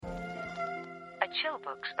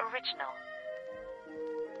Chillbooks original.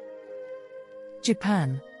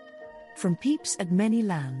 Japan. From Peeps at Many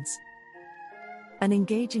Lands. An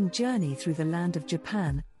engaging journey through the land of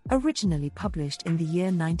Japan, originally published in the year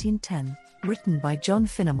 1910, written by John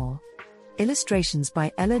Finnemore. Illustrations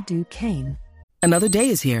by Ella Duquesne. Another day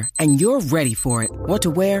is here, and you're ready for it. What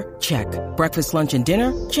to wear? Check. Breakfast, lunch, and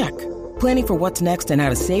dinner? Check. Planning for what's next and how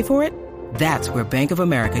to save for it? That's where Bank of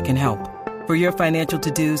America can help. For your financial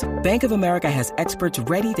to-dos, Bank of America has experts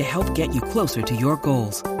ready to help get you closer to your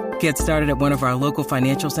goals. Get started at one of our local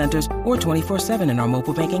financial centers or 24/7 in our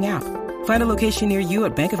mobile banking app. Find a location near you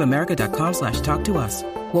at bankofamerica.com/talktous.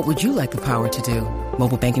 What would you like the power to do?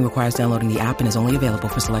 Mobile banking requires downloading the app and is only available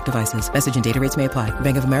for select devices. Message and data rates may apply.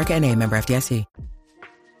 Bank of America N.A., member FDIC.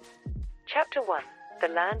 Chapter 1. The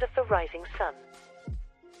Land of the Rising Sun.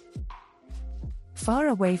 Far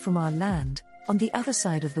away from our land, on the other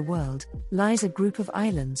side of the world, lies a group of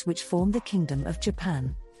islands which form the Kingdom of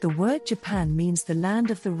Japan. The word Japan means the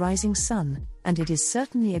land of the rising sun, and it is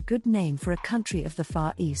certainly a good name for a country of the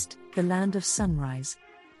Far East, the land of sunrise.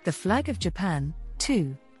 The flag of Japan,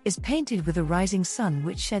 too, is painted with a rising sun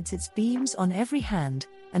which sheds its beams on every hand,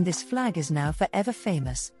 and this flag is now forever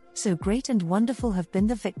famous. So great and wonderful have been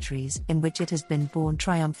the victories in which it has been borne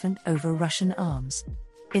triumphant over Russian arms.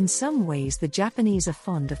 In some ways the Japanese are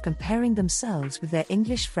fond of comparing themselves with their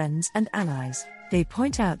English friends and allies. They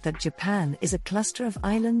point out that Japan is a cluster of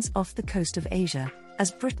islands off the coast of Asia,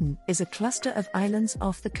 as Britain is a cluster of islands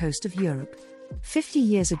off the coast of Europe. 50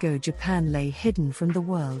 years ago Japan lay hidden from the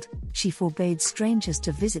world, she forbade strangers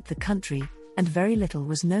to visit the country, and very little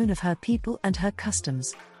was known of her people and her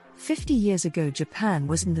customs. 50 years ago Japan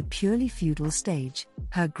was in the purely feudal stage.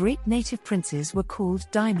 Her great native princes were called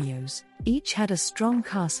daimyos. Each had a strong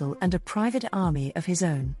castle and a private army of his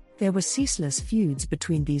own. There were ceaseless feuds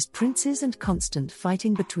between these princes and constant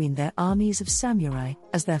fighting between their armies of samurai,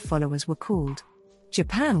 as their followers were called.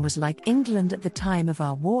 Japan was like England at the time of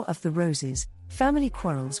our War of the Roses. Family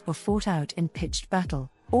quarrels were fought out in pitched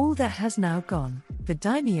battle. All that has now gone. The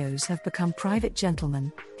daimyos have become private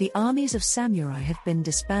gentlemen, the armies of samurai have been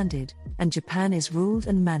disbanded, and Japan is ruled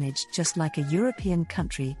and managed just like a European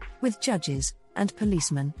country, with judges, and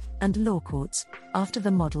policemen, and law courts, after the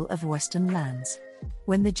model of Western lands.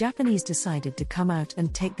 When the Japanese decided to come out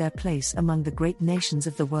and take their place among the great nations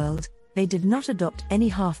of the world, they did not adopt any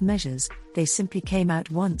half measures, they simply came out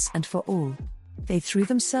once and for all. They threw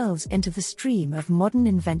themselves into the stream of modern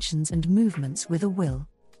inventions and movements with a will.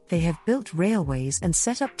 They have built railways and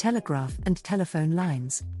set up telegraph and telephone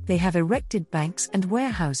lines. They have erected banks and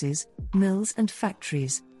warehouses, mills and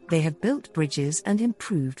factories. They have built bridges and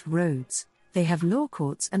improved roads. They have law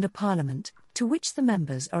courts and a parliament, to which the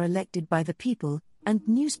members are elected by the people, and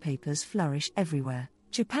newspapers flourish everywhere.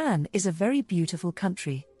 Japan is a very beautiful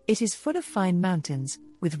country. It is full of fine mountains,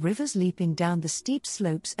 with rivers leaping down the steep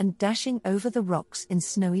slopes and dashing over the rocks in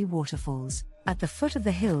snowy waterfalls. At the foot of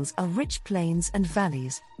the hills are rich plains and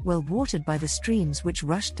valleys, well watered by the streams which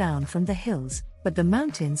rush down from the hills, but the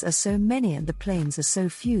mountains are so many and the plains are so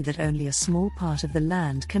few that only a small part of the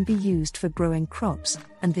land can be used for growing crops,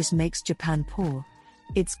 and this makes Japan poor.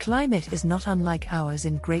 Its climate is not unlike ours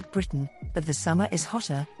in Great Britain, but the summer is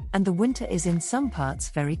hotter, and the winter is in some parts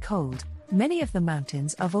very cold. Many of the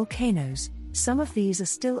mountains are volcanoes, some of these are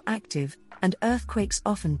still active, and earthquakes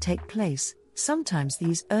often take place. Sometimes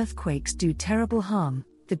these earthquakes do terrible harm.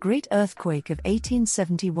 The Great Earthquake of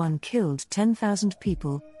 1871 killed 10,000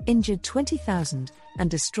 people, injured 20,000,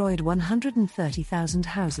 and destroyed 130,000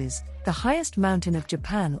 houses. The highest mountain of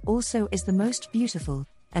Japan also is the most beautiful,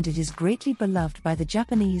 and it is greatly beloved by the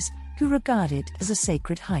Japanese, who regard it as a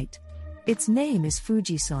sacred height. Its name is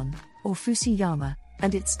Fujisan, or Fusiyama,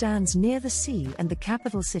 and it stands near the sea and the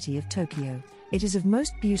capital city of Tokyo. It is of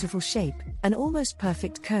most beautiful shape, an almost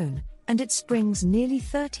perfect cone, and it springs nearly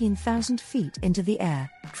 13,000 feet into the air.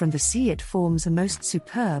 From the sea it forms a most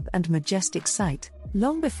superb and majestic sight.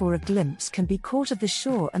 Long before a glimpse can be caught of the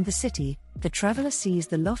shore and the city, the traveler sees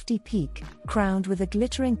the lofty peak, crowned with a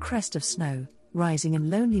glittering crest of snow, rising in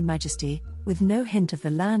lonely majesty, with no hint of the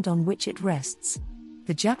land on which it rests.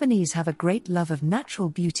 The Japanese have a great love of natural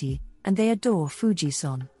beauty, and they adore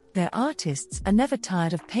Fujisan. Their artists are never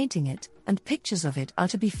tired of painting it, and pictures of it are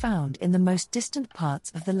to be found in the most distant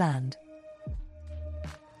parts of the land.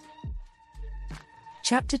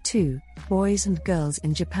 Chapter 2: Boys and Girls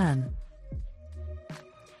in Japan.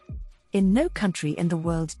 In no country in the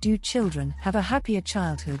world do children have a happier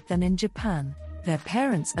childhood than in Japan. Their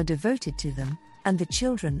parents are devoted to them, and the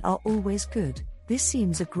children are always good. This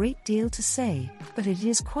seems a great deal to say, but it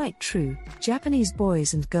is quite true. Japanese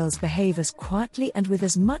boys and girls behave as quietly and with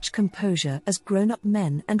as much composure as grown-up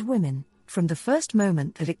men and women. From the first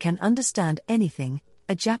moment that it can understand anything,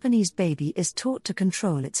 a Japanese baby is taught to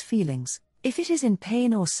control its feelings. If it is in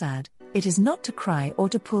pain or sad, it is not to cry or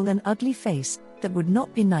to pull an ugly face that would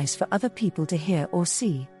not be nice for other people to hear or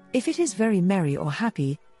see. If it is very merry or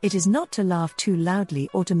happy, it is not to laugh too loudly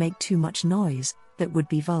or to make too much noise that would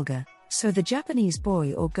be vulgar. So the Japanese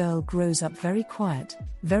boy or girl grows up very quiet,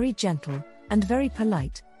 very gentle, and very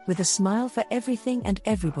polite, with a smile for everything and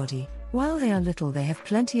everybody. While they are little, they have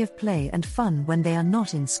plenty of play and fun when they are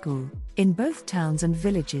not in school. In both towns and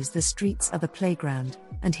villages, the streets are the playground,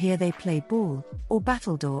 and here they play ball, or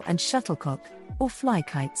battledore and shuttlecock, or fly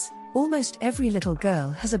kites. Almost every little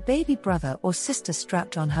girl has a baby brother or sister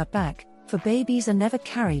strapped on her back, for babies are never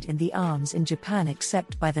carried in the arms in Japan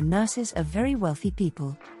except by the nurses of very wealthy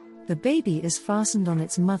people. The baby is fastened on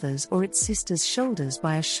its mother's or its sister's shoulders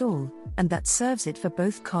by a shawl, and that serves it for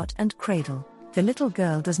both cot and cradle. The little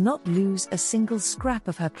girl does not lose a single scrap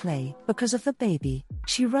of her play because of the baby.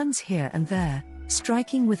 She runs here and there,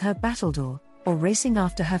 striking with her battledore, or racing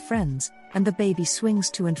after her friends, and the baby swings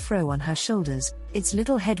to and fro on her shoulders, its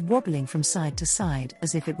little head wobbling from side to side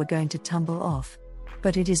as if it were going to tumble off.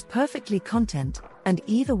 But it is perfectly content, and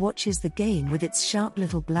either watches the game with its sharp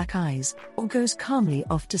little black eyes, or goes calmly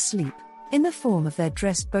off to sleep. In the form of their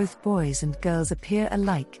dress, both boys and girls appear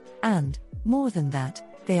alike, and, more than that,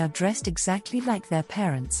 they are dressed exactly like their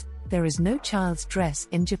parents. There is no child's dress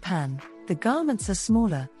in Japan. The garments are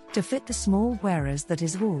smaller, to fit the small wearers, that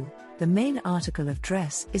is all. The main article of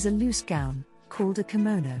dress is a loose gown, called a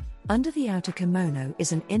kimono. Under the outer kimono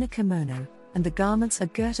is an inner kimono, and the garments are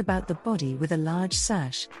girt about the body with a large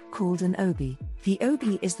sash, called an obi. The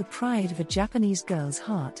obi is the pride of a Japanese girl's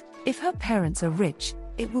heart. If her parents are rich,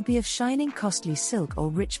 it will be of shining costly silk or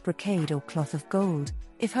rich brocade or cloth of gold.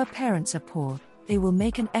 If her parents are poor, they will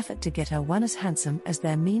make an effort to get her one as handsome as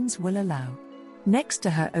their means will allow. Next to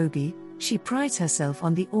her obi, she prides herself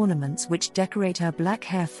on the ornaments which decorate her black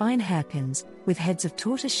hair, fine hairpins, with heads of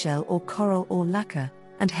tortoiseshell or coral or lacquer,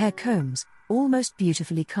 and hair combs, all most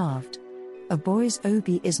beautifully carved. A boy's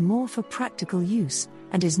obi is more for practical use,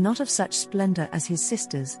 and is not of such splendor as his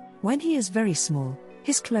sister's. When he is very small,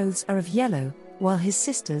 his clothes are of yellow, while his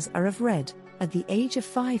sister's are of red. At the age of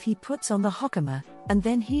 5 he puts on the hokama, and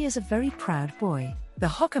then he is a very proud boy. The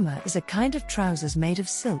hokama is a kind of trousers made of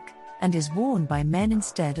silk, and is worn by men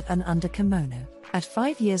instead of an underkimono. At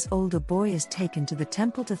 5 years old, a boy is taken to the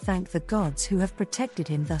temple to thank the gods who have protected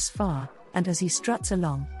him thus far, and as he struts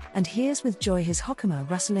along, and hears with joy his hokama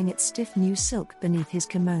rustling its stiff new silk beneath his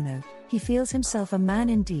kimono, he feels himself a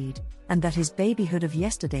man indeed, and that his babyhood of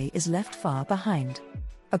yesterday is left far behind.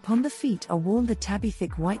 Upon the feet are worn the tabby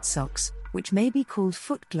thick white socks, which may be called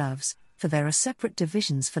foot gloves, for there are separate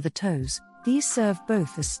divisions for the toes. These serve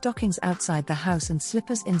both as stockings outside the house and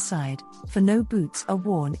slippers inside, for no boots are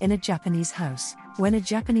worn in a Japanese house. When a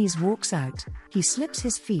Japanese walks out, he slips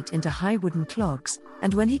his feet into high wooden clogs,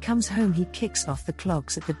 and when he comes home he kicks off the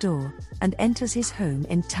clogs at the door, and enters his home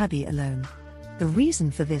in tabi alone. The reason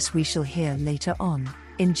for this we shall hear later on.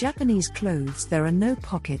 In Japanese clothes there are no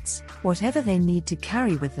pockets. Whatever they need to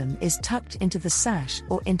carry with them is tucked into the sash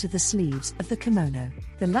or into the sleeves of the kimono.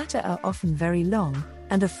 The latter are often very long,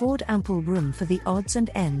 and afford ample room for the odds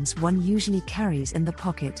and ends one usually carries in the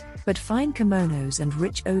pocket, but fine kimonos and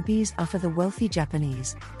rich obis are for the wealthy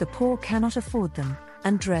Japanese. The poor cannot afford them,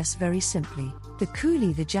 and dress very simply. The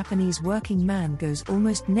coolie, the Japanese working man, goes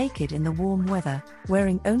almost naked in the warm weather,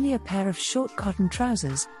 wearing only a pair of short cotton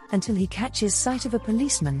trousers, until he catches sight of a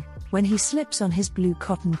policeman, when he slips on his blue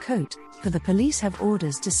cotton coat, for the police have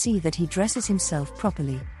orders to see that he dresses himself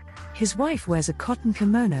properly. His wife wears a cotton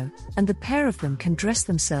kimono, and the pair of them can dress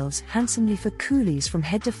themselves handsomely for coolies from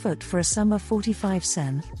head to foot for a sum of 45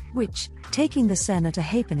 sen, which, taking the sen at a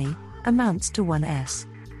halfpenny, amounts to 1s.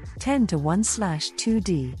 10 to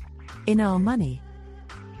 1/2d. In our money.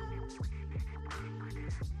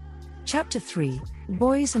 Chapter 3,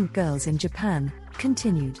 Boys and Girls in Japan,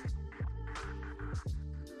 continued.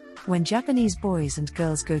 When Japanese boys and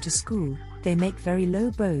girls go to school, they make very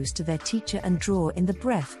low bows to their teacher and draw in the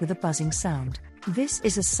breath with a buzzing sound. This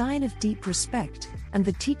is a sign of deep respect, and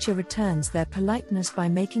the teacher returns their politeness by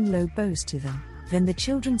making low bows to them. Then the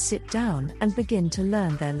children sit down and begin to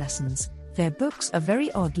learn their lessons. Their books are very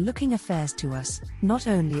odd-looking affairs to us. Not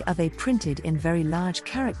only are they printed in very large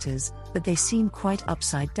characters, but they seem quite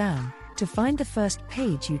upside down. To find the first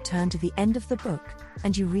page you turn to the end of the book,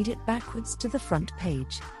 and you read it backwards to the front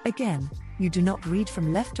page. Again, you do not read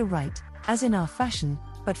from left to right, as in our fashion,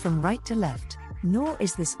 but from right to left. Nor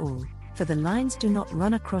is this all, for the lines do not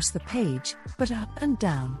run across the page, but up and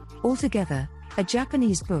down. Altogether, a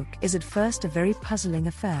Japanese book is at first a very puzzling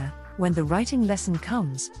affair. When the writing lesson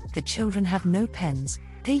comes, the children have no pens,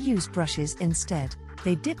 they use brushes instead.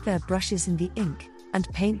 They dip their brushes in the ink and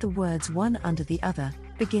paint the words one under the other,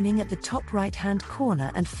 beginning at the top right-hand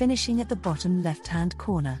corner and finishing at the bottom left-hand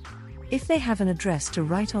corner. If they have an address to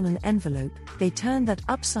write on an envelope, they turn that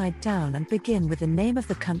upside down and begin with the name of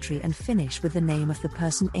the country and finish with the name of the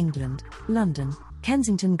person: England, London,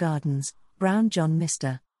 Kensington Gardens, Brown John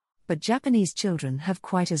Mr. But Japanese children have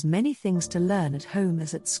quite as many things to learn at home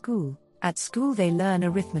as at school. At school they learn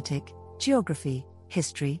arithmetic, geography,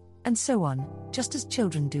 history, and so on, just as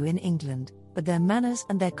children do in England, but their manners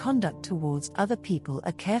and their conduct towards other people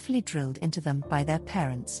are carefully drilled into them by their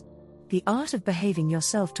parents. The art of behaving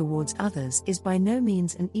yourself towards others is by no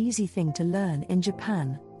means an easy thing to learn in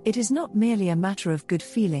Japan. It is not merely a matter of good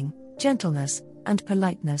feeling, gentleness, and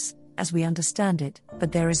politeness, as we understand it,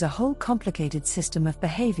 but there is a whole complicated system of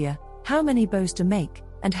behavior, how many bows to make,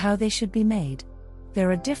 and how they should be made.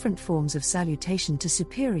 There are different forms of salutation to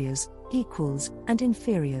superiors, equals, and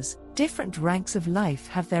inferiors. Different ranks of life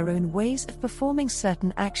have their own ways of performing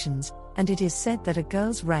certain actions, and it is said that a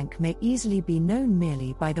girl's rank may easily be known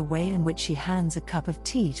merely by the way in which she hands a cup of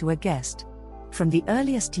tea to a guest. From the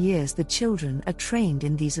earliest years the children are trained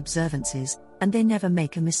in these observances, and they never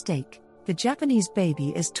make a mistake. The Japanese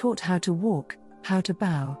baby is taught how to walk, how to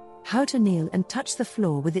bow, how to kneel and touch the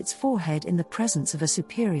floor with its forehead in the presence of a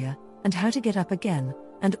superior, and how to get up again,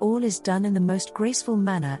 and all is done in the most graceful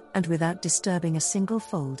manner and without disturbing a single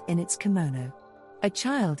fold in its kimono. A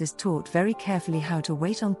child is taught very carefully how to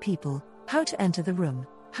wait on people, how to enter the room,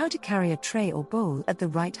 how to carry a tray or bowl at the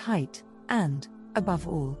right height, and, above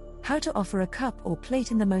all, how to offer a cup or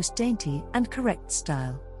plate in the most dainty and correct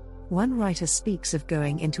style. One writer speaks of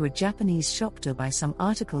going into a Japanese shop to buy some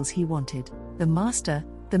articles he wanted. The master,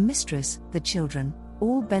 the mistress, the children,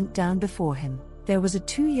 all bent down before him. There was a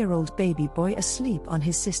 2-year-old baby boy asleep on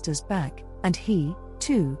his sister's back, and he,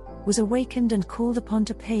 too, was awakened and called upon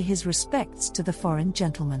to pay his respects to the foreign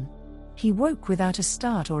gentleman. He woke without a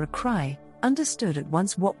start or a cry, understood at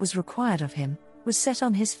once what was required of him, was set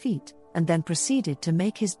on his feet, and then proceeded to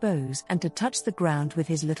make his bows and to touch the ground with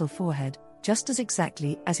his little forehead, just as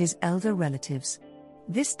exactly as his elder relatives.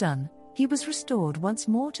 This done, he was restored once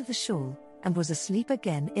more to the shawl, and was asleep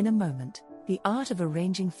again in a moment. The art of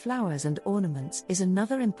arranging flowers and ornaments is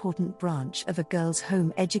another important branch of a girl's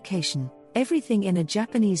home education. Everything in a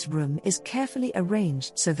Japanese room is carefully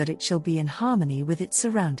arranged so that it shall be in harmony with its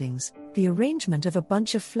surroundings. The arrangement of a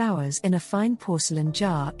bunch of flowers in a fine porcelain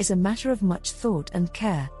jar is a matter of much thought and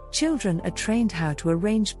care. Children are trained how to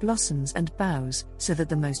arrange blossoms and boughs so that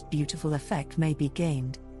the most beautiful effect may be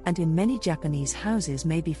gained, and in many Japanese houses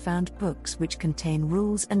may be found books which contain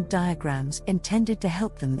rules and diagrams intended to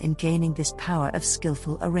help them in gaining this power of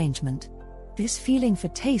skillful arrangement. This feeling for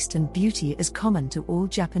taste and beauty is common to all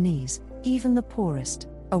Japanese, even the poorest.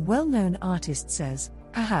 A well-known artist says,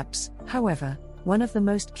 "Perhaps, however, one of the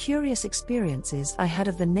most curious experiences I had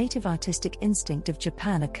of the native artistic instinct of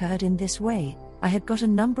Japan occurred in this way. I had got a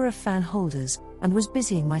number of fan holders, and was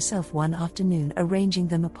busying myself one afternoon arranging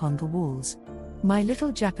them upon the walls. My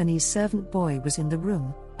little Japanese servant boy was in the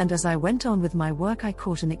room, and as I went on with my work I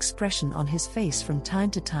caught an expression on his face from time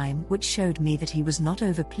to time which showed me that he was not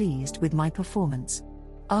over-pleased with my performance.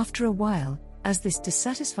 After a while, as this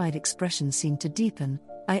dissatisfied expression seemed to deepen,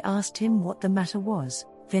 I asked him what the matter was.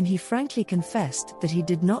 Then he frankly confessed that he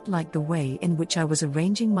did not like the way in which I was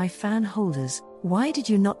arranging my fan holders. "Why did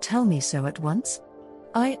you not tell me so at once?"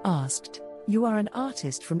 I asked. "You are an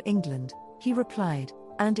artist from England," he replied,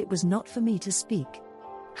 and it was not for me to speak.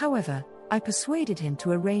 However, I persuaded him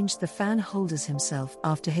to arrange the fan holders himself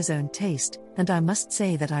after his own taste, and I must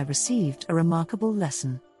say that I received a remarkable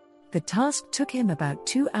lesson. The task took him about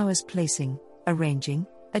 2 hours placing, arranging,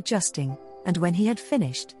 adjusting, and when he had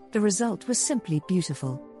finished, the result was simply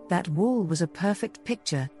beautiful. That wall was a perfect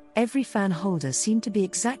picture, every fan holder seemed to be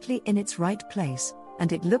exactly in its right place,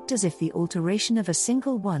 and it looked as if the alteration of a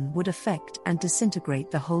single one would affect and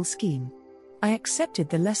disintegrate the whole scheme. I accepted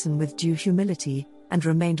the lesson with due humility, and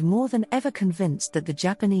remained more than ever convinced that the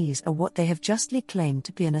Japanese are what they have justly claimed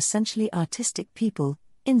to be an essentially artistic people,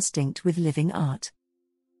 instinct with living art.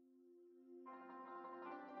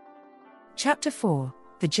 Chapter 4: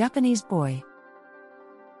 The Japanese Boy.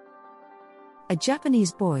 A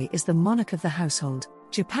Japanese boy is the monarch of the household.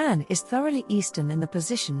 Japan is thoroughly Eastern in the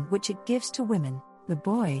position which it gives to women. The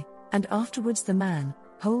boy, and afterwards the man,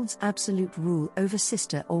 holds absolute rule over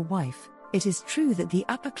sister or wife. It is true that the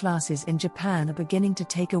upper classes in Japan are beginning to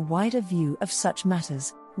take a wider view of such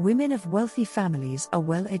matters. Women of wealthy families are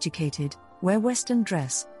well educated, wear Western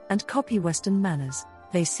dress, and copy Western manners.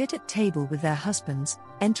 They sit at table with their husbands,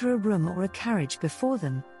 enter a room or a carriage before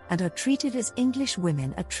them, and are treated as English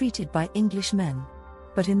women are treated by English men.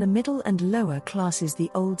 But in the middle and lower classes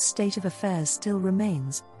the old state of affairs still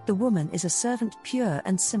remains. The woman is a servant, pure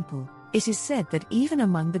and simple. It is said that even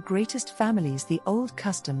among the greatest families the old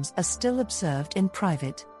customs are still observed in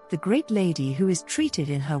private. The great lady who is treated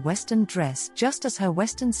in her Western dress just as her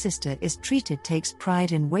Western sister is treated takes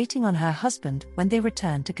pride in waiting on her husband when they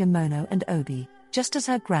return to kimono and obi, just as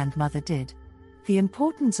her grandmother did. The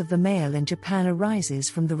importance of the male in Japan arises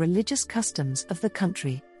from the religious customs of the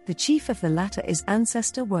country. The chief of the latter is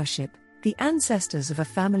ancestor worship. The ancestors of a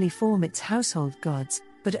family form its household gods,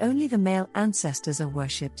 but only the male ancestors are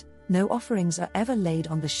worshipped. No offerings are ever laid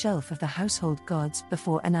on the shelf of the household gods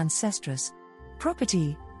before an ancestress.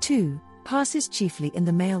 Property, too, passes chiefly in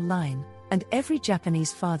the male line, and every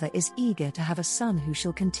Japanese father is eager to have a son who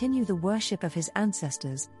shall continue the worship of his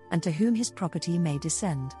ancestors, and to whom his property may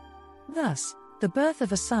descend. Thus, the birth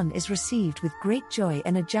of a son is received with great joy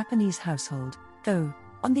in a Japanese household, though,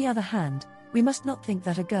 on the other hand, we must not think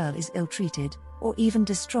that a girl is ill-treated, or even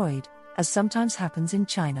destroyed, as sometimes happens in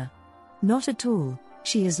China. Not at all.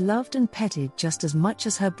 She is loved and petted just as much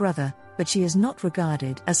as her brother, but she is not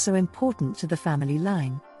regarded as so important to the family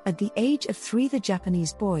line. At the age of 3 the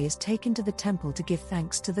Japanese boy is taken to the temple to give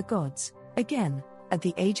thanks to the gods. Again, at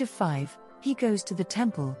the age of 5, he goes to the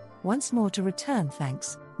temple, once more to return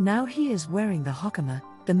thanks. Now he is wearing the hakama,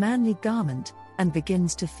 the manly garment, and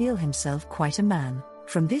begins to feel himself quite a man.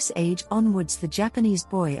 From this age onwards the Japanese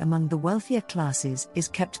boy among the wealthier classes is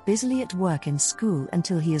kept busily at work in school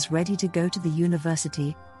until he is ready to go to the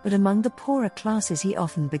university, but among the poorer classes he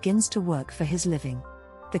often begins to work for his living.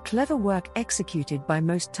 The clever work executed by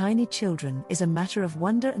most tiny children is a matter of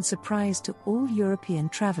wonder and surprise to all European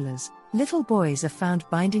travelers. Little boys are found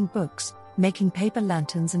binding books, making paper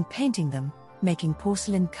lanterns and painting them, making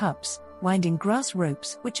porcelain cups, winding grass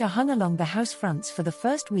ropes which are hung along the house fronts for the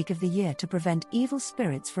first week of the year to prevent evil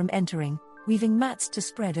spirits from entering, weaving mats to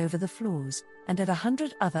spread over the floors, and at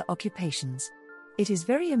 100 other occupations. It is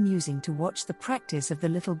very amusing to watch the practice of the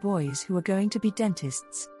little boys who are going to be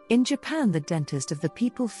dentists. In Japan the dentist of the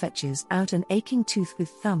people fetches out an aching tooth with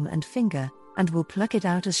thumb and finger, and will pluck it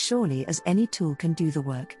out as surely as any tool can do the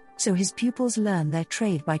work, so his pupils learn their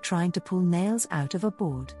trade by trying to pull nails out of a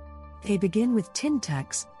board. They begin with tin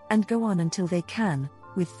tacks, and go on until they can,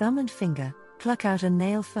 with thumb and finger, pluck out a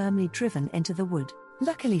nail firmly driven into the wood.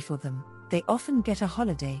 Luckily for them, they often get a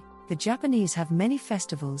holiday. The Japanese have many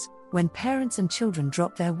festivals, when parents and children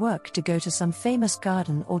drop their work to go to some famous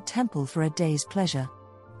garden or temple for a day's pleasure.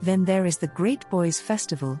 Then there is the Great Boys'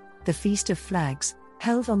 Festival, the Feast of Flags,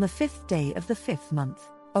 held on the 5th day of the 5th month.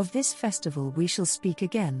 Of this festival we shall speak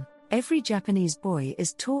again. Every Japanese boy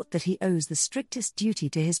is taught that he owes the strictest duty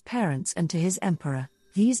to his parents and to his emperor.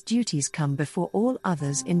 These duties come before all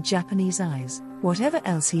others in Japanese eyes. Whatever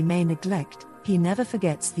else he may neglect, he never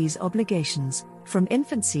forgets these obligations. From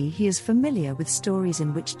infancy he is familiar with stories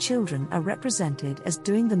in which children are represented as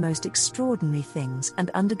doing the most extraordinary things and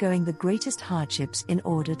undergoing the greatest hardships in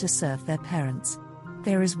order to serve their parents.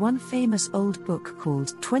 There is one famous old book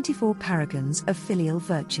called 24 Paragons of Filial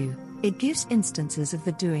Virtue. It gives instances of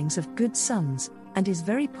the doings of good sons, and is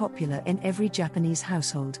very popular in every Japanese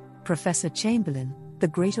household. Professor Chamberlain, the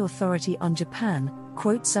great authority on Japan,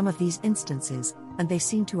 quotes some of these instances, and they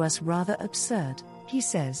seem to us rather absurd. He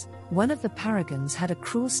says, one of the paragons had a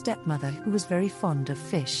cruel stepmother who was very fond of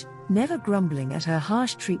fish. Never grumbling at her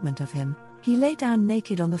harsh treatment of him, he lay down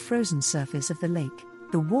naked on the frozen surface of the lake.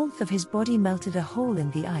 The warmth of his body melted a hole in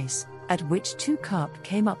the ice, at which 2 carp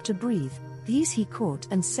came up to breathe. These he caught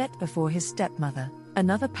and set before his stepmother.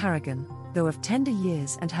 Another paragon, though of tender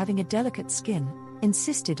years and having a delicate skin,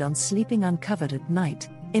 insisted on sleeping uncovered at night,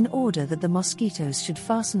 in order that the mosquitoes should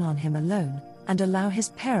fasten on him alone, and allow his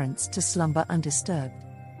parents to slumber undisturbed.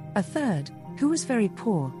 A third, who was very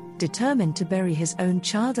poor, determined to bury his own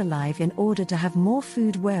child alive in order to have more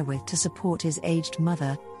food wherewith to support his aged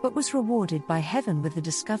mother, but was rewarded by heaven with the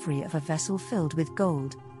discovery of a vessel filled with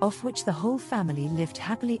gold, off which the whole family lived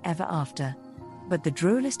happily ever after. But the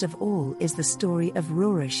drollest of all is the story of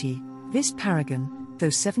Roroshi. This paragon, though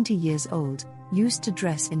 70 years old, used to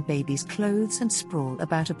dress in baby's clothes and sprawl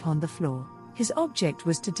about upon the floor. His object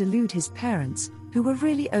was to delude his parents, who were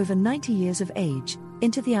really over 90 years of age,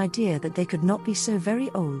 into the idea that they could not be so very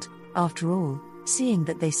old, after all, seeing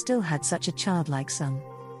that they still had such a childlike son.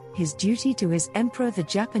 His duty to his emperor the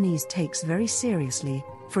Japanese takes very seriously,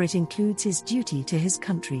 for it includes his duty to his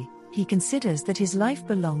country. He considers that his life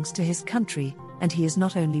belongs to his country, and he is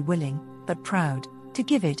not only willing, but proud, to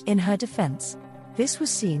give it in her defense. This was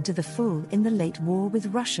seen to the full in the late war with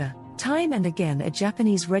Russia. Time and again a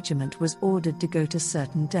Japanese regiment was ordered to go to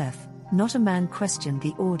certain death. Not a man questioned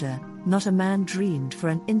the order, not a man dreamed for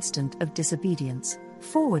an instant of disobedience.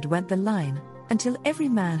 Forward went the line, until every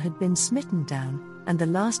man had been smitten down, and the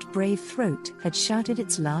last brave throat had shouted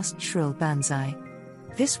its last shrill banzai.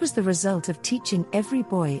 This was the result of teaching every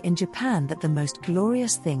boy in Japan that the most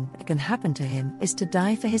glorious thing that can happen to him is to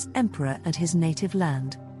die for his emperor and his native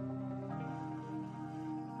land.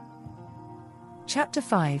 Chapter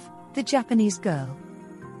 5: The Japanese Girl.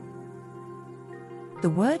 The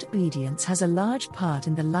word obedience has a large part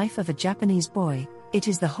in the life of a Japanese boy. It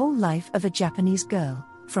is the whole life of a Japanese girl.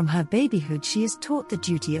 From her babyhood she is taught the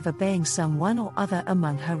duty of obeying someone or other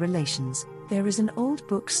among her relations. There is an old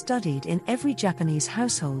book studied in every Japanese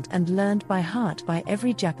household and learned by heart by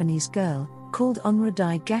every Japanese girl, called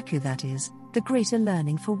Onrodai Gaku, that is, the greater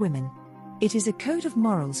learning for women. It is a code of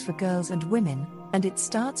morals for girls and women, and it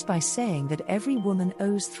starts by saying that every woman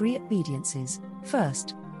owes 3 obediences: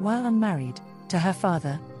 first, while unmarried, to her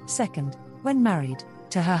father; second, when married,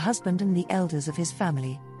 to her husband and the elders of his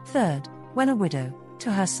family; third, when a widow,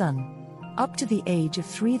 to her son. Up to the age of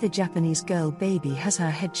 3 the Japanese girl baby has her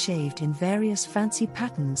head shaved in various fancy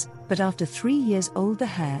patterns, but after 3 years old the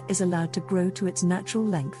hair is allowed to grow to its natural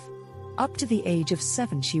length. Up to the age of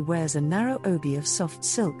 7 she wears a narrow obi of soft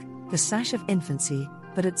silk, the sash of infancy,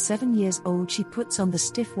 but at 7 years old she puts on the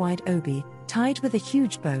stiff wide obi, tied with a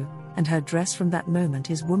huge bow, and her dress from that moment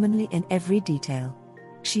is womanly in every detail.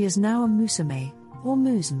 She is now a musume, or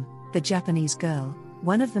musen, the Japanese girl,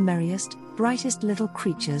 one of the merriest, brightest little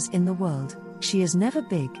creatures in the world. She is never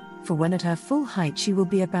big, for when at her full height she will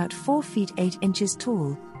be about 4 feet 8 inches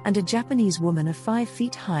tall, and a Japanese woman of 5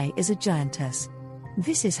 feet high is a giantess.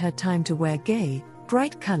 This is her time to wear gay,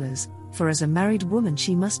 bright colors, for as a married woman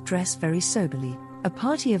she must dress very soberly. A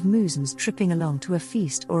party of musens tripping along to a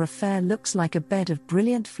feast or a fair looks like a bed of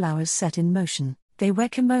brilliant flowers set in motion. They wear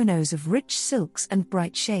kimonos of rich silks and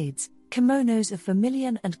bright shades, kimonos of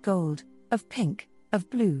vermilion and gold, of pink, of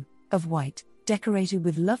blue, of white, decorated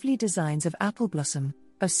with lovely designs of apple blossom,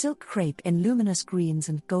 of silk crepe in luminous greens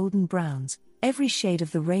and golden browns, every shade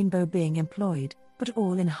of the rainbow being employed, but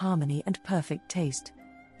all in harmony and perfect taste.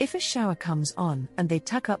 If a shower comes on and they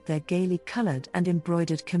tuck up their gaily colored and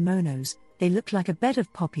embroidered kimonos, they look like a bed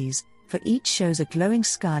of poppies, for each shows a glowing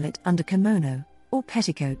scarlet under kimono, or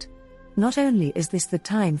petticoat. Not only is this the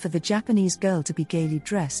time for the Japanese girl to be gaily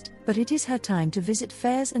dressed, but it is her time to visit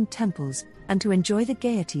fairs and temples, and to enjoy the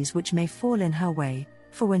gaieties which may fall in her way,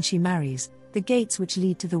 for when she marries, the gates which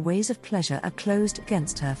lead to the ways of pleasure are closed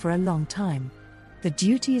against her for a long time. The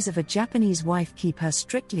duties of a Japanese wife keep her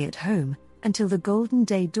strictly at home, until the golden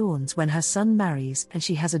day dawns when her son marries and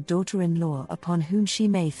she has a daughter-in-law upon whom she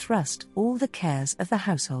may thrust all the cares of the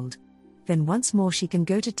household. Then once more she can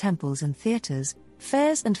go to temples and theaters,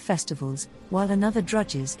 fairs and festivals, while another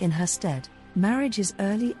drudges in her stead. Marriage is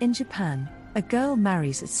early in Japan. A girl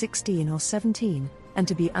marries at 16 or 17, and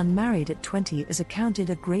to be unmarried at 20 is accounted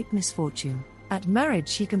a great misfortune. At marriage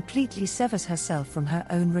she completely severs herself from her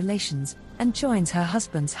own relations, and joins her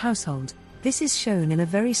husband's household. This is shown in a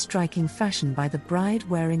very striking fashion by the bride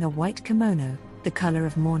wearing a white kimono, the color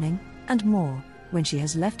of mourning, and more. When she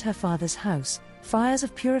has left her father's house, fires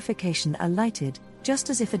of purification are lighted, just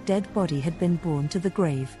as if a dead body had been borne to the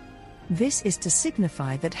grave. This is to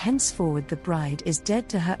signify that henceforward the bride is dead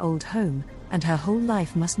to her old home, and her whole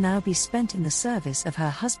life must now be spent in the service of her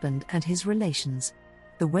husband and his relations.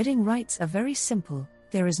 The wedding rites are very simple.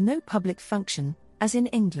 There is no public function, as in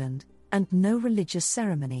England, and no religious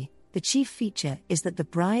ceremony. The chief feature is that the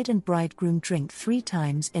bride and bridegroom drink 3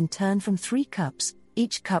 times in turn from 3 cups,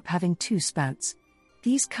 each cup having 2 spouts.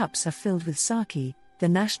 These cups are filled with sake, the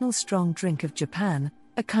national strong drink of Japan,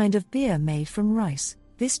 a kind of beer made from rice.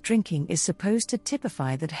 This drinking is supposed to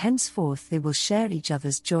typify that henceforth they will share each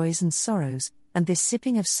other's joys and sorrows, and this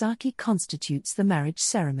sipping of sake constitutes the marriage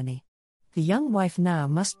ceremony. The young wife now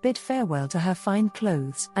must bid farewell to her fine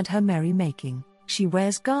clothes and her merry-making. She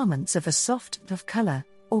wears garments of a soft of color,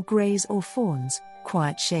 or greys or fawns,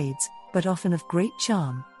 quiet shades, but often of great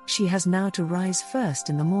charm. She has now to rise first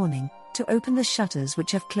in the morning, to open the shutters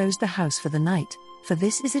which have closed the house for the night, for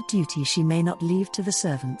this is a duty she may not leave to the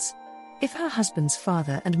servants. If her husband's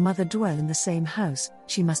father and mother dwell in the same house,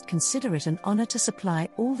 she must consider it an honor to supply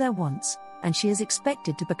all their wants, and she is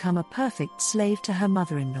expected to become a perfect slave to her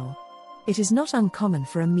mother-in-law. It is not uncommon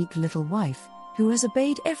for a meek little wife, who has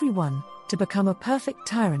obeyed everyone, to become a perfect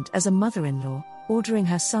tyrant as a mother-in-law, ordering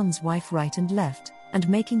her son's wife right and left, and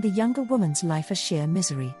making the younger woman's life a sheer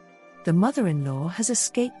misery. The mother-in-law has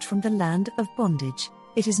escaped from the land of bondage.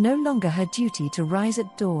 It is no longer her duty to rise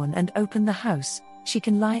at dawn and open the house. She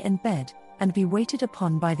can lie in bed, and be waited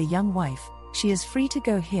upon by the young wife. She is free to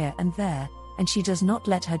go here and there, and she does not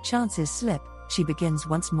let her chances slip. She begins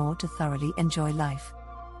once more to thoroughly enjoy life.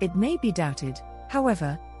 It may be doubted,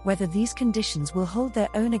 however, whether these conditions will hold their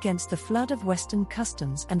own against the flood of Western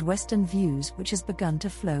customs and Western views which has begun to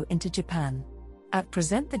flow into Japan. At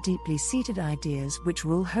present, the deeply seated ideas which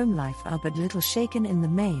rule home life are but little shaken in the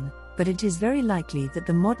main, but it is very likely that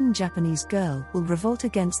the modern Japanese girl will revolt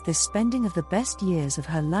against this spending of the best years of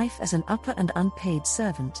her life as an upper and unpaid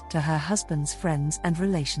servant to her husband's friends and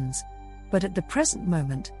relations. But at the present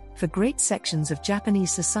moment, for great sections of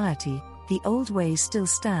Japanese society, the old ways still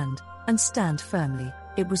stand, and stand firmly.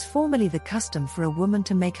 It was formerly the custom for a woman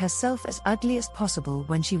to make herself as ugly as possible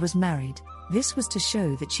when she was married. This was to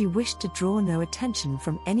show that she wished to draw no attention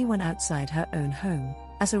from anyone outside her own home.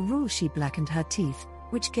 As a rule, she blackened her teeth,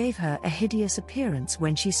 which gave her a hideous appearance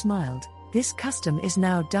when she smiled. This custom is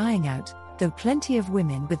now dying out, though plenty of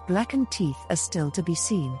women with blackened teeth are still to be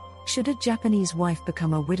seen. Should a Japanese wife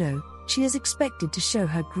become a widow, she is expected to show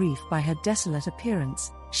her grief by her desolate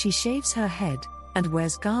appearance. She shaves her head, and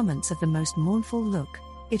wears garments of the most mournful look.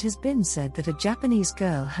 It has been said that a Japanese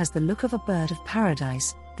girl has the look of a bird of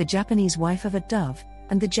paradise, the Japanese wife of a dove,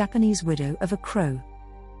 and the Japanese widow of a crow.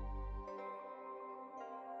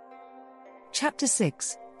 Chapter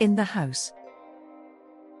 6: In the House.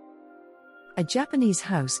 A Japanese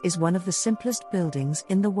house is one of the simplest buildings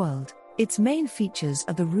in the world. Its main features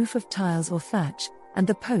are the roof of tiles or thatch, and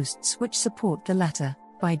the posts which support the latter.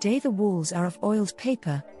 By day the walls are of oiled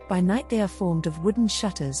paper, by night they are formed of wooden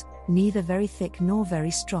shutters, neither very thick nor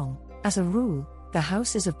very strong. As a rule, the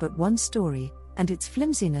house is of but one story, and its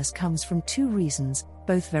flimsiness comes from two reasons,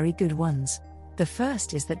 both very good ones. The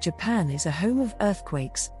first is that Japan is a home of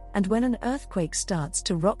earthquakes, and when an earthquake starts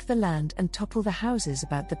to rock the land and topple the houses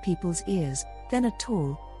about the people's ears, then a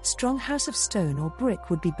tall, strong house of stone or brick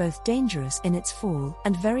would be both dangerous in its fall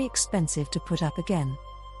and very expensive to put up again.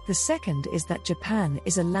 The second is that Japan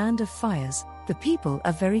is a land of fires. The people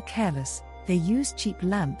are very careless. They use cheap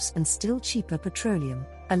lamps and still cheaper petroleum.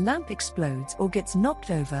 A lamp explodes or gets knocked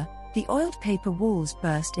over, the oiled paper walls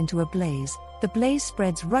burst into a blaze, the blaze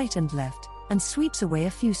spreads right and left, and sweeps away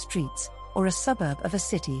a few streets, or a suburb of a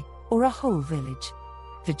city, or a whole village.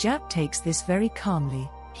 The Jap takes this very calmly.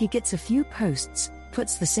 He gets a few posts,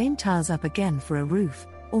 puts the same tiles up again for a roof,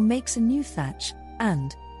 or makes a new thatch,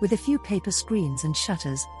 and, with a few paper screens and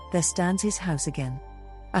shutters, there stands his house again.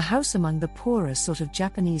 A house among the poorer sort of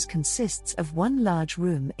Japanese consists of one large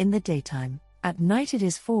room in the daytime. At night it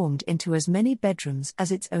is formed into as many bedrooms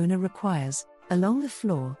as its owner requires. Along the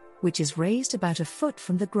floor, which is raised about a foot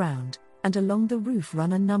from the ground, and along the roof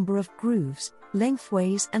run a number of grooves,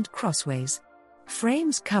 lengthways and crossways.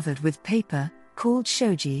 Frames covered with paper, called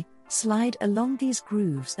shoji, slide along these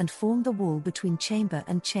grooves and form the wall between chamber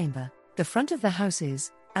and chamber. The front of the house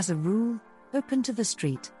is, as a rule, open to the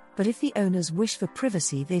street, but if the owners wish for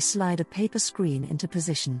privacy they slide a paper screen into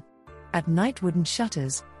position. At night wooden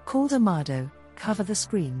shutters, called amado, cover the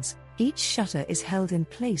screens. Each shutter is held in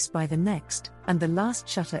place by the next, and the last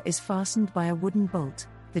shutter is fastened by a wooden bolt.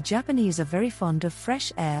 The Japanese are very fond of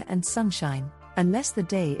fresh air and sunshine. Unless the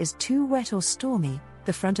day is too wet or stormy,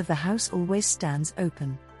 the front of the house always stands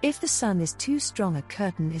open. If the sun is too strong, a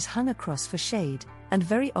curtain is hung across for shade, and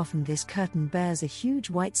very often this curtain bears a huge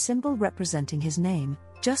white symbol representing his name,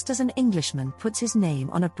 just as an Englishman puts his name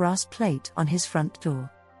on a brass plate on his front door.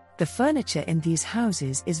 The furniture in these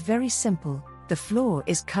houses is very simple. The floor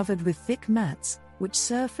is covered with thick mats, which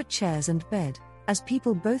serve for chairs and bed, as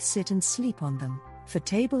people both sit and sleep on them. For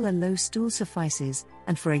table a low stool suffices,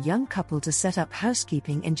 and for a young couple to set up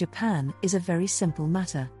housekeeping in Japan is a very simple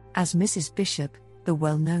matter. As Mrs. Bishop, the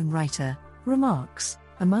well-known writer, remarks,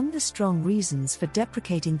 among the strong reasons for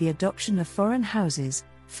deprecating the adoption of foreign houses,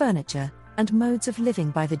 furniture, and modes of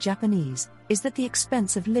living by the Japanese, is that the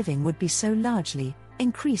expense of living would be so largely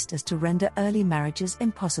increased as to render early marriages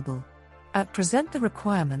impossible. At present the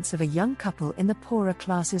requirements of a young couple in the poorer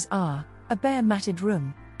classes are, a bare matted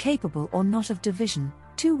room, capable or not of division,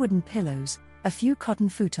 2 wooden pillows, a few cotton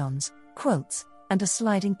futons, quilts, and a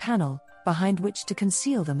sliding panel, behind which to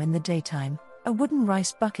conceal them in the daytime, a wooden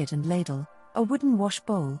rice bucket and ladle, a wooden wash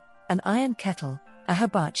bowl, an iron kettle, a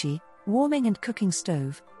hibachi, warming and cooking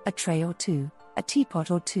stove, a tray or two, a teapot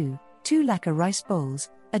or two, 2 lacquer rice bowls,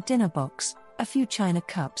 a dinner box, a few china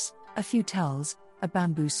cups, a few towels, a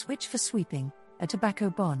bamboo switch for sweeping, a tobacco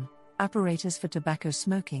bon, apparatus for tobacco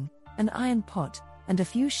smoking, an iron pot, and a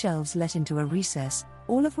few shelves let into a recess,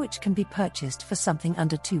 all of which can be purchased for something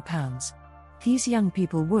under £2. These young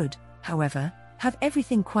people would, however, have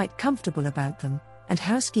everything quite comfortable about them, and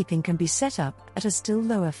housekeeping can be set up at a still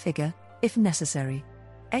lower figure, if necessary.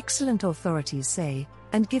 Excellent authorities say,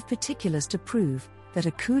 and give particulars to prove, that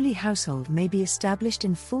a coolie household may be established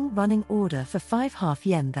in full running order for 5 half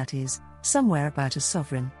yen, that is, somewhere about a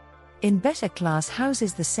sovereign. In better class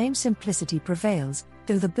houses the same simplicity prevails,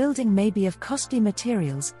 though the building may be of costly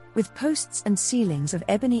materials, with posts and ceilings of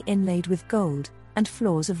ebony inlaid with gold, and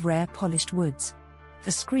floors of rare polished woods.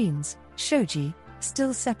 The screens, shoji,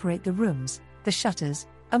 still separate the rooms, the shutters,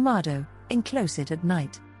 amado, enclose it at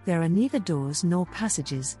night. There are neither doors nor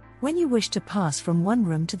passages. When you wish to pass from one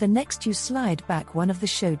room to the next, you slide back one of the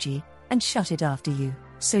shoji, and shut it after you.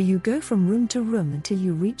 So you go from room to room until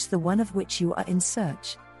you reach the one of which you are in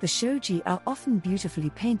search. The shoji are often beautifully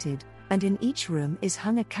painted, and in each room is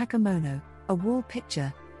hung a kakemono, a wall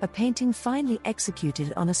picture, a painting finely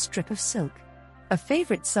executed on a strip of silk. A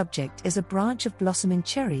favorite subject is a branch of blossoming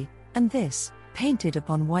cherry, and this, painted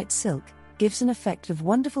upon white silk, gives an effect of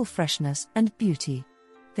wonderful freshness and beauty.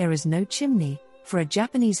 There is no chimney, for a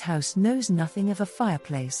Japanese house knows nothing of a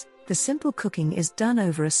fireplace. The simple cooking is done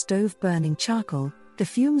over a stove burning charcoal, the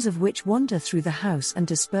fumes of which wander through the house and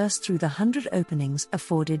disperse through the 100 openings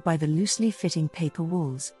afforded by the loosely fitting paper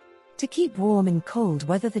walls. To keep warm in cold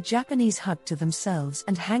weather, the Japanese hug to themselves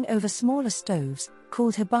and hang over smaller stoves,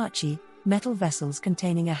 called hibachi, metal vessels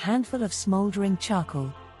containing a handful of smoldering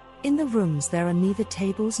charcoal. In the rooms there are neither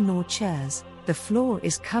tables nor chairs. The floor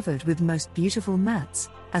is covered with most beautiful mats,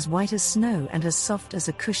 as white as snow and as soft as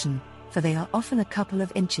a cushion, for they are often a couple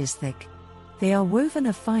of inches thick. They are woven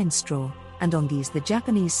of fine straw, and on these the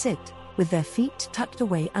Japanese sit, with their feet tucked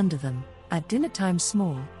away under them. At dinner time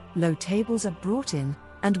small, low tables are brought in,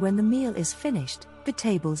 and when the meal is finished, the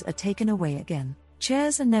tables are taken away again.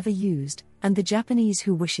 Chairs are never used, and the Japanese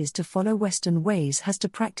who wishes to follow Western ways has to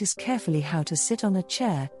practice carefully how to sit on a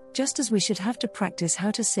chair, just as we should have to practice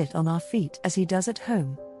how to sit on our feet as he does at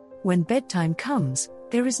home. When bedtime comes,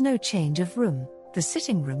 there is no change of room. The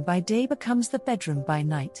sitting room by day becomes the bedroom by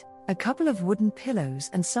night. A couple of wooden pillows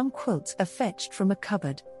and some quilts are fetched from a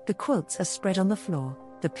cupboard. The quilts are spread on the floor,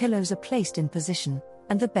 the pillows are placed in position,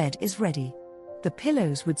 and the bed is ready. The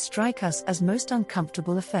pillows would strike us as most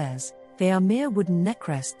uncomfortable affairs. They are mere wooden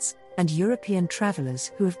neckrests, and European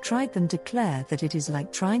travelers who have tried them declare that it is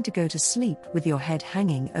like trying to go to sleep with your head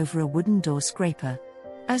hanging over a wooden door scraper.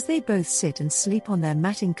 As they both sit and sleep on their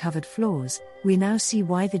matting-covered floors, we now see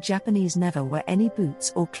why the Japanese never wear any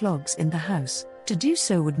boots or clogs in the house. To do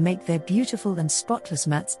so would make their beautiful and spotless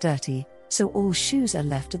mats dirty, so all shoes are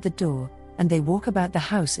left at the door, and they walk about the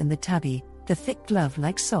house in the tabi, the thick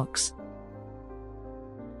glove-like socks.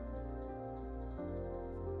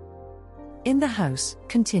 In the house,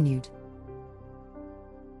 continued.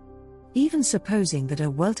 Even supposing that a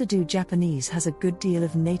well-to-do Japanese has a good deal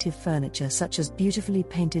of native furniture such as beautifully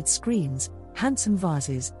painted screens, handsome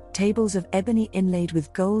vases, tables of ebony inlaid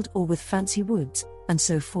with gold or with fancy woods, and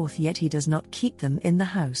so forth, yet he does not keep them in the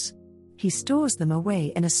house. He stores them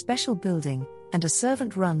away in a special building, and a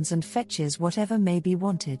servant runs and fetches whatever may be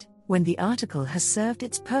wanted. When the article has served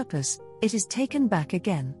its purpose, it is taken back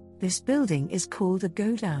again. This building is called a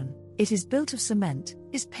go-down. It is built of cement,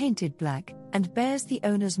 is painted black, and bears the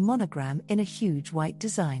owner's monogram in a huge white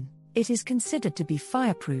design. It is considered to be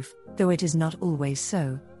fireproof, though it is not always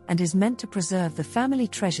so, and is meant to preserve the family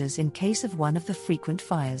treasures in case of one of the frequent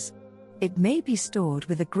fires. It may be stored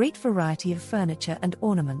with a great variety of furniture and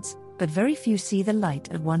ornaments, but very few see the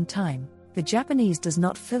light at one time. The Japanese does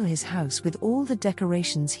not fill his house with all the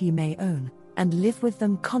decorations he may own, and live with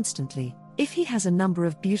them constantly. If he has a number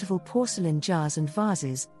of beautiful porcelain jars and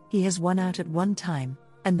vases, he has one out at one time,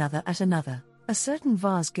 another at another. A certain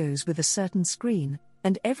vase goes with a certain screen,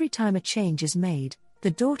 and every time a change is made,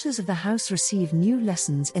 the daughters of the house receive new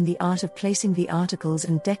lessons in the art of placing the articles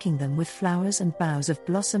and decking them with flowers and boughs of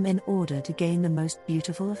blossom in order to gain the most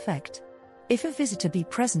beautiful effect. If a visitor be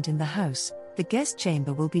present in the house, the guest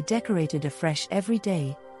chamber will be decorated afresh every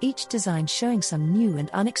day, each design showing some new and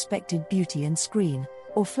unexpected beauty and screen,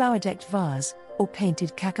 or flower-decked vase, or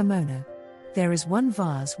painted kakemono. There is one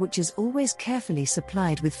vase which is always carefully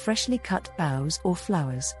supplied with freshly cut boughs or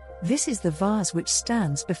flowers. This is the vase which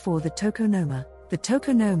stands before the tokonoma. The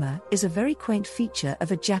tokonoma is a very quaint feature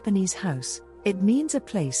of a Japanese house. It means a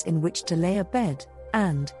place in which to lay a bed,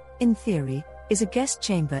 and, in theory, is a guest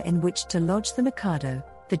chamber in which to lodge the Mikado,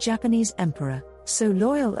 the Japanese emperor. So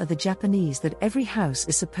loyal are the Japanese that every house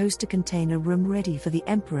is supposed to contain a room ready for the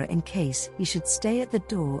emperor in case he should stay at the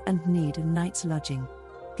door and need a night's lodging.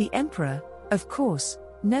 The emperor, of course,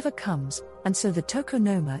 never comes, and so the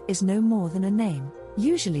tokonoma is no more than a name.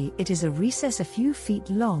 Usually it is a recess a few feet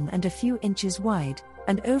long and a few inches wide,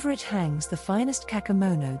 and over it hangs the finest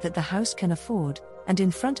kakemono that the house can afford, and in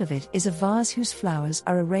front of it is a vase whose flowers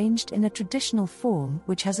are arranged in a traditional form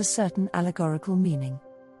which has a certain allegorical meaning.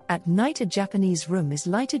 At night, a Japanese room is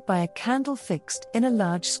lighted by a candle fixed in a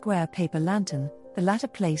large square paper lantern, the latter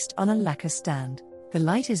placed on a lacquer stand. The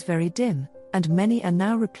light is very dim, and many are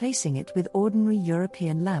now replacing it with ordinary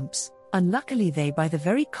European lamps. Unluckily, they buy the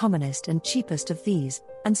very commonest and cheapest of these,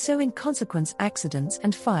 and so in consequence accidents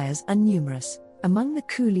and fires are numerous. Among the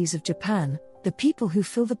coolies of Japan, the people who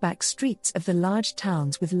fill the back streets of the large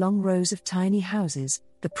towns with long rows of tiny houses,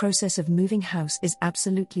 the process of moving house is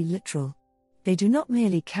absolutely literal. They do not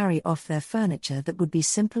merely carry off their furniture that would be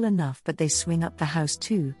simple enough, but they swing up the house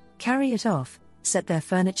too, carry it off, set their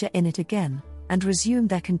furniture in it again, and resume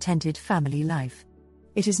their contented family life.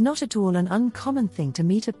 It is not at all an uncommon thing to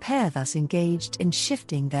meet a pair thus engaged in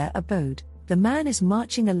shifting their abode. The man is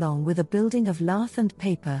marching along with a building of lath and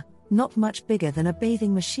paper, not much bigger than a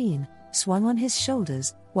bathing machine, swung on his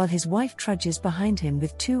shoulders, while his wife trudges behind him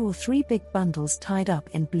with 2 or 3 big bundles tied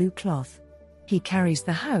up in blue cloth. He carries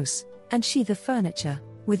the house, and she the furniture.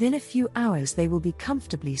 Within a few hours they will be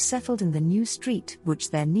comfortably settled in the new street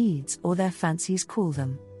which their needs or their fancies call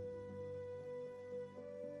them.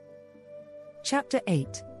 Chapter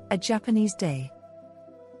 8: A Japanese Day.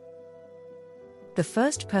 The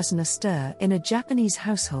first person astir in a Japanese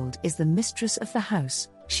household is the mistress of the house.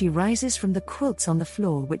 She rises from the quilts on the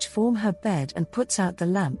floor which form her bed and puts out the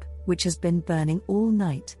lamp, which has been burning all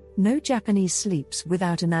night. No Japanese sleeps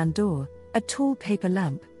without an andor, a tall paper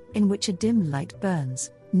lamp, in which a dim light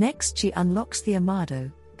burns. Next she unlocks the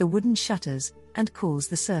amado, the wooden shutters, and calls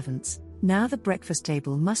the servants. Now the breakfast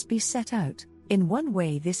table must be set out. In one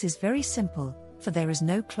way this is very simple, for there is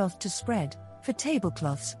no cloth to spread, for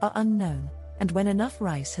tablecloths are unknown, and when enough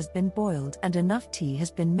rice has been boiled and enough tea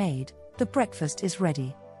has been made, the breakfast is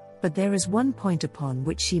ready. But there is one point upon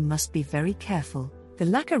which she must be very careful. The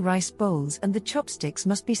lacquer rice bowls and the chopsticks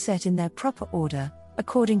must be set in their proper order,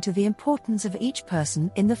 according to the importance of each person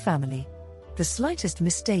in the family. The slightest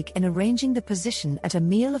mistake in arranging the position at a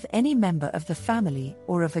meal of any member of the family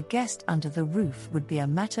or of a guest under the roof would be a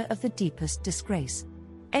matter of the deepest disgrace.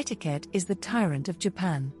 Etiquette is the tyrant of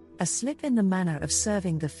Japan. A slip in the manner of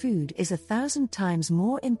serving the food is 1,000 times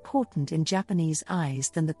more important in Japanese eyes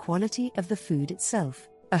than the quality of the food itself.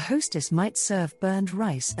 A hostess might serve burned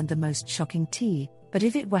rice and the most shocking tea, but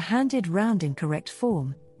if it were handed round in correct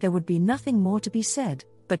form, there would be nothing more to be said,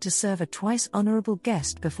 but to serve a twice honorable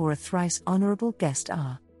guest before a thrice honorable guest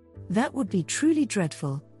are. That would be truly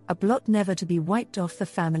dreadful, a blot never to be wiped off the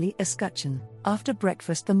family escutcheon. After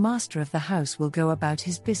breakfast the master of the house will go about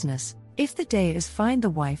his business. If the day is fine the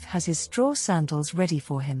wife has his straw sandals ready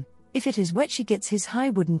for him, if it is wet she gets his high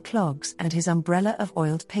wooden clogs and his umbrella of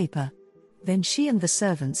oiled paper. Then she and the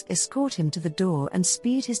servants escort him to the door and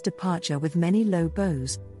speed his departure with many low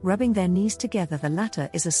bows, rubbing their knees together. The latter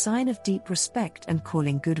is a sign of deep respect and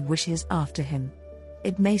calling good wishes after him.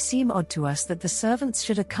 It may seem odd to us that the servants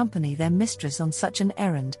should accompany their mistress on such an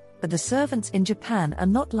errand, but the servants in Japan are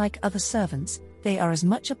not like other servants, they are as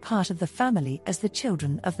much a part of the family as the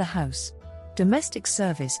children of the house. Domestic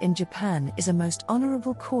service in Japan is a most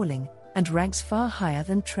honorable calling, and ranks far higher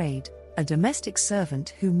than trade. A domestic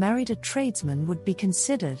servant who married a tradesman would be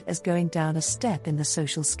considered as going down a step in the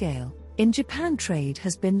social scale. In Japan, trade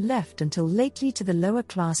has been left until lately to the lower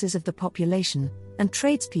classes of the population, and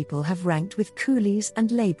tradespeople have ranked with coolies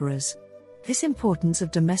and laborers. This importance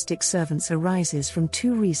of domestic servants arises from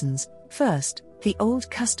 2 reasons. First, the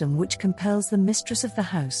old custom which compels the mistress of the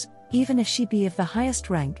house, even if she be of the highest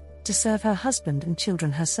rank, to serve her husband and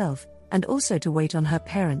children herself, and also to wait on her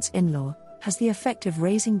parents-in-law, has the effect of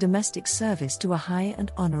raising domestic service to a high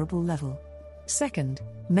and honorable level. Second,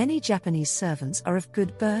 many Japanese servants are of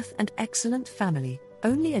good birth and excellent family.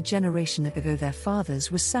 Only a generation ago their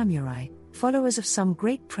fathers were samurai, followers of some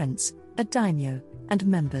great prince, a daimyo, and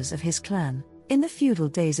members of his clan. In the feudal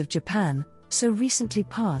days of Japan, so recently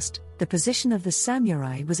past, the position of the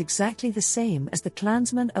samurai was exactly the same as the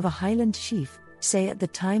clansman of a highland chief, say at the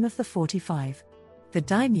time of the 45. The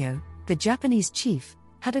daimyo, the Japanese chief,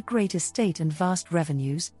 had a great estate and vast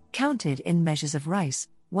revenues, counted in measures of rice.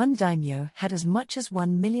 One daimyo had as much as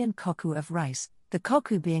 1 million koku of rice, the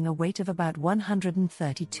koku being a weight of about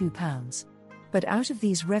 132 pounds. But out of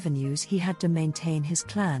these revenues he had to maintain his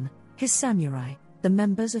clan, his samurai, the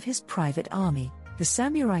members of his private army. The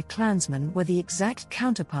samurai clansmen were the exact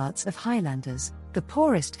counterparts of Highlanders. The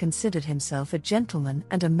poorest considered himself a gentleman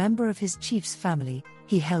and a member of his chief's family.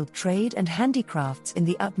 He held trade and handicrafts in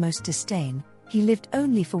the utmost disdain. He lived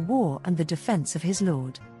only for war and the defense of his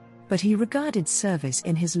lord. But he regarded service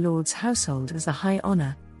in his lord's household as a high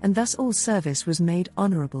honor, and thus all service was made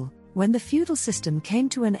honorable. When the feudal system came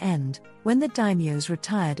to an end, when the daimyos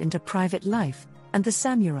retired into private life, and the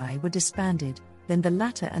samurai were disbanded, Then the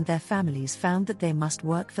latter and their families found that they must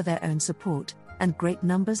work for their own support, and great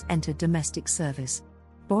numbers entered domestic service.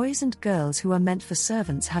 Boys and girls who are meant for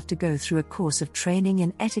servants have to go through a course of training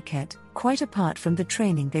in etiquette, quite apart from the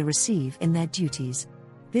training they receive in their duties.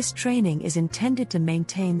 This training is intended to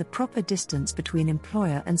maintain the proper distance between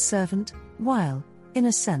employer and servant, while, in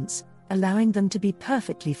a sense, allowing them to be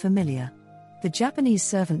perfectly familiar. The Japanese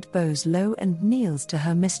servant bows low and kneels to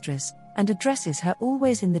her mistress, and addresses her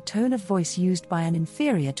always in the tone of voice used by an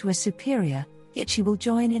inferior to a superior, yet she will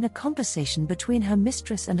join in a conversation between her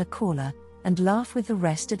mistress and a caller, and laugh with the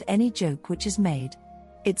rest at any joke which is made.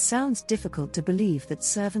 It sounds difficult to believe that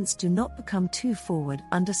servants do not become too forward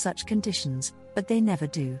under such conditions, but they never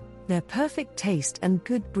do. Their perfect taste and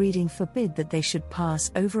good breeding forbid that they should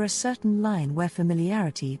pass over a certain line where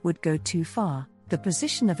familiarity would go too far. The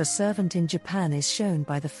position of a servant in Japan is shown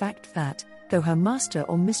by the fact that, though her master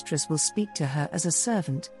or mistress will speak to her as a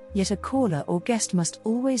servant, yet a caller or guest must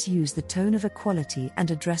always use the tone of equality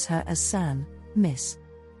and address her as san, miss.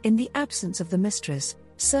 In the absence of the mistress,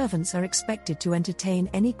 servants are expected to entertain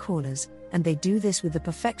any callers, and they do this with the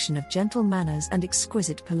perfection of gentle manners and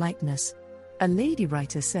exquisite politeness. A lady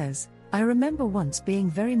writer says, "I remember once being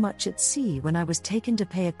very much at sea when I was taken to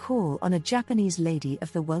pay a call on a Japanese lady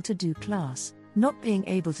of the well-to-do class. Not being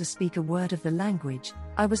able to speak a word of the language,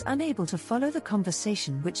 I was unable to follow the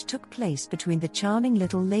conversation which took place between the charming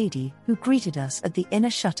little lady who greeted us at the inner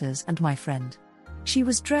shutters and my friend. She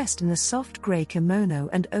was dressed in the soft grey kimono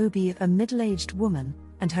and obi of a middle-aged woman,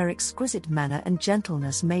 and her exquisite manner and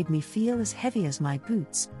gentleness made me feel as heavy as my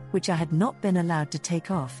boots, which I had not been allowed to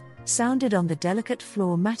take off, sounded on the delicate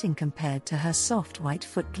floor matting compared to her soft white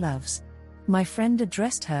foot gloves. My friend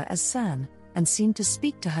addressed her as san, and seemed to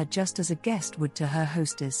speak to her just as a guest would to her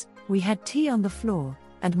hostess. We had tea on the floor,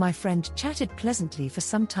 and my friend chatted pleasantly for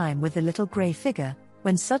some time with the little grey figure,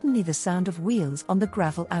 when suddenly the sound of wheels on the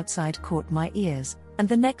gravel outside caught my ears, and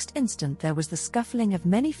the next instant there was the scuffling of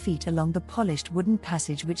many feet along the polished wooden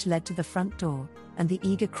passage which led to the front door, and the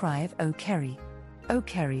eager cry of 'Oh Kerry! Oh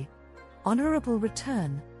Kerry!' Honourable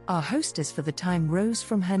return." Our hostess for the time rose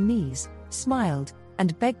from her knees, smiled,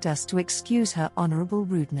 and begged us to excuse her honourable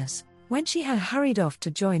rudeness. When she had hurried off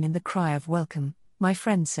to join in the cry of welcome, my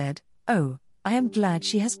friend said, "Oh, I am glad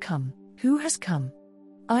she has come." "Who has come?"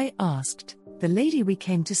 I asked. "The lady we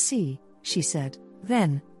came to see," she said.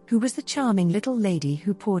 "Then, who was the charming little lady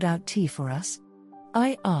who poured out tea for us?"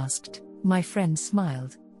 I asked. My friend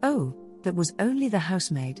smiled. "Oh, that was only the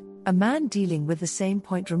housemaid." A man dealing with the same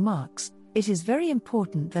point remarks, "It is very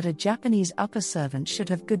important that a Japanese upper servant should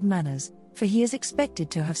have good manners, for he is expected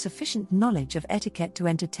to have sufficient knowledge of etiquette to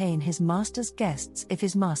entertain his master's guests if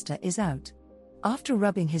his master is out." After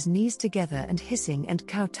rubbing his knees together and hissing and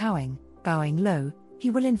kowtowing, bowing low, he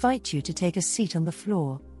will invite you to take a seat on the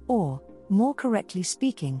floor, or, more correctly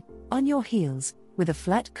speaking, on your heels, with a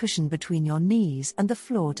flat cushion between your knees and the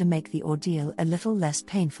floor to make the ordeal a little less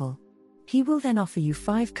painful. He will then offer you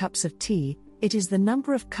 5 cups of tea. It is the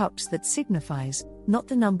number of cups that signifies, not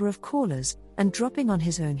the number of callers, and dropping on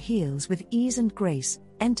his own heels with ease and grace,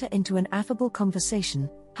 enter into an affable conversation,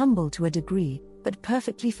 humble to a degree, but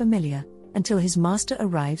perfectly familiar, until his master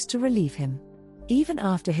arrives to relieve him. Even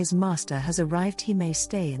after his master has arrived he may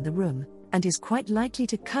stay in the room, and is quite likely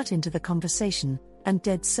to cut into the conversation, and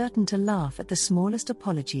dead certain to laugh at the smallest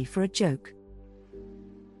apology for a joke.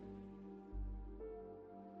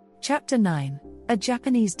 Chapter 9, A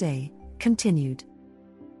Japanese Day, continued.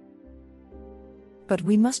 But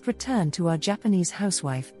we must return to our Japanese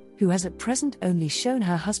housewife, who has at present only shown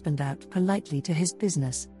her husband out politely to his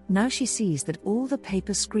business. Now she sees that all the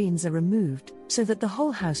paper screens are removed, so that the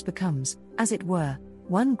whole house becomes, as it were,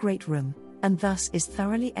 one great room, and thus is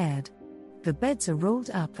thoroughly aired. The beds are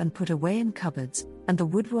rolled up and put away in cupboards, and the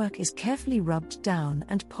woodwork is carefully rubbed down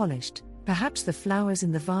and polished. Perhaps the flowers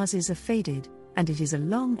in the vases are faded, and it is a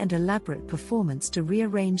long and elaborate performance to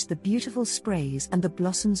rearrange the beautiful sprays and the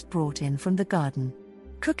blossoms brought in from the garden.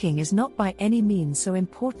 Cooking is not by any means so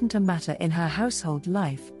important a matter in her household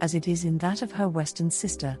life as it is in that of her Western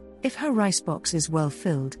sister. If her rice box is well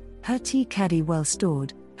filled, her tea caddy well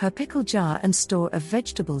stored, her pickle jar and store of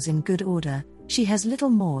vegetables in good order, she has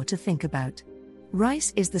little more to think about.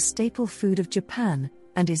 Rice is the staple food of Japan,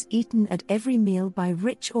 and is eaten at every meal by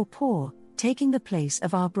rich or poor, taking the place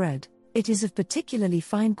of our bread. It is of particularly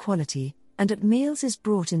fine quality, and at meals is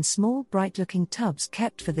brought in small bright-looking tubs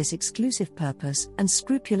kept for this exclusive purpose and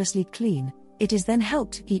scrupulously clean. It is then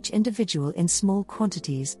helped each individual in small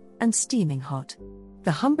quantities, and steaming hot.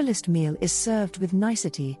 The humblest meal is served with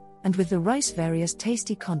nicety, and with the rice various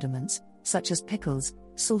tasty condiments, such as pickles,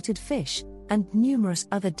 salted fish, and numerous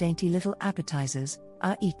other dainty little appetizers,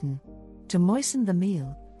 are eaten. To moisten the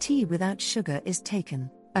meal, tea without sugar is taken.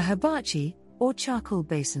 A hibachi, or charcoal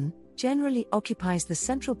basin, generally occupies the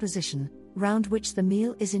central position, round which the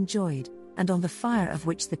meal is enjoyed, and on the fire of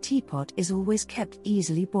which the teapot is always kept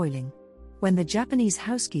easily boiling. When the Japanese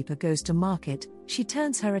housekeeper goes to market, she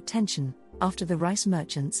turns her attention, after the rice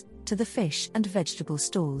merchants, to the fish and vegetable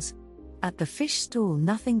stalls. At the fish stall,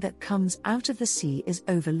 nothing that comes out of the sea is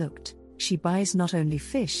overlooked. She buys not only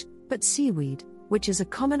fish, but seaweed, which is a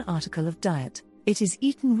common article of diet. It is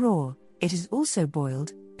eaten raw, it is also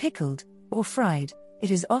boiled, pickled, or fried.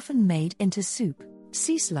 It is often made into soup.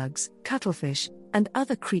 Sea slugs, cuttlefish, and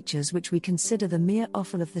other creatures which we consider the mere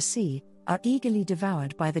offal of the sea, are eagerly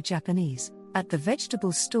devoured by the Japanese. At the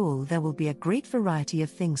vegetable stall there will be a great variety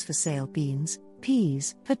of things for sale: beans,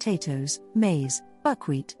 peas, potatoes, maize,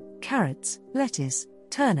 buckwheat, carrots, lettuce,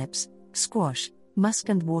 turnips, squash, musk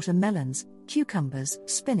and watermelons, cucumbers,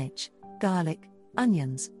 spinach, garlic,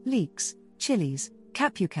 onions, leeks, chilies,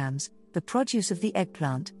 capsicums, the produce of the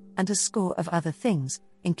eggplant, and a score of other things,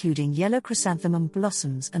 including yellow chrysanthemum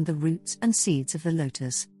blossoms and the roots and seeds of the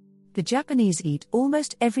lotus. The Japanese eat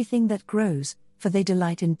almost everything that grows, for they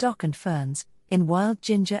delight in dock and ferns, in wild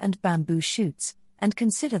ginger and bamboo shoots, and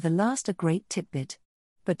consider the last a great tidbit.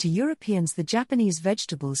 But to Europeans the Japanese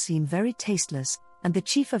vegetables seem very tasteless, and the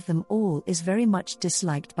chief of them all is very much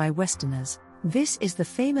disliked by Westerners. This is the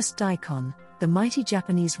famous daikon, the mighty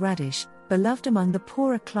Japanese radish, beloved among the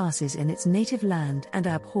poorer classes in its native land and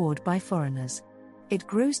abhorred by foreigners. It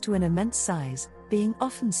grows to an immense size, being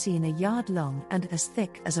often seen a yard long and as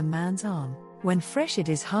thick as a man's arm. When fresh it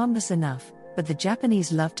is harmless enough, but the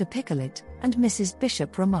Japanese love to pickle it, and Mrs.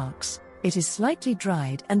 Bishop remarks, "It is slightly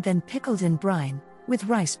dried and then pickled in brine, with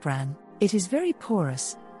rice bran. It is very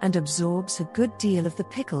porous, and absorbs a good deal of the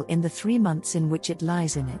pickle in the 3 months in which it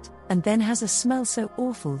lies in it, and then has a smell so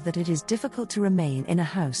awful that it is difficult to remain in a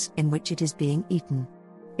house in which it is being eaten.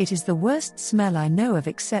 It is the worst smell I know of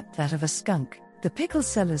except that of a skunk." The pickle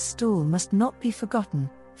seller's stall must not be forgotten.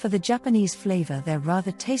 For the Japanese flavor their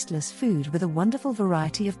rather tasteless food with a wonderful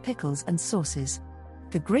variety of pickles and sauces.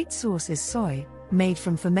 The great sauce is soy, made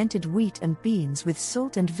from fermented wheat and beans with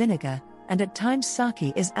salt and vinegar, and at times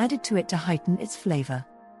sake is added to it to heighten its flavor.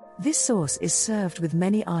 This sauce is served with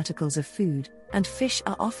many articles of food, and fish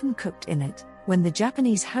are often cooked in it. When the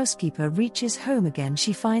Japanese housekeeper reaches home again,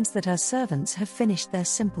 she finds that her servants have finished their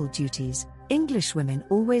simple duties. English women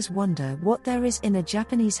always wonder what there is in a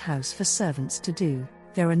Japanese house for servants to do.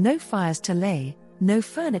 There are no fires to lay, no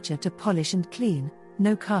furniture to polish and clean,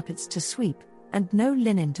 no carpets to sweep, and no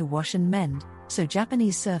linen to wash and mend, so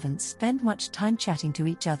Japanese servants spend much time chatting to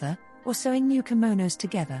each other, or sewing new kimonos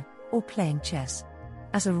together, or playing chess.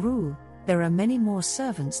 As a rule, there are many more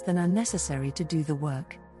servants than are necessary to do the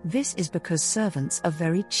work. This is because servants are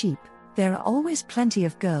very cheap. There are always plenty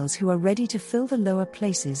of girls who are ready to fill the lower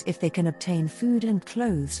places if they can obtain food and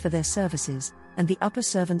clothes for their services, and the upper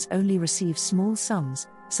servants only receive small sums,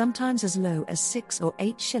 sometimes as low as 6 or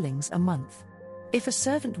 8 shillings a month. If a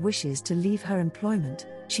servant wishes to leave her employment,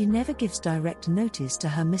 she never gives direct notice to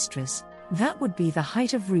her mistress. That would be the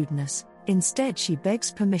height of rudeness. Instead, she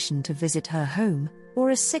begs permission to visit her home,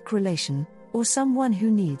 or a sick relation, or someone who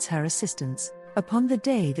needs her assistance. Upon the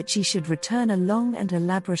day that she should return, a long and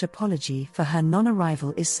elaborate apology for her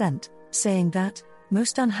non-arrival is sent, saying that,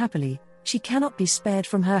 most unhappily, she cannot be spared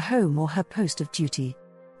from her home or her post of duty.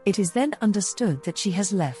 It is then understood that she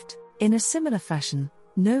has left. In a similar fashion,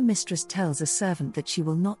 no mistress tells a servant that she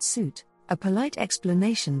will not suit. A polite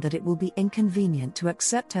explanation that it will be inconvenient to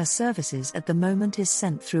accept her services at the moment is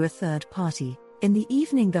sent through a third party. In the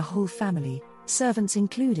evening, the whole family, servants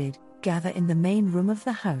included, gather in the main room of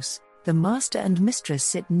the house. The master and mistress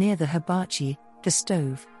sit near the hibachi, the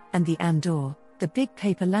stove, and the andor, the big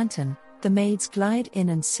paper lantern. The maids glide in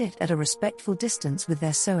and sit at a respectful distance with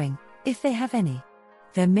their sewing, if they have any.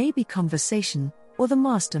 There may be conversation, or the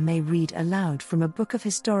master may read aloud from a book of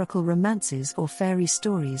historical romances or fairy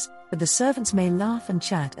stories, but the servants may laugh and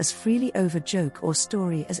chat as freely over joke or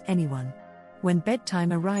story as anyone. When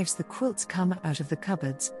bedtime arrives, the quilts come out of the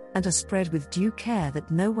cupboards, and are spread with due care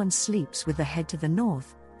that no one sleeps with the head to the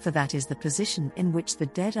north, for that is the position in which the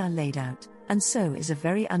dead are laid out, and so is a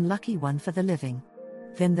very unlucky one for the living.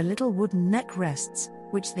 Then the little wooden neck rests,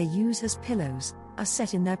 which they use as pillows, are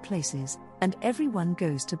set in their places, and everyone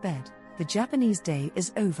goes to bed. The Japanese day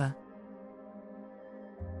is over.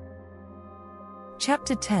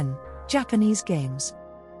 Chapter 10: Japanese Games.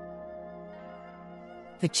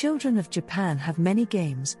 The children of Japan have many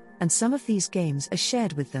games, and some of these games are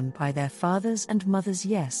shared with them by their fathers and mothers,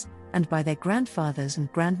 yes, and by their grandfathers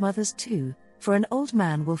and grandmothers too, for an old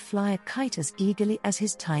man will fly a kite as eagerly as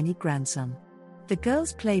his tiny grandson. The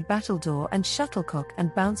girls play battledore and shuttlecock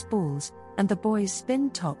and bounce balls, and the boys spin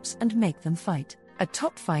tops and make them fight. A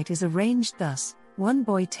top fight is arranged thus: one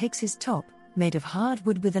boy takes his top, made of hard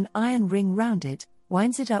wood with an iron ring round it,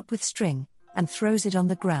 winds it up with string, and throws it on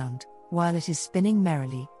the ground. While it is spinning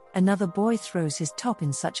merrily, another boy throws his top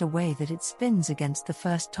in such a way that it spins against the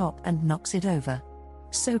first top and knocks it over.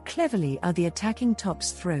 So cleverly are the attacking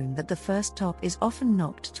tops thrown that the first top is often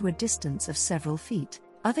knocked to a distance of several feet.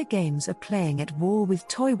 Other games are playing at war with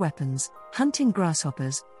toy weapons, hunting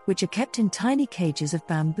grasshoppers, which are kept in tiny cages of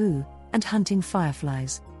bamboo, and hunting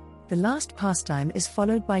fireflies. The last pastime is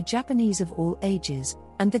followed by Japanese of all ages,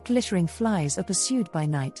 and the glittering flies are pursued by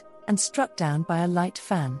night, and struck down by a light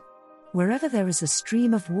fan. Wherever there is a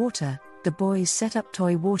stream of water, the boys set up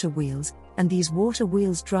toy water wheels, and these water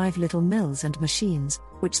wheels drive little mills and machines,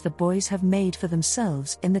 which the boys have made for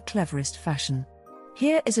themselves in the cleverest fashion.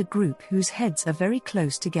 Here is a group whose heads are very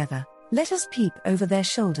close together. Let us peep over their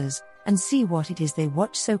shoulders, and see what it is they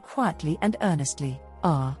watch so quietly and earnestly.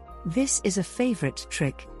 This is a favorite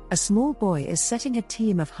trick. A small boy is setting a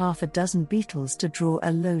team of half a dozen beetles to draw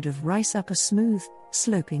a load of rice up a smooth,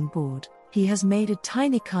 sloping board. He has made a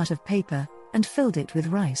tiny cart of paper, and filled it with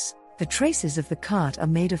rice. The traces of the cart are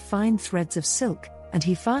made of fine threads of silk, and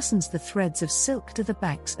he fastens the threads of silk to the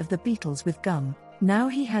backs of the beetles with gum. Now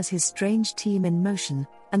he has his strange team in motion,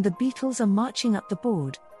 and the beetles are marching up the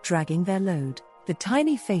board, dragging their load. The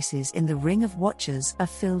tiny faces in the ring of watchers are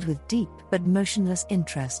filled with deep but motionless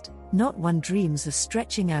interest. Not one dreams of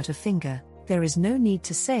stretching out a finger. There is no need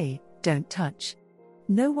to say, "Don't touch."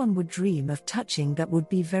 No one would dream of touching, that would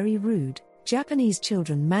be very rude. Japanese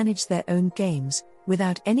children manage their own games,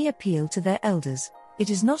 without any appeal to their elders.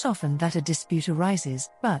 It is not often that a dispute arises,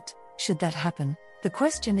 but, should that happen, the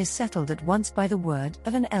question is settled at once by the word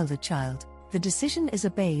of an elder child. The decision is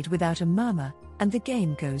obeyed without a murmur, and the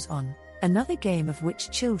game goes on. Another game of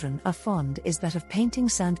which children are fond is that of painting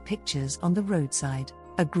sand pictures on the roadside.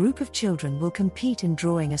 A group of children will compete in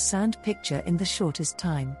drawing a sand picture in the shortest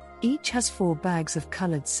time. Each has 4 bags of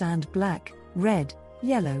colored sand: black, red,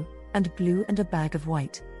 yellow, and blue, and a bag of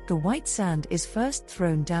white. The white sand is first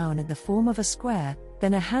thrown down in the form of a square,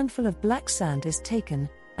 then a handful of black sand is taken,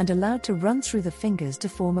 and allowed to run through the fingers to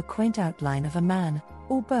form a quaint outline of a man,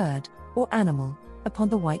 or bird, or animal, upon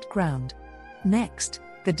the white ground. Next,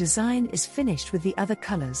 the design is finished with the other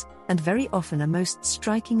colors, and very often a most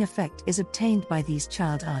striking effect is obtained by these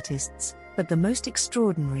child artists. But the most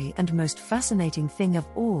extraordinary and most fascinating thing of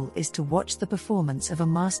all is to watch the performance of a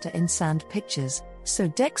master in sand pictures. So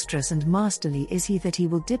dexterous and masterly is he that he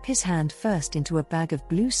will dip his hand first into a bag of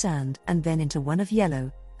blue sand and then into one of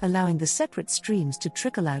yellow, allowing the separate streams to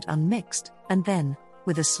trickle out unmixed, and then,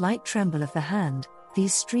 with a slight tremble of the hand,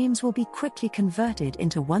 these streams will be quickly converted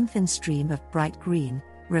into one thin stream of bright green,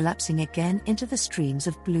 relapsing again into the streams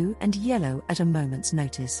of blue and yellow at a moment's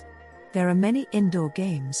notice. There are many indoor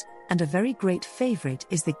games, and a very great favorite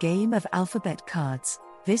is the game of alphabet cards.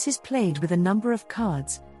 This is played with a number of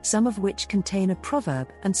cards, some of which contain a proverb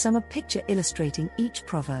and some a picture illustrating each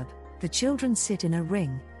proverb. The children sit in a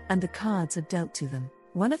ring, and the cards are dealt to them.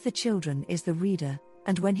 One of the children is the reader,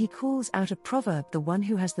 and when he calls out a proverb, the one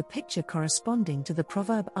who has the picture corresponding to the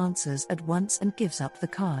proverb answers at once and gives up the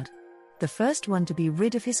card. The first one to be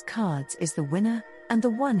rid of his cards is the winner, and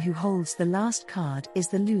the one who holds the last card is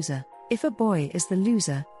the loser. If a boy is the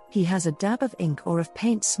loser, he has a dab of ink or of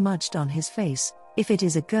paint smudged on his face. If it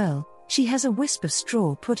is a girl, she has a wisp of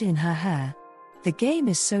straw put in her hair. The game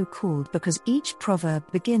is so called because each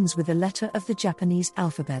proverb begins with a letter of the Japanese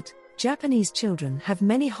alphabet. Japanese children have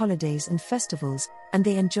many holidays and festivals, and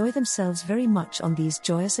they enjoy themselves very much on these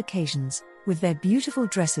joyous occasions. With their beautiful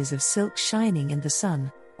dresses of silk shining in the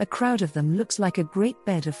sun, a crowd of them looks like a great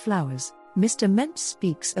bed of flowers. Mr. Ment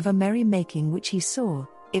speaks of a merry-making which he saw.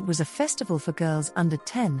 It was a festival for girls under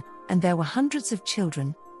 10, and there were hundreds of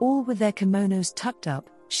children, all with their kimonos tucked up,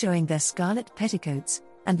 showing their scarlet petticoats,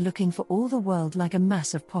 and looking for all the world like a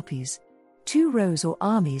mass of poppies. 2 rows or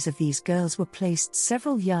armies of these girls were placed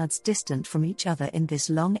several yards distant from each other in this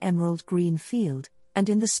long emerald green field, and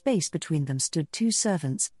in the space between them stood 2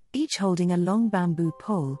 servants, each holding a long bamboo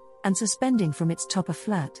pole, and suspending from its top a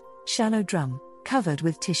flat, shallow drum, covered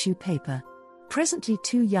with tissue paper. Presently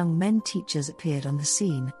 2 young men teachers appeared on the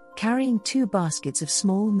scene, carrying 2 baskets of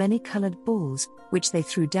small many-colored balls, which they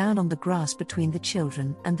threw down on the grass between the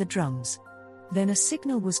children and the drums. Then a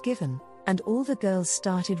signal was given, and all the girls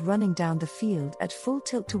started running down the field at full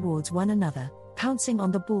tilt towards one another, pouncing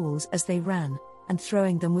on the balls as they ran, and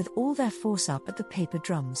throwing them with all their force up at the paper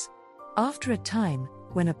drums. After a time,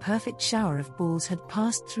 when a perfect shower of balls had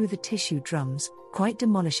passed through the tissue drums, quite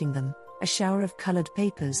demolishing them, a shower of colored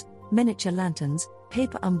papers, miniature lanterns,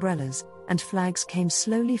 paper umbrellas, and flags came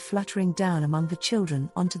slowly fluttering down among the children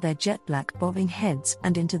onto their jet-black bobbing heads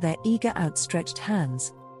and into their eager outstretched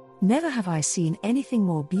hands. Never have I seen anything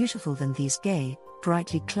more beautiful than these gay,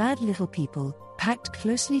 brightly clad little people, packed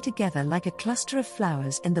closely together like a cluster of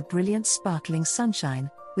flowers in the brilliant sparkling sunshine,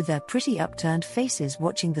 with their pretty upturned faces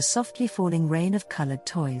watching the softly falling rain of colored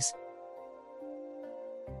toys.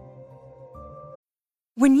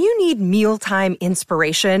 When you need mealtime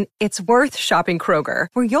inspiration, it's worth shopping Kroger,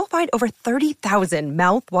 where you'll find over 30,000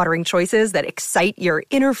 mouth-watering choices that excite your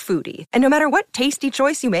inner foodie. And no matter what tasty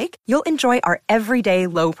choice you make, you'll enjoy our everyday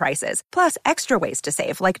low prices, plus extra ways to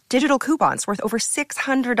save, like digital coupons worth over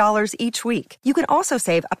 $600 each week. You can also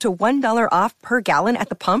save up to $1 off per gallon at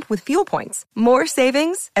the pump with fuel points. More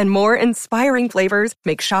savings and more inspiring flavors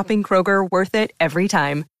make shopping Kroger worth it every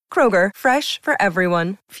time. Kroger, fresh for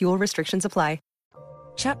everyone. Fuel restrictions apply.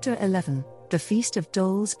 Chapter 11, The Feast of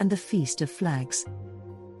Dolls and the Feast of Flags.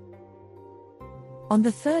 On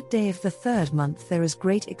the third day of the third month there is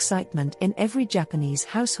great excitement in every Japanese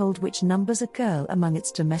household which numbers a girl among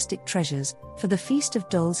its domestic treasures, for the Feast of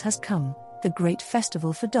Dolls has come, the great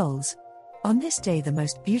festival for dolls. On this day the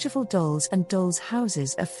most beautiful dolls and dolls'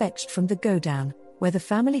 houses are fetched from the godown, where the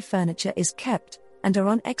family furniture is kept, and are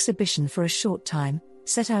on exhibition for a short time,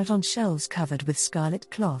 set out on shelves covered with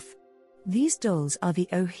scarlet cloth. These dolls are the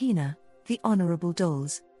ohina, the honorable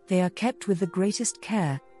dolls. They are kept with the greatest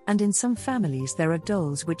care, and in some families there are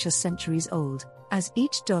dolls which are centuries old, as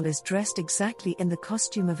each doll is dressed exactly in the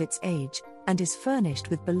costume of its age, and is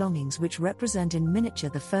furnished with belongings which represent in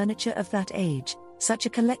miniature the furniture of that age. Such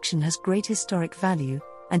a collection has great historic value,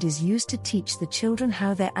 and is used to teach the children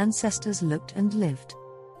how their ancestors looked and lived.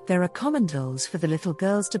 There are common dolls for the little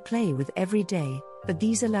girls to play with every day, but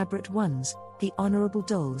these elaborate ones, the honorable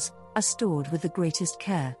dolls, are stored with the greatest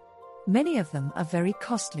care. Many of them are very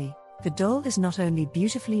costly. The doll is not only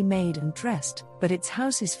beautifully made and dressed, but its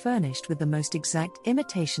house is furnished with the most exact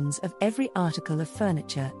imitations of every article of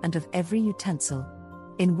furniture and of every utensil.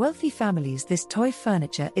 In wealthy families this toy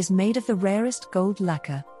furniture is made of the rarest gold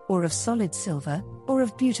lacquer, or of solid silver, or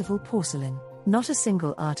of beautiful porcelain. Not a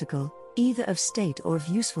single article, either of state or of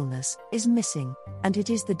usefulness, is missing, and it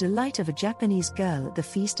is the delight of a Japanese girl at the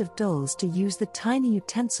Feast of Dolls to use the tiny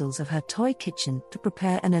utensils of her toy kitchen to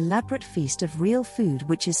prepare an elaborate feast of real food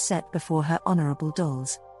which is set before her honorable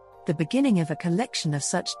dolls. The beginning of a collection of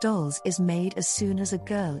such dolls is made as soon as a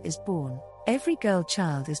girl is born. Every girl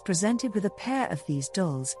child is presented with a pair of these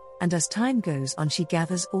dolls, and as time goes on she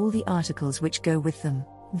gathers all the articles which go with them.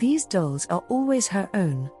 These dolls are always her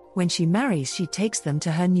own. When she marries she takes them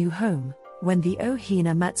to her new home. When the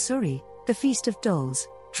Ohina Matsuri, the Feast of Dolls,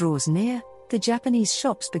 draws near, the Japanese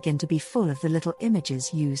shops begin to be full of the little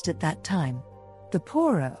images used at that time. The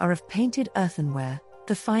poorer are of painted earthenware,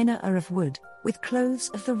 the finer are of wood, with clothes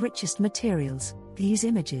of the richest materials. These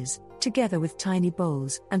images, together with tiny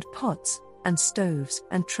bowls and pots, and stoves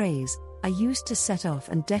and trays, are used to set off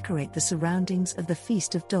and decorate the surroundings of the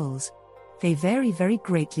Feast of Dolls. They vary very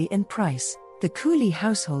greatly in price. The coolie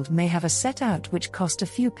household may have a set out which cost a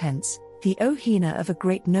few pence. The ohina of a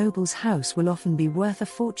great noble's house will often be worth a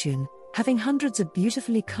fortune, having hundreds of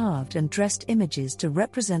beautifully carved and dressed images to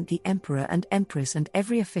represent the emperor and empress and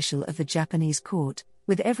every official of the Japanese court,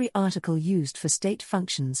 with every article used for state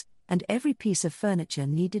functions, and every piece of furniture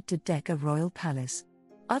needed to deck a royal palace.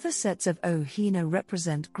 Other sets of ohina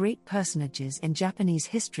represent great personages in Japanese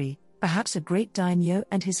history, perhaps a great daimyo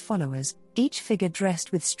and his followers, each figure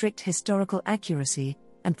dressed with strict historical accuracy,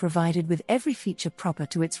 and provided with every feature proper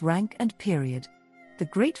to its rank and period. The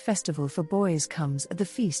great festival for boys comes at the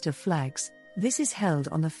Feast of Flags. This is held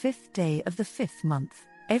on the 5th day of the 5th month.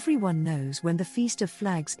 Everyone knows when the Feast of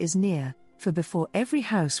Flags is near, for before every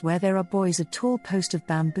house where there are boys a tall post of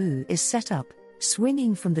bamboo is set up.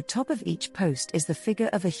 Swinging from the top of each post is the figure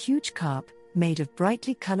of a huge carp, made of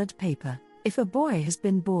brightly colored paper. If a boy has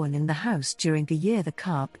been born in the house during the year, the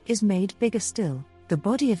carp is made bigger still. The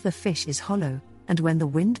body of the fish is hollow, and when the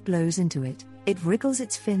wind blows into it, it wriggles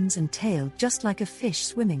its fins and tail just like a fish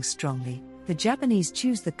swimming strongly. The Japanese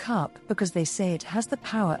choose the carp because they say it has the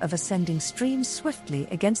power of ascending streams swiftly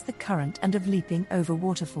against the current and of leaping over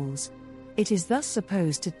waterfalls. It is thus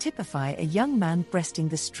supposed to typify a young man breasting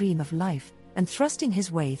the stream of life, and thrusting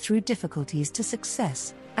his way through difficulties to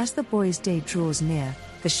success. As the boys' day draws near,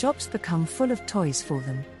 the shops become full of toys for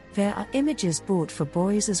them. There are images bought for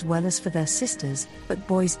boys as well as for their sisters, but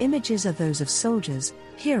boys' images are those of soldiers,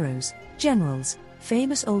 heroes, generals,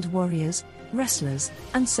 famous old warriors, wrestlers,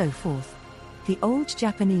 and so forth. The old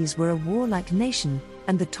Japanese were a warlike nation,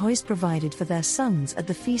 and the toys provided for their sons at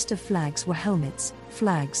the Feast of Flags were helmets,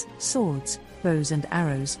 flags, swords, bows and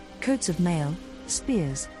arrows, coats of mail,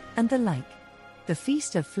 spears, and the like. The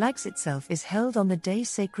Feast of Flags itself is held on the day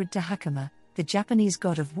sacred to Hakama, the Japanese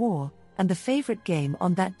god of war, and the favorite game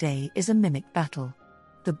on that day is a mimic battle.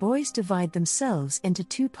 The boys divide themselves into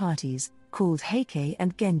two parties, called Heike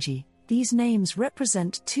and Genji. These names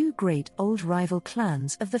represent two great old rival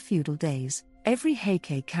clans of the feudal days. Every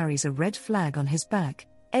Heike carries a red flag on his back,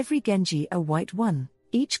 every Genji a white one.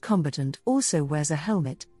 Each combatant also wears a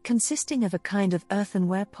helmet, consisting of a kind of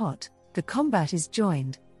earthenware pot. The combat is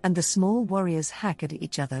joined, and the small warriors hack at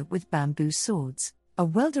each other with bamboo swords. A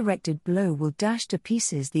well-directed blow will dash to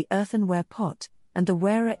pieces the earthenware pot, and the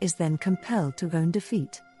wearer is then compelled to own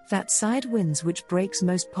defeat. That side wins which breaks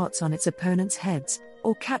most pots on its opponent's heads,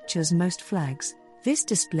 or captures most flags. This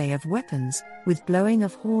display of weapons, with blowing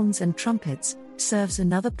of horns and trumpets, serves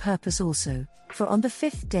another purpose also, for on the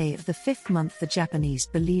 5th day of the 5th month the Japanese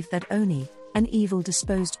believe that Oni, an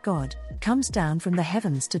evil-disposed god, comes down from the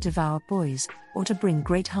heavens to devour boys, or to bring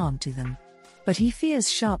great harm to them. But he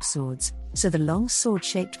fears sharp swords, so the long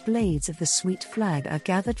sword-shaped blades of the sweet flag are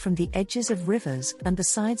gathered from the edges of rivers and the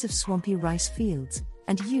sides of swampy rice fields,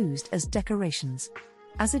 and used as decorations.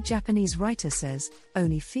 As a Japanese writer says,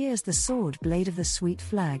 Oni fears the sword blade of the sweet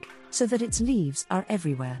flag, so that its leaves are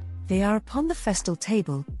everywhere. They are upon the festal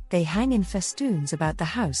table, they hang in festoons about the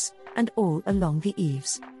house, and all along the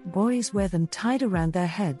eaves. Boys wear them tied around their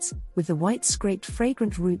heads, with the white scraped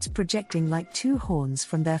fragrant roots projecting like two horns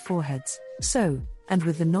from their foreheads. So, and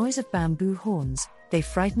with the noise of bamboo horns, they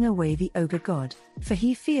frighten away the ogre god, for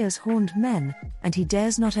he fears horned men, and he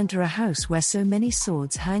dares not enter a house where so many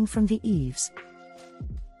swords hang from the eaves.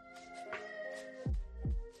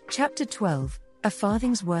 Chapter 12, A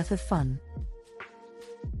Farthing's Worth of Fun.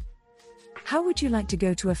 How would you like to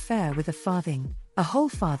go to a fair with a farthing, a whole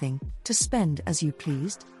farthing, to spend as you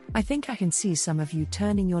pleased? I think I can see some of you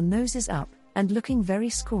turning your noses up, and looking very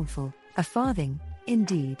scornful. A farthing,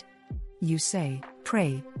 indeed. You say,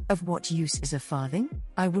 pray, of what use is a farthing?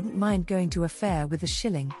 I wouldn't mind going to a fair with a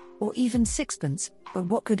shilling, or even sixpence, but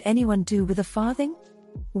what could anyone do with a farthing?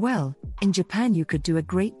 Well, in Japan you could do a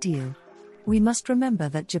great deal. We must remember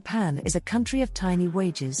that Japan is a country of tiny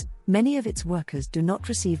wages, many of its workers do not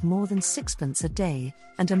receive more than sixpence a day,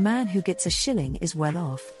 and a man who gets a shilling is well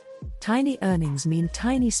off. Tiny earnings mean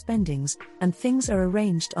tiny spendings, and things are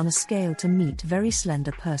arranged on a scale to meet very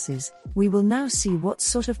slender purses. We will now see what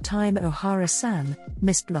sort of time Ohara-san,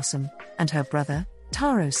 Miss Blossom, and her brother,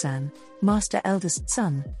 Taro-san, Master Eldest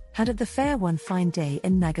Son, had at the fair one fine day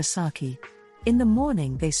in Nagasaki. In the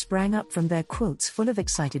morning they sprang up from their quilts full of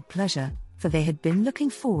excited pleasure, for they had been looking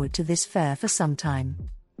forward to this fair for some time.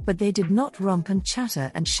 But they did not romp and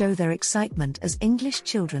chatter and show their excitement as English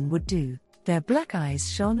children would do. Their black eyes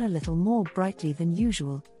shone a little more brightly than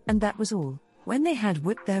usual, and that was all. When they had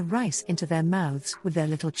whipped their rice into their mouths with their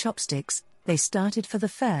little chopsticks, they started for the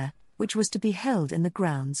fair, which was to be held in the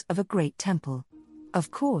grounds of a great temple. Of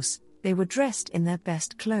course, they were dressed in their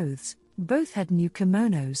best clothes. Both had new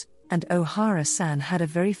kimonos, and Ohara-san had a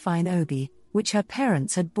very fine obi, which her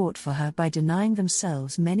parents had bought for her by denying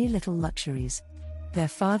themselves many little luxuries. Their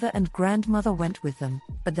father and grandmother went with them,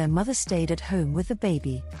 but their mother stayed at home with the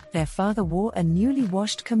baby. Their father wore a newly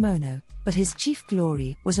washed kimono, but his chief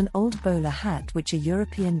glory was an old bowler hat which a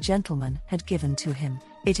European gentleman had given to him.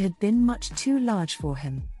 It had been much too large for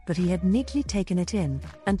him, but he had neatly taken it in,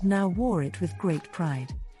 and now wore it with great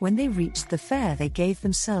pride. When they reached the fair they gave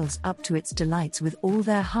themselves up to its delights with all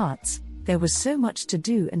their hearts. There was so much to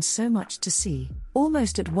do and so much to see.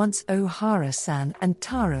 Almost at once Ohara-san and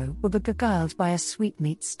Taro were beguiled by a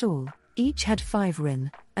sweetmeat stall. Each had 5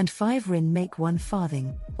 rin, and 5 rin make 1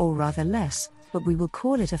 farthing, or rather less, but we will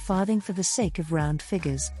call it a farthing for the sake of round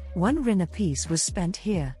figures. 1 rin apiece was spent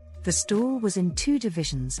here. The stall was in 2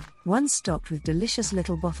 divisions, one stocked with delicious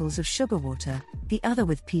little bottles of sugar water, the other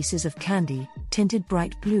with pieces of candy, tinted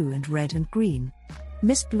bright blue and red and green.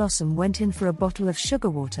 Miss Blossom went in for a bottle of sugar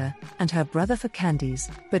water, and her brother for candies,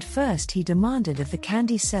 but first he demanded of the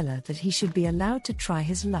candy seller that he should be allowed to try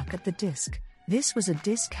his luck at the disc. This was a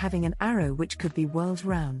disc having an arrow which could be whirled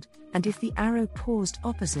round, and if the arrow paused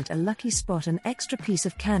opposite a lucky spot an extra piece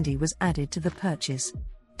of candy was added to the purchase.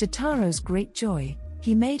 To Taro's great joy,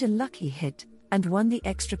 he made a lucky hit, and won the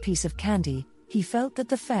extra piece of candy. He felt that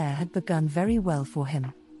the fair had begun very well for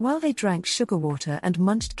him. While they drank sugar water and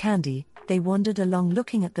munched candy, they wandered along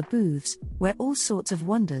looking at the booths, where all sorts of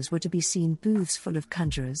wonders were to be seen, booths full of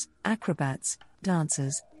conjurers, acrobats,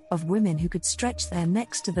 dancers, of women who could stretch their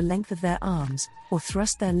necks to the length of their arms, or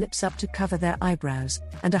thrust their lips up to cover their eyebrows,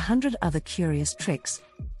 and 100 other curious tricks.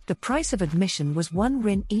 The price of admission was 1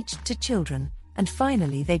 rin each to children, and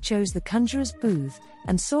finally they chose the conjurer's booth,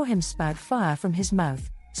 and saw him spout fire from his mouth,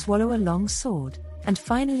 swallow a long sword, and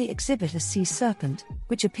finally exhibit a sea serpent,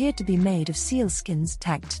 which appeared to be made of seal skins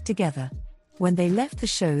tacked together. When they left the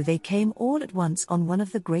show, they came all at once on one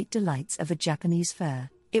of the great delights of a Japanese fair.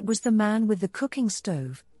 It was the man with the cooking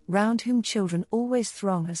stove, round whom children always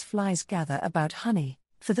throng as flies gather about honey.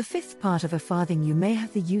 For the 5th part of a farthing you may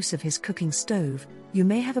have the use of his cooking stove, you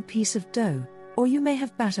may have a piece of dough, or you may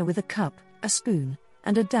have batter with a cup, a spoon,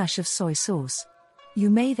 and a dash of soy sauce. You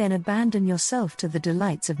may then abandon yourself to the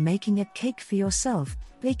delights of making a cake for yourself,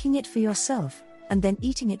 baking it for yourself, and then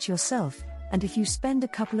eating it yourself, and if you spend a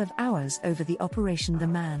couple of hours over the operation the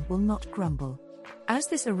man will not grumble. As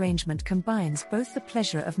this arrangement combines both the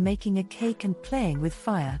pleasure of making a cake and playing with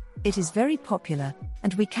fire, it is very popular,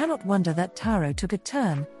 and we cannot wonder that Taro took a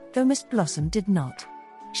turn, though Miss Blossom did not.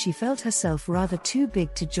 She felt herself rather too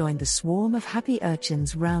big to join the swarm of happy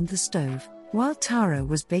urchins round the stove. While Taro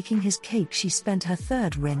was baking his cake, she spent her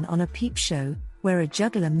 3rd rin on a peep show, where a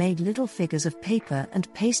juggler made little figures of paper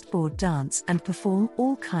and pasteboard dance and perform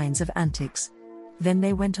all kinds of antics. Then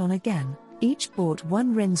they went on again. Each bought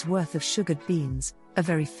 1 rin's worth of sugared beans, a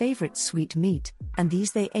very favourite sweet meat, and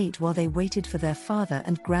these they ate while they waited for their father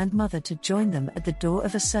and grandmother to join them at the door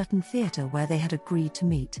of a certain theatre where they had agreed to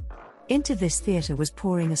meet. Into this theatre was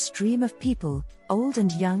pouring a stream of people, old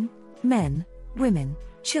and young, men, women,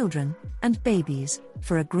 children, and babies,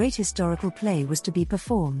 for a great historical play was to be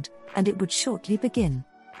performed, and it would shortly begin.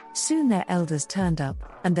 Soon their elders turned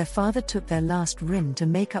up, and their father took their last rin to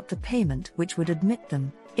make up the payment which would admit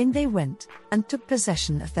them. In they went, and took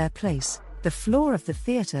possession of their place. The floor of the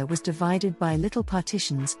theatre was divided by little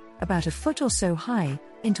partitions, about a foot or so high,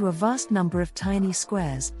 into a vast number of tiny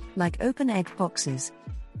squares, like open egg boxes.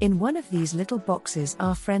 In one of these little boxes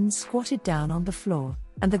our friends squatted down on the floor,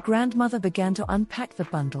 and the grandmother began to unpack the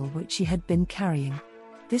bundle which she had been carrying.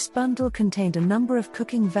 This bundle contained a number of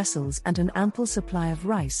cooking vessels and an ample supply of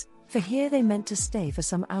rice, for here they meant to stay for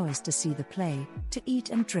some hours to see the play, to eat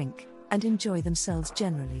and drink, and enjoy themselves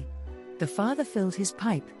generally. The father filled his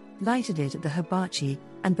pipe, lighted it at the hibachi,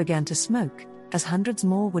 and began to smoke, as hundreds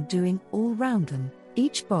more were doing all round them.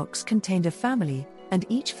 Each box contained a family, and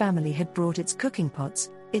each family had brought its cooking pots,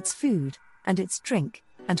 its food, and its drink,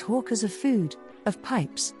 and hawkers of food, of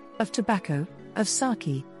pipes, of tobacco, of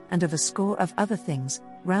sake, and of a score of other things,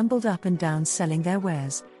 rambled up and down selling their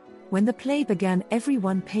wares. When the play began,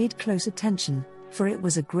 everyone paid close attention, for it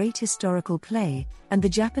was a great historical play, and the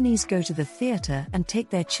Japanese go to the theatre and take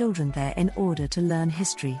their children there in order to learn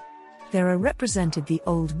history. There are represented the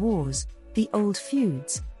old wars, the old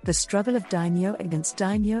feuds, the struggle of daimyo against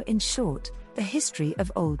daimyo, in short, the history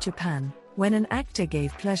of old Japan. When an actor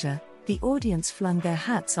gave pleasure, the audience flung their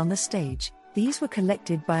hats on the stage. These were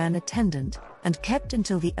collected by an attendant, and kept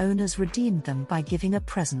until the owners redeemed them by giving a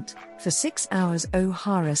present. For 6 hours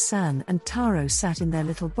Ohara-san and Taro sat in their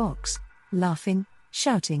little box, laughing,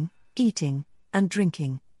 shouting, eating, and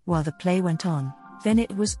drinking, while the play went on. Then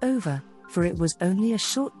it was over, for it was only a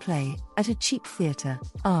short play, at a cheap theatre.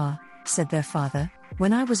 "Ah," said their father,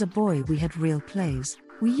 "when I was a boy we had real plays.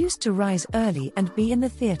 We used to rise early and be in the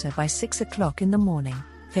theatre by 6 o'clock in the morning.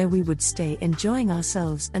 There we would stay enjoying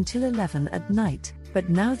ourselves until 11 at night, but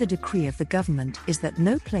now the decree of the government is that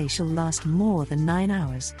no play shall last more than 9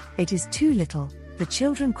 hours. It is too little." The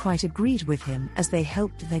children quite agreed with him as they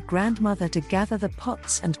helped their grandmother to gather the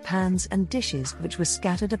pots and pans and dishes which were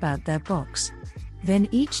scattered about their box. Then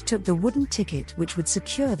each took the wooden ticket which would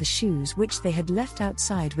secure the shoes which they had left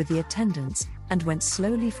outside with the attendants, and went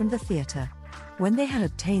slowly from the theatre. When they had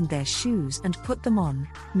obtained their shoes and put them on,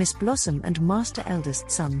 Miss Blossom and Master Eldest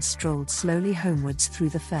Son strolled slowly homewards through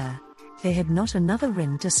the fair. They had not another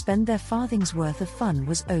rin to spend. Their farthing's worth of fun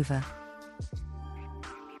was over.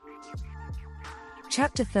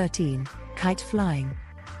 Chapter 13, Kite Flying.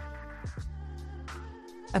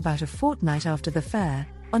 About a fortnight after the fair,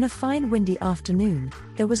 on a fine windy afternoon,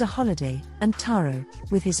 there was a holiday, and Taro,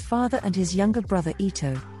 with his father and his younger brother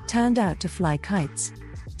Ito, turned out to fly kites.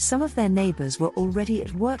 Some of their neighbors were already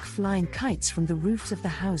at work flying kites from the roofs of the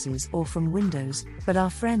houses or from windows, but our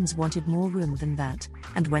friends wanted more room than that,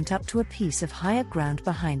 and went up to a piece of higher ground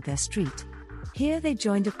behind their street. Here they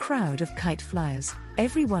joined a crowd of kite flyers.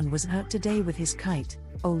 Everyone was out today with his kite,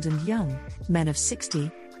 old and young, men of 60,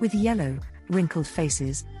 with yellow, wrinkled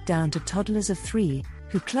faces, down to toddlers of 3,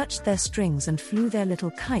 who clutched their strings and flew their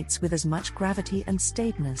little kites with as much gravity and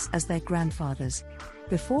staidness as their grandfathers.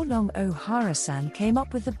 Before long Ohara-san came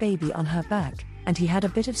up with the baby on her back, and he had a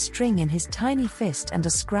bit of string in his tiny fist and a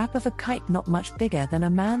scrap of a kite not much bigger than a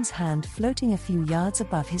man's hand floating a few yards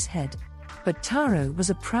above his head. But Taro was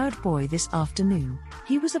a proud boy this afternoon.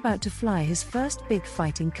 He was about to fly his first big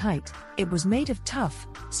fighting kite. It was made of tough,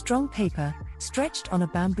 strong paper, stretched on a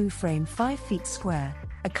bamboo frame 5 feet square,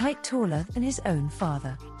 a kite taller than his own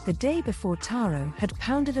father. The day before, Taro had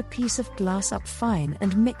pounded a piece of glass up fine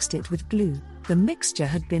and mixed it with glue. The mixture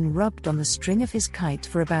had been rubbed on the string of his kite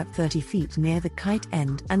for about 30 feet near the kite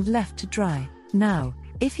end and left to dry. Now,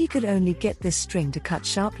 if he could only get this string to cut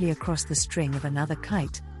sharply across the string of another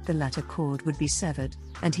kite, the latter cord would be severed,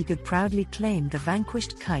 and he could proudly claim the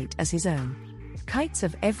vanquished kite as his own. Kites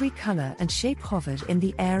of every color and shape hovered in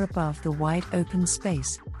the air above the wide open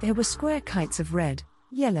space. There were square kites of red,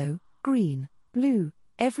 yellow, green, blue,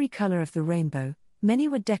 every color of the rainbow. Many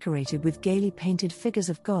were decorated with gaily painted figures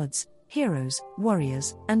of gods, heroes,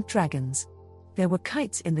 warriors, and dragons. There were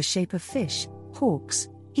kites in the shape of fish, hawks,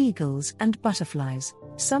 eagles, and butterflies.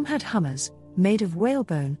 Some had hummers, made of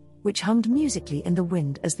whalebone, which hummed musically in the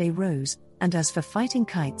wind as they rose, and as for fighting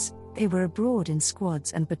kites, they were abroad in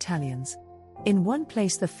squads and battalions. In one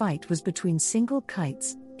place the fight was between single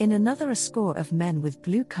kites, in another a score of men with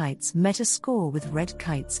blue kites met a score with red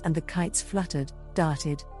kites, and the kites fluttered,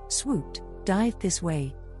 darted, swooped, dived this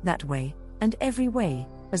way, that way, and every way,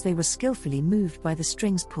 as they were skillfully moved by the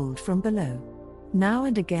strings pulled from below. Now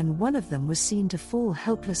and again one of them was seen to fall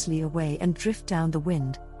helplessly away and drift down the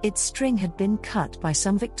wind. Its string had been cut by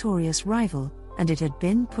some victorious rival, and it had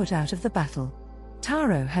been put out of the battle.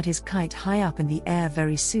 Taro had his kite high up in the air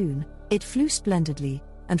very soon. It flew splendidly,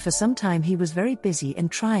 and for some time he was very busy in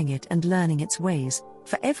trying it and learning its ways,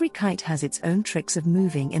 for every kite has its own tricks of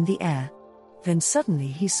moving in the air. Then suddenly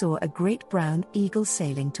he saw a great brown eagle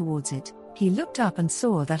sailing towards it. He looked up and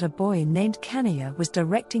saw that a boy named Kanaya was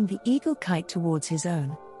directing the eagle kite towards his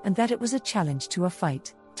own, and that it was a challenge to a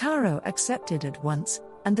fight. Taro accepted at once,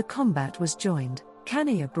 and the combat was joined.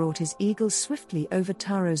 Kanaya brought his eagle swiftly over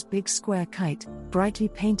Taro's big square kite, brightly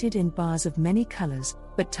painted in bars of many colors,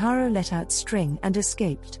 but Taro let out string and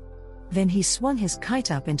escaped. Then he swung his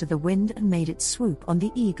kite up into the wind and made it swoop on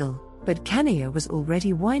the eagle, but Kanaya was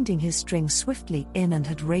already winding his string swiftly in and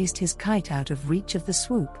had raised his kite out of reach of the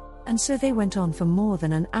swoop, and so they went on for more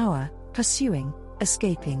than an hour, pursuing,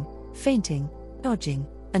 escaping, feinting, dodging,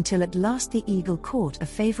 until at last the eagle caught a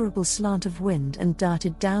favorable slant of wind and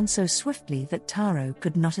darted down so swiftly that Taro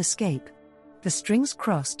could not escape. The strings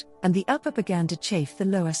crossed, and the upper began to chafe the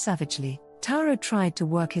lower savagely. Taro tried to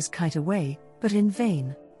work his kite away, but in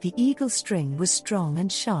vain. The eagle's string was strong and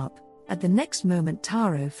sharp. At the next moment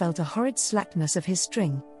Taro felt a horrid slackness of his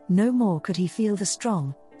string. No more could he feel the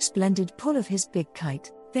strong, splendid pull of his big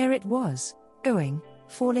kite. There it was, going,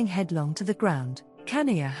 falling headlong to the ground.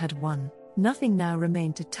 Kanaya had won. Nothing now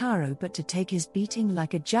remained to Taro but to take his beating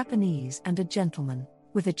like a Japanese and a gentleman.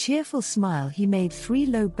 With a cheerful smile he made 3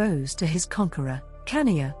 low bows to his conqueror.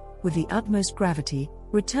 Kanaya, with the utmost gravity,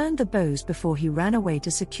 returned the bows before he ran away to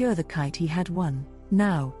secure the kite he had won.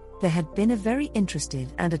 Now, there had been a very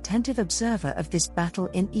interested and attentive observer of this battle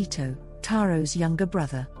in Ito, Taro's younger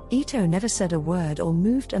brother. Ito never said a word or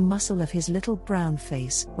moved a muscle of his little brown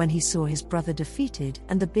face when he saw his brother defeated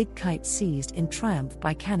and the big kite seized in triumph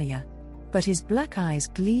by Kanaya. But his black eyes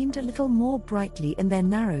gleamed a little more brightly in their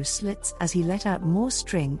narrow slits as he let out more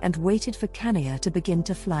string and waited for Kanaya to begin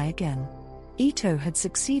to fly again. Ito had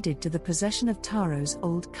succeeded to the possession of Taro's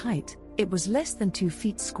old kite. It was less than 2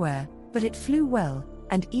 feet square, but it flew well,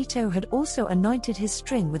 and Ito had also anointed his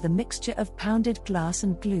string with a mixture of pounded glass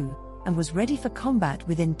and glue, and was ready for combat.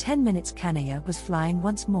 Within 10 minutes Kanaya was flying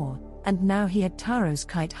once more, and now he had Taro's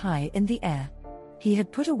kite high in the air. He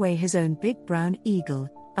had put away his own big brown eagle,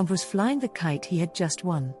 and was flying the kite he had just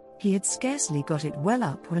won. He had scarcely got it well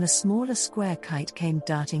up when a smaller square kite came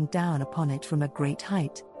darting down upon it from a great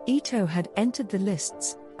height. Ito had entered the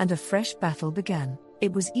lists, and a fresh battle began.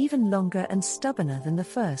 It was even longer and stubborner than the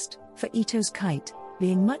first, for Ito's kite,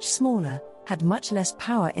 being much smaller, had much less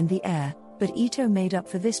power in the air, but Ito made up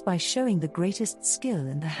for this by showing the greatest skill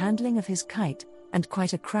in the handling of his kite, and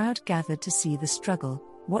quite a crowd gathered to see the struggle,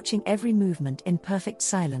 watching every movement in perfect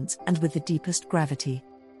silence and with the deepest gravity.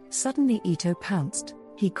 Suddenly Ito pounced.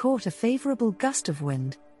 He caught a favorable gust of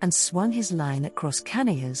wind, and swung his line across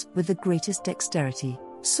Kanaya's with the greatest dexterity.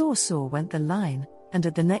 Saw went the line, and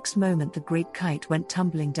at the next moment the great kite went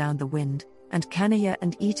tumbling down the wind, and Kanaya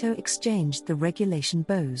and Ito exchanged the regulation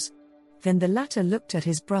bows. Then the latter looked at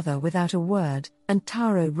his brother without a word, and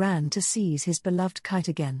Taro ran to seize his beloved kite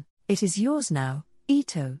again. "It is yours now,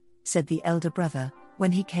 Ito," said the elder brother,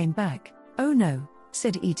 when he came back. "Oh no,"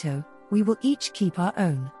 said Ito, "we will each keep our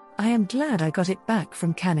own. I am glad I got it back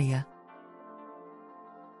from Kanaya."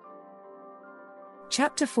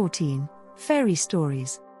 Chapter 14, Fairy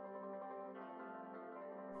Stories.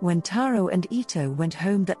 When Taro and Ito went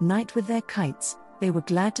home that night with their kites, they were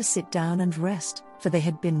glad to sit down and rest, for they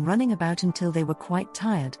had been running about until they were quite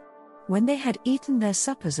tired. When they had eaten their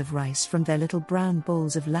suppers of rice from their little brown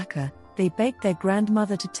bowls of lacquer, they begged their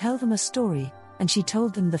grandmother to tell them a story, and she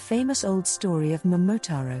told them the famous old story of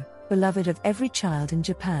Momotaro, beloved of every child in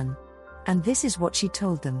Japan. And this is what she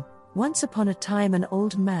told them. Once upon a time an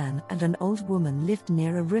old man and an old woman lived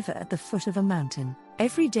near a river at the foot of a mountain.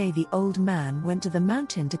 Every day the old man went to the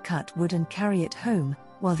mountain to cut wood and carry it home,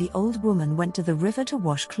 while the old woman went to the river to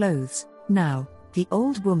wash clothes. Now, the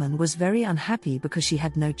old woman was very unhappy because she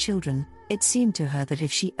had no children. It seemed to her that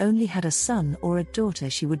if she only had a son or a daughter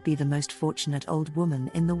she would be the most fortunate old woman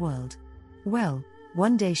in the world. Well,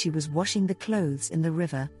 one day she was washing the clothes in the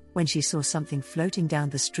river, when she saw something floating down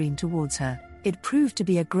the stream towards her. It proved to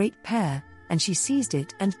be a great pear, and she seized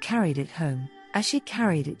it and carried it home. As she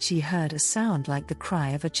carried it she heard a sound like the cry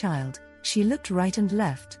of a child. She looked right and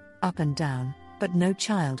left, up and down, but no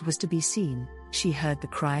child was to be seen. She heard the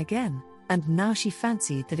cry again, and now she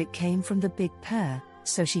fancied that it came from the big pear,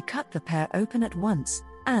 so she cut the pear open at once,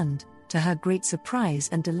 and, to her great surprise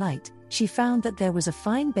and delight, she found that there was a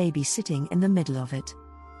fine baby sitting in the middle of it.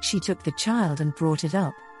 She took the child and brought it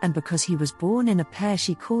up, and because he was born in a pear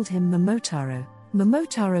she called him Momotaro.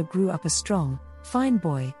 Momotaro grew up a strong, fine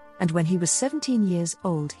boy, and when he was 17 years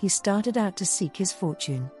old he started out to seek his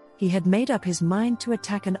fortune. He had made up his mind to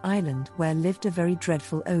attack an island where lived a very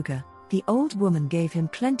dreadful ogre. The old woman gave him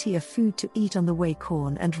plenty of food to eat on the way,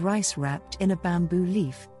 corn and rice wrapped in a bamboo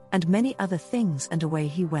leaf, and many other things, and away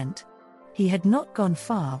he went. He had not gone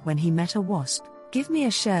far when he met a wasp. "Give me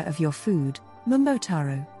a share of your food,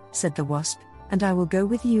 Momotaro," said the wasp, "and I will go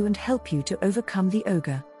with you and help you to overcome the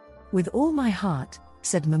ogre." "With all my heart,"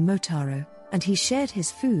 said Momotaro, and he shared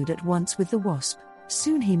his food at once with the wasp.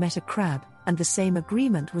 Soon he met a crab, and the same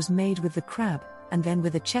agreement was made with the crab, and then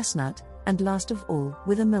with a chestnut, and last of all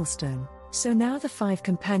with a millstone. So now the 5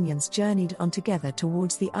 companions journeyed on together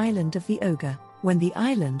towards the island of the ogre. When the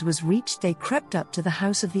island was reached they crept up to the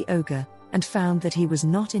house of the ogre, and found that he was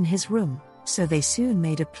not in his room, so they soon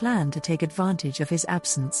made a plan to take advantage of his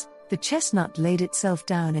absence. The chestnut laid itself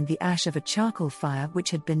down in the ash of a charcoal fire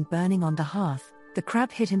which had been burning on the hearth. The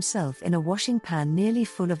crab hid himself in a washing pan nearly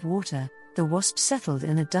full of water. The wasp settled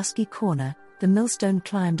in a dusky corner. The millstone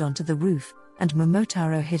climbed onto the roof, and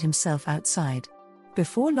Momotaro hid himself outside.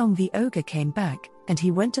 Before long the ogre came back, and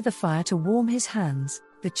he went to the fire to warm his hands.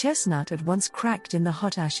 The chestnut at once cracked in the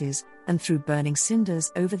hot ashes, and threw burning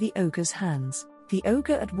cinders over the ogre's hands. The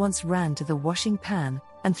ogre at once ran to the washing pan,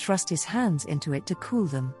 and thrust his hands into it to cool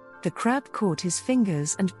them. The crab caught his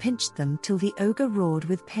fingers and pinched them till the ogre roared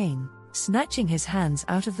with pain. Snatching his hands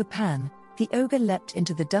out of the pan, the ogre leapt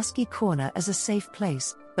into the dusky corner as a safe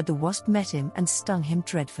place, but the wasp met him and stung him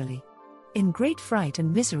dreadfully. In great fright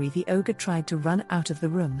and misery the ogre tried to run out of the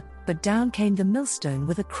room, but down came the millstone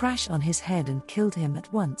with a crash on his head and killed him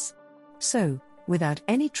at once. So, without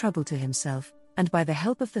any trouble to himself, and by the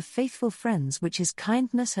help of the faithful friends which his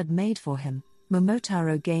kindness had made for him,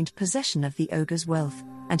 Momotaro gained possession of the ogre's wealth,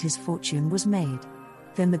 and his fortune was made.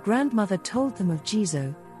 Then the grandmother told them of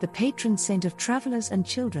Jizo, the patron saint of travelers and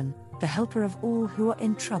children, the helper of all who are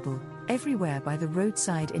in trouble. Everywhere by the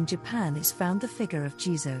roadside in Japan is found the figure of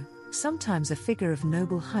Jizo, sometimes a figure of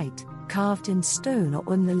noble height, carved in stone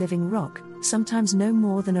or in the living rock, sometimes no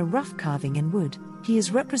more than a rough carving in wood. He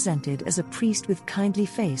is represented as a priest with kindly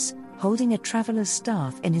face, holding a traveler's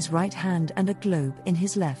staff in his right hand and a globe in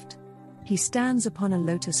his left. He stands upon a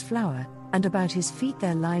lotus flower, and about his feet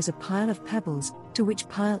there lies a pile of pebbles, to which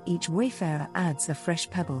pile each wayfarer adds a fresh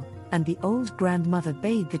pebble. And the old grandmother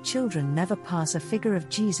bade the children never pass a figure of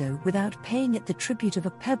Jizo without paying it the tribute of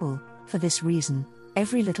a pebble. For this reason,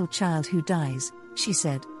 every little child who dies, she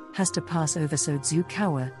said, has to pass over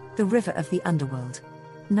Sodzukawa, the river of the underworld.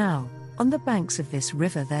 Now, on the banks of this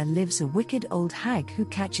river there lives a wicked old hag who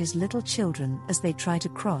catches little children as they try to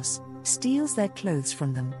cross, steals their clothes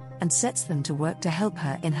from them, and sets them to work to help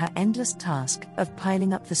her in her endless task of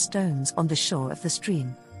piling up the stones on the shore of the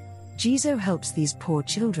stream. Jizo helps these poor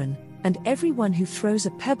children, and everyone who throws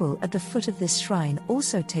a pebble at the foot of this shrine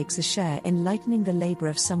also takes a share in lightening the labor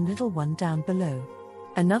of some little one down below.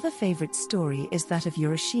 Another favorite story is that of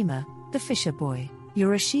Urashima, the fisher boy.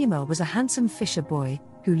 Urashima was a handsome fisher boy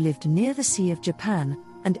who lived near the Sea of Japan,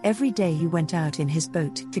 and every day he went out in his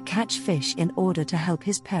boat to catch fish in order to help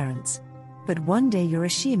his parents. But one day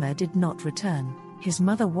Urashima did not return. His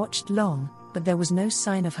mother watched long, but there was no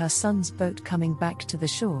sign of her son's boat coming back to the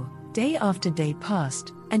shore. Day after day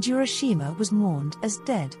passed, and Urashima was mourned as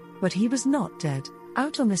dead, but he was not dead.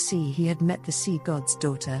 Out on the sea he had met the sea god's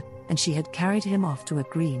daughter, and she had carried him off to a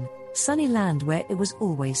green, sunny land where it was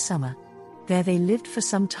always summer. There they lived for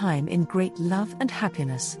some time in great love and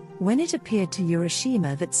happiness. When it appeared to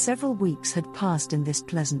Urashima that several weeks had passed in this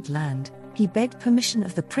pleasant land, he begged permission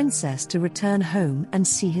of the princess to return home and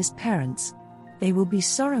see his parents. "They will be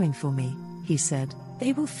sorrowing for me," he said.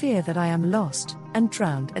 "They will fear that I am lost and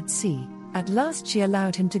drowned at sea." At last she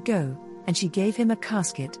allowed him to go, and she gave him a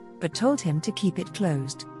casket, but told him to keep it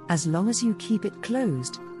closed. "As long as you keep it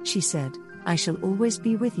closed," she said, "I shall always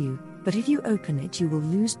be with you, but if you open it you will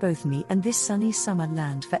lose both me and this sunny summer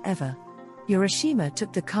land forever." Urashima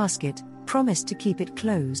took the casket, promised to keep it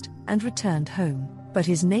closed, and returned home, but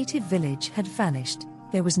his native village had vanished.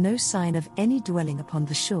 There was no sign of any dwelling upon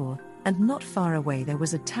the shore, and not far away there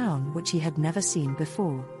was a town which he had never seen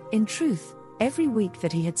before. In truth, every week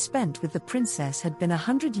that he had spent with the princess had been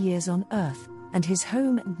 100 years on earth, and his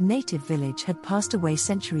home and native village had passed away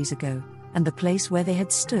centuries ago, and the place where they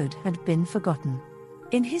had stood had been forgotten.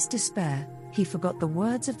 In his despair, he forgot the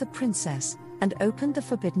words of the princess, and opened the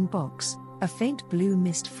forbidden box. A faint blue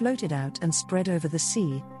mist floated out and spread over the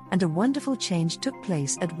sea, and a wonderful change took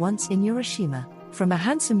place at once in Urashima. From a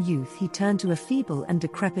handsome youth he turned to a feeble and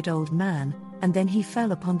decrepit old man, and then he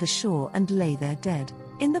fell upon the shore and lay there dead.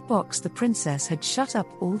 In the box the princess had shut up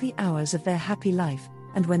all the hours of their happy life,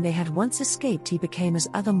 and when they had once escaped he became as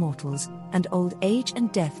other mortals, and old age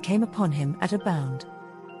and death came upon him at a bound.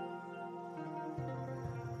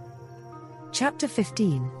 Chapter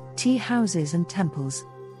 15: Tea Houses and Temples.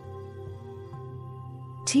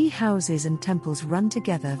 Tea houses and temples run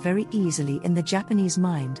together very easily in the Japanese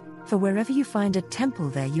mind, for wherever you find a temple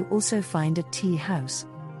there you also find a tea house.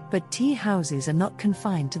 But tea houses are not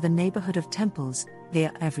confined to the neighborhood of temples, they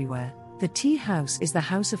are everywhere. The tea house is the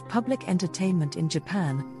house of public entertainment in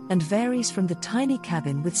Japan, and varies from the tiny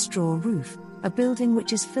cabin with straw roof, a building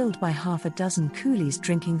which is filled by half a dozen coolies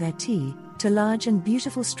drinking their tea, to large and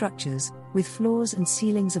beautiful structures, with floors and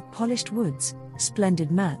ceilings of polished woods,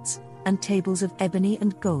 splendid mats, and tables of ebony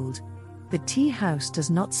and gold. The tea house does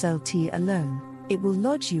not sell tea alone, it will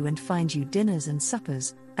lodge you and find you dinners and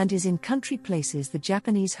suppers, and is in country places the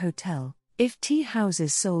Japanese hotel. If tea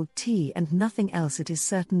houses sold tea and nothing else, it is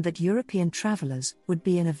certain that European travelers would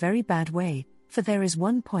be in a very bad way, for there is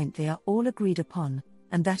one point they are all agreed upon,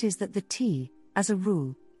 and that is that the tea, as a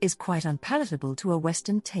rule, is quite unpalatable to a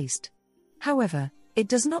Western taste. However, it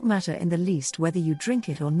does not matter in the least whether you drink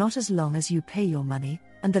it or not as long as you pay your money,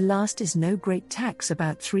 and the last is no great tax,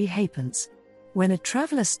 about 3 halfpence. When a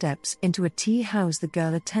traveller steps into a tea house, the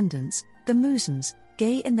girl attendants, the musons,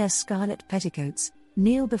 gay in their scarlet petticoats,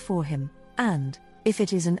 kneel before him, and, if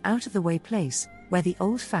it is an out-of-the-way place, where the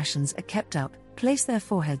old fashions are kept up, place their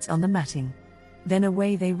foreheads on the matting. Then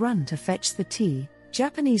away they run to fetch the tea.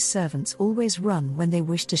 Japanese servants always run when they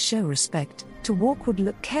wish to show respect. To walk would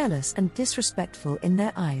look careless and disrespectful in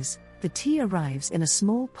their eyes. The tea arrives in a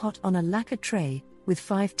small pot on a lacquer tray, with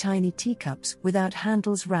 5 tiny teacups without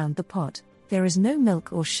handles round the pot. There is no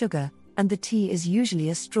milk or sugar, and the tea is usually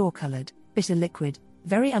a straw-colored, bitter liquid,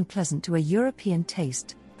 very unpleasant to a European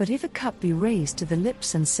taste. But if a cup be raised to the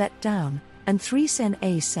lips and set down, and 3 sen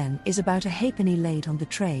a sen is about a halfpenny laid on the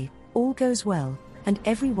tray, all goes well, and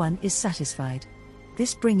everyone is satisfied.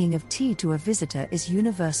 This bringing of tea to a visitor is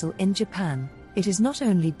universal in Japan. It is not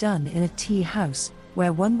only done in a tea house,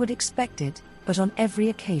 where one would expect it, but on every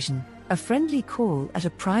occasion. A friendly call at a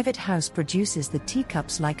private house produces the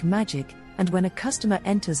teacups like magic, and when a customer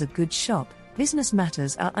enters a good shop, business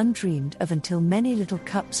matters are undreamed of until many little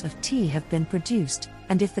cups of tea have been produced,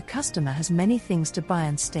 and if the customer has many things to buy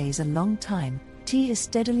and stays a long time, tea is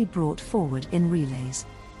steadily brought forward in relays.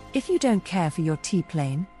 If you don't care for your tea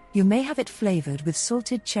plain, you may have it flavored with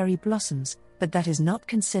salted cherry blossoms, but that is not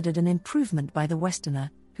considered an improvement by the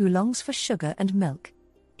Westerner, who longs for sugar and milk.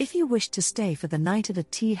 If you wish to stay for the night at a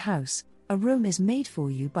tea house, a room is made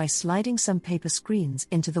for you by sliding some paper screens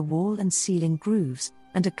into the wall and ceiling grooves,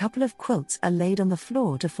 and a couple of quilts are laid on the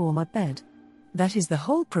floor to form a bed. That is the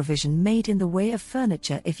whole provision made in the way of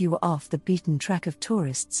furniture if you are off the beaten track of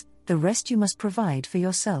tourists, the rest you must provide for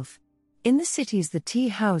yourself. In the cities, the tea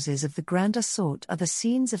houses of the grander sort are the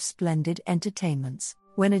scenes of splendid entertainments.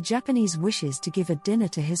 When a Japanese wishes to give a dinner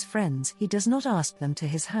to his friends, he does not ask them to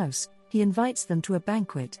his house, he invites them to a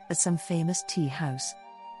banquet at some famous tea house.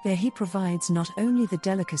 There he provides not only the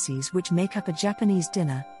delicacies which make up a Japanese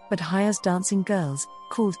dinner, but hires dancing girls,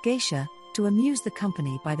 called geisha, to amuse the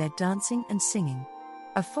company by their dancing and singing.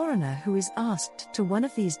 A foreigner who is asked to one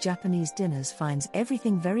of these Japanese dinners finds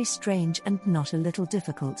everything very strange and not a little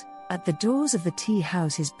difficult. At the doors of the tea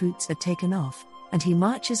house his boots are taken off, and he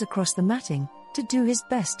marches across the matting, to do his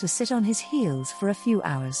best to sit on his heels for a few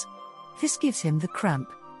hours. This gives him the cramp,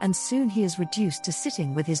 and soon he is reduced to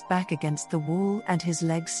sitting with his back against the wall and his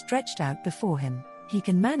legs stretched out before him. He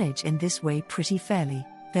can manage in this way pretty fairly.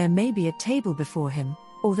 There may be a table before him,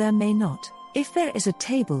 or there may not. If there is a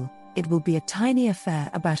table, it will be a tiny affair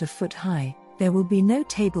about a foot high. There will be no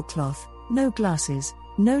tablecloth, no glasses,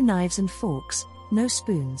 no knives and forks, no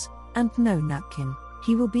spoons, and no napkin.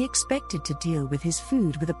 He will be expected to deal with his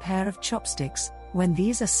food with a pair of chopsticks. When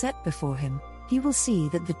these are set before him, he will see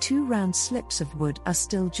that the two round slips of wood are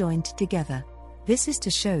still joined together. This is to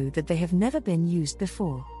show that they have never been used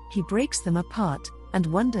before. He breaks them apart, and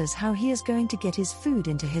wonders how he is going to get his food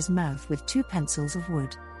into his mouth with two pencils of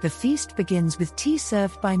wood. The feast begins with tea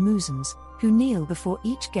served by muezzins, who kneel before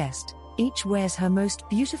each guest. Each wears her most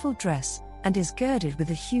beautiful dress, and is girded with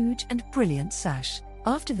a huge and brilliant sash.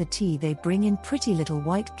 After the tea they bring in pretty little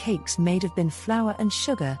white cakes made of bin flour and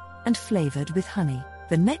sugar, and flavored with honey.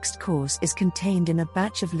 The next course is contained in a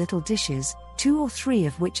batch of little dishes, 2 or 3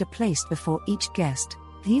 of which are placed before each guest.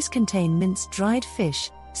 These contain minced dried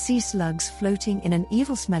fish, sea slugs floating in an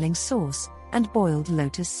evil-smelling sauce, and boiled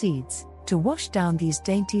lotus seeds. To wash down these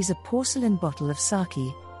dainties a porcelain bottle of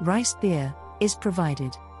sake, rice beer, is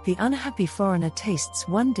provided. The unhappy foreigner tastes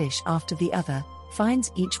one dish after the other,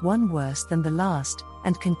 finds each one worse than the last,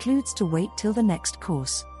 and concludes to wait till the next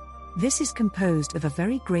course. This is composed of a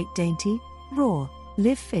very great dainty, raw,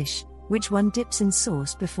 live fish, which one dips in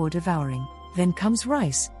sauce before devouring. Then comes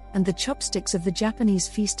rice, and the chopsticks of the Japanese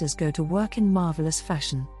feasters go to work in marvelous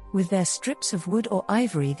fashion. With their strips of wood or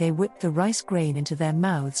ivory they whip the rice grain into their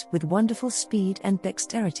mouths with wonderful speed and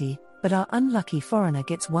dexterity, but our unlucky foreigner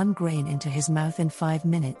gets one grain into his mouth in 5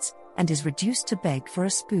 minutes, and is reduced to beg for a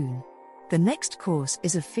spoon. The next course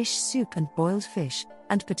is of fish soup and boiled fish,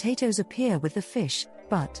 and potatoes appear with the fish,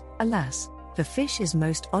 but, alas, the fish is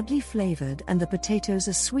most oddly flavored and the potatoes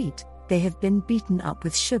are sweet. They have been beaten up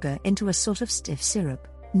with sugar into a sort of stiff syrup.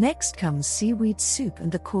 Next comes seaweed soup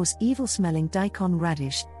and the coarse evil-smelling daikon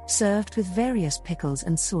radish, served with various pickles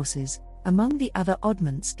and sauces. Among the other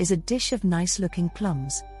oddments is a dish of nice-looking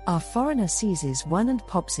plums. Our foreigner seizes one and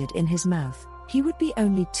pops it in his mouth. He would be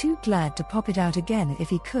only too glad to pop it out again if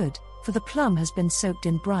he could, for the plum has been soaked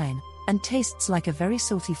in brine, and tastes like a very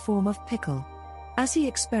salty form of pickle. As he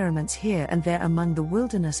experiments here and there among the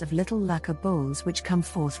wilderness of little lacquer bowls which come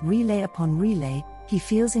forth relay upon relay, he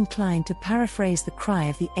feels inclined to paraphrase the cry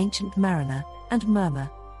of the ancient mariner, and murmur,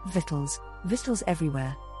 "Victuals, victuals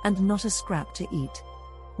everywhere, and not a scrap to eat."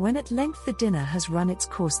 When at length the dinner has run its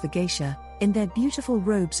course, the geisha, in their beautiful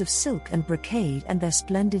robes of silk and brocade and their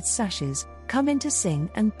splendid sashes, come in to sing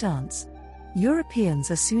and dance.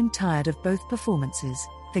 Europeans are soon tired of both performances.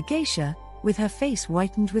 The geisha, with her face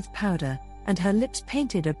whitened with powder, and her lips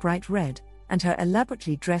painted a bright red, and her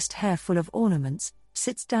elaborately dressed hair full of ornaments,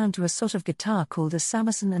 sits down to a sort of guitar called a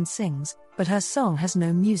samisen and sings, but her song has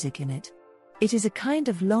no music in it. It is a kind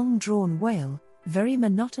of long-drawn wail, very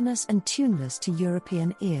monotonous and tuneless to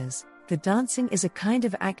European ears. The dancing is a kind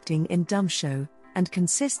of acting in dumb show, and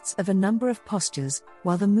consists of a number of postures,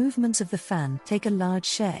 while the movements of the fan take a large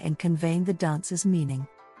share in conveying the dancer's meaning.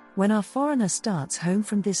 When our foreigner starts home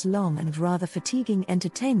from this long and rather fatiguing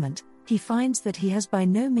entertainment, he finds that he has by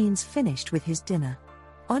no means finished with his dinner.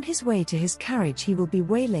 On his way to his carriage he will be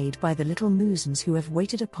waylaid by the little muezzins who have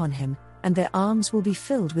waited upon him, and their arms will be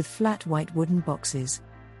filled with flat white wooden boxes.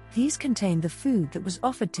 These contain the food that was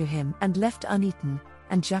offered to him and left uneaten,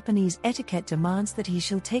 and Japanese etiquette demands that he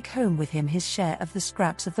shall take home with him his share of the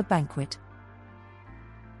scraps of the banquet.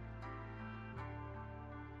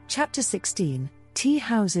 Chapter 16, Tea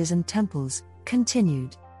Houses and Temples,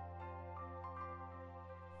 continued.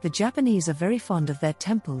 The Japanese are very fond of their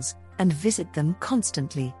temples, and visit them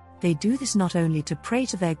constantly. They do this not only to pray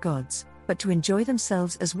to their gods, but to enjoy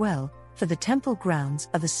themselves as well, for the temple grounds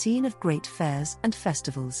are the scene of great fairs and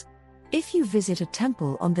festivals. If you visit a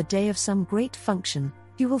temple on the day of some great function,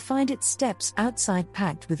 you will find its steps outside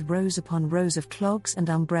packed with rows upon rows of clogs and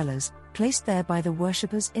umbrellas, placed there by the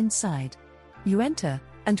worshippers inside. You enter,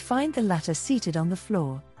 and find the latter seated on the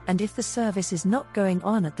floor, and if the service is not going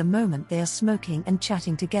on at the moment they are smoking and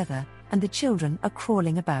chatting together, and the children are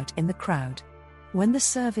crawling about in the crowd. When the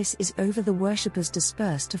service is over the worshippers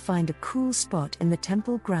disperse to find a cool spot in the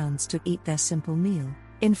temple grounds to eat their simple meal.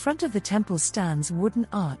 In front of the temple stands a wooden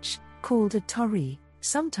arch, called a torii.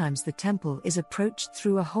 Sometimes the temple is approached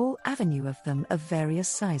through a whole avenue of them of various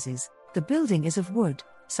sizes. The building is of wood,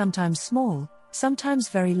 sometimes small, sometimes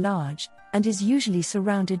very large, and is usually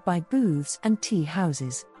surrounded by booths and tea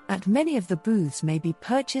houses. At many of the booths may be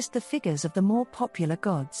purchased the figures of the more popular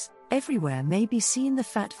gods. Everywhere may be seen the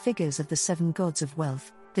fat figures of the 7 gods of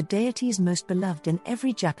wealth, the deities most beloved in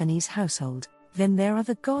every Japanese household. Then there are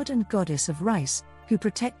the god and goddess of rice, who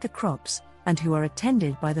protect the crops, and who are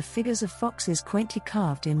attended by the figures of foxes quaintly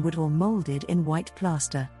carved in wood or molded in white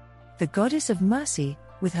plaster. The goddess of mercy,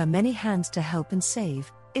 with her many hands to help and save,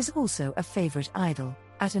 is also a favorite idol.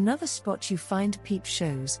 At another spot you find peep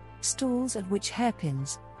shows, stalls at which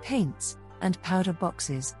hairpins, paints, and powder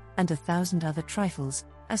boxes, and 1,000 other trifles,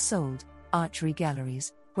 are sold, archery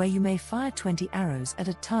galleries, where you may fire 20 arrows at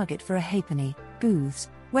a target for a halfpenny, booths,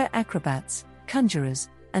 where acrobats, conjurers,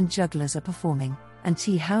 and jugglers are performing, and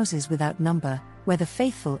tea houses without number, where the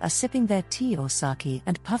faithful are sipping their tea or sake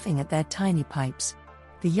and puffing at their tiny pipes.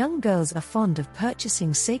 The young girls are fond of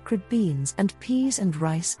purchasing sacred beans and peas and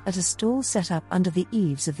rice at a stall set up under the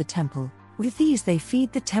eaves of the temple. With these they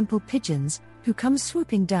feed the temple pigeons, who come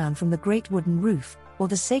swooping down from the great wooden roof, or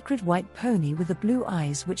the sacred white pony with the blue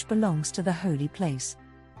eyes which belongs to the holy place.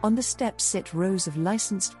 On the steps sit rows of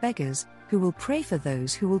licensed beggars, who will pray for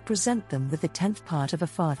those who will present them with the 10th part of a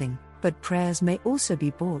farthing, but prayers may also be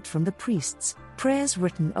bought from the priests, prayers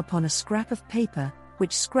written upon a scrap of paper,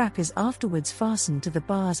 which scrap is afterwards fastened to the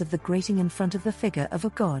bars of the grating in front of the figure of a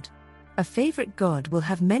god. A favorite god will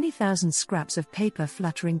have many thousand scraps of paper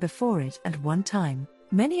fluttering before it at one time.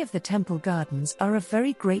 Many of the temple gardens are of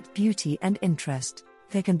very great beauty and interest.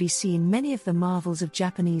 There can be seen many of the marvels of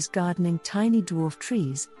Japanese gardening: tiny dwarf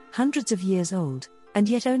trees, hundreds of years old, and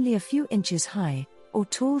yet only a few inches high, or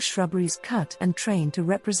tall shrubberies cut and trained to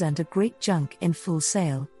represent a great junk in full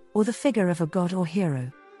sail, or the figure of a god or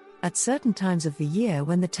hero. At certain times of the year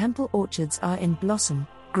when the temple orchards are in blossom,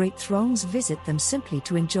 great throngs visit them simply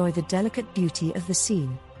to enjoy the delicate beauty of the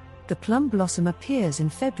scene. The plum blossom appears in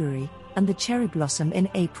February, and the cherry blossom in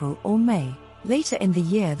April or May. Later in the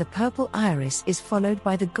year the purple iris is followed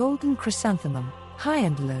by the golden chrysanthemum, high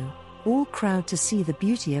and low, all crowd to see the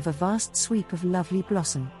beauty of a vast sweep of lovely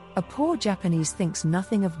blossom. A poor Japanese thinks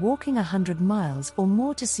nothing of walking 100 miles or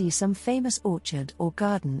more to see some famous orchard or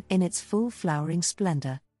garden in its full flowering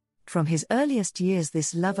splendor. From his earliest years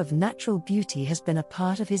this love of natural beauty has been a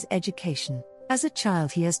part of his education. As a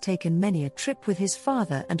child he has taken many a trip with his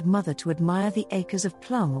father and mother to admire the acres of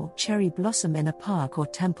plum or cherry blossom in a park or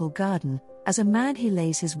temple garden. As a man he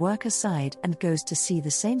lays his work aside and goes to see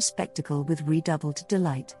the same spectacle with redoubled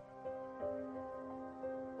delight.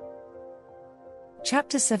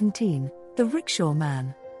 Chapter 17, The Rickshaw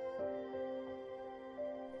Man.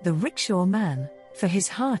 The rickshaw man, for his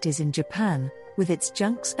heart is in Japan, with its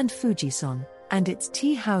junks and Fujisan, and its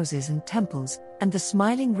tea houses and temples, and the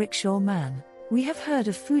smiling rickshaw man. We have heard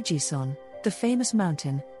of Fujisan, the famous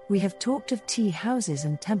mountain, we have talked of tea houses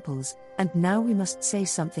and temples, and now we must say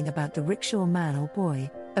something about the rickshaw man or boy,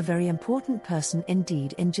 a very important person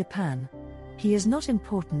indeed in Japan. He is not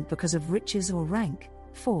important because of riches or rank,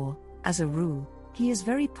 for, as a rule, he is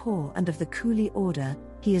very poor and of the coolie order.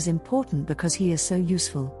 He is important because he is so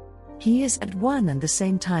useful. He is at one and the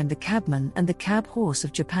same time the cabman and the cab horse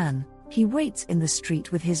of Japan. He waits in the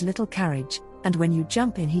street with his little carriage, and when you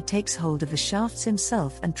jump in he takes hold of the shafts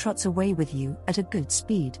himself and trots away with you at a good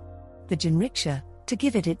speed. The jinricksha, to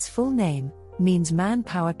give it its full name, means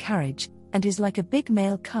manpower carriage, and is like a big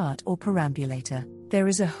mail cart or perambulator. There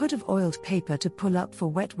is a hood of oiled paper to pull up for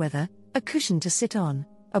wet weather, a cushion to sit on,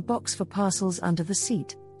 a box for parcels under the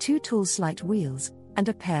seat, 2 tall slight wheels, and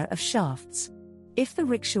a pair of shafts. If the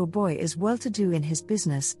rickshaw boy is well-to-do in his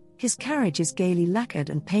business, his carriage is gaily lacquered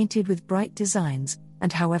and painted with bright designs,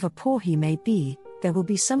 and however poor he may be, there will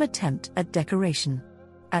be some attempt at decoration.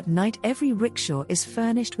 At night every rickshaw is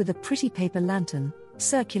furnished with a pretty paper lantern,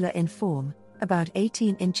 circular in form, about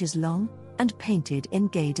 18 inches long, and painted in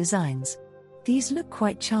gay designs. These look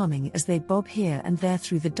quite charming as they bob here and there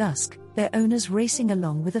through the dusk, their owners racing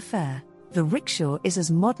along with a fare. The rickshaw is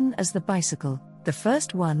as modern as the bicycle. The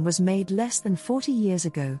first one was made less than 40 years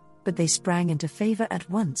ago, but they sprang into favor at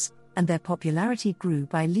once, and their popularity grew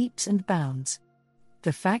by leaps and bounds.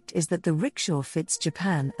 The fact is that the rickshaw fits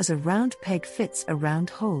Japan as a round peg fits a round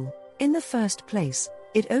hole. In the first place,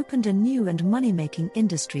 it opened a new and money-making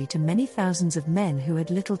industry to many thousands of men who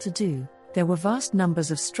had little to do. There were vast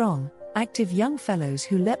numbers of strong, active young fellows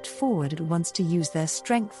who leapt forward at once to use their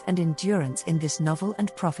strength and endurance in this novel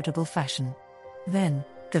and profitable fashion. Then,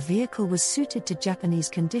 the vehicle was suited to Japanese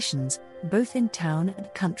conditions, both in town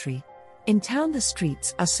and country. In town the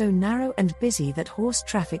streets are so narrow and busy that horse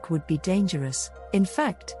traffic would be dangerous. In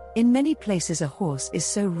fact, in many places a horse is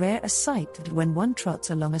so rare a sight that when one trots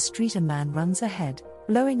along a street a man runs ahead,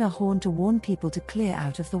 blowing a horn to warn people to clear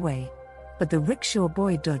out of the way. But the rickshaw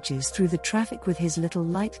boy dodges through the traffic with his little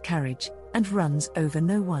light carriage, and runs over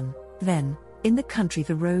no one. Then, in the country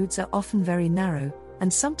the roads are often very narrow,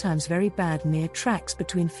 and sometimes very bad, mere tracks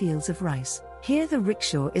between fields of rice. Here the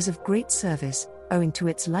rickshaw is of great service, owing to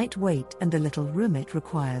its light weight and the little room it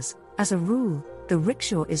requires. As a rule, the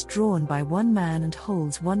rickshaw is drawn by one man and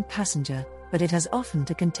holds one passenger, but it has often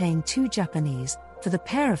to contain two Japanese, for the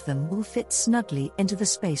pair of them will fit snugly into the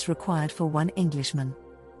space required for one Englishman.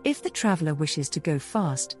 If the traveler wishes to go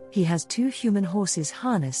fast, he has two human horses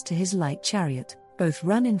harnessed to his light chariot. Both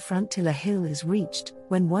run in front till a hill is reached,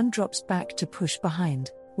 when one drops back to push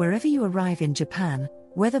behind. Wherever you arrive in Japan,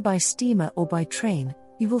 whether by steamer or by train,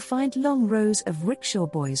 you will find long rows of rickshaw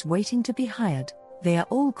boys waiting to be hired. They are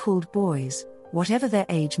all called boys, whatever their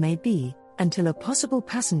age may be, until a possible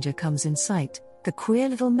passenger comes in sight. The queer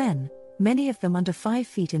little men, many of them under 5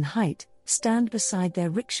 feet in height, stand beside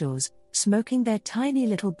their rickshaws, smoking their tiny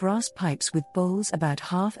little brass pipes with bowls about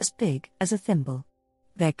half as big as a thimble.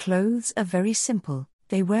 Their clothes are very simple.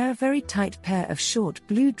 They wear a very tight pair of short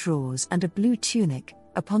blue drawers and a blue tunic,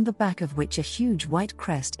 upon the back of which a huge white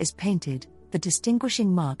crest is painted, the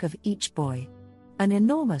distinguishing mark of each boy. An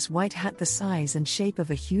enormous white hat the size and shape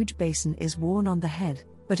of a huge basin is worn on the head,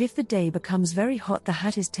 but if the day becomes very hot the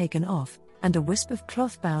hat is taken off, and a wisp of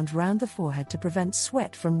cloth bound round the forehead to prevent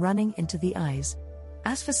sweat from running into the eyes.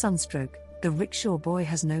 As for sunstroke, the rickshaw boy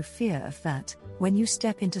has no fear of that. When you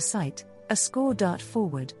step into sight, a score dart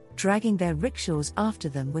forward, dragging their rickshaws after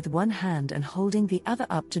them with one hand and holding the other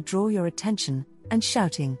up to draw your attention, and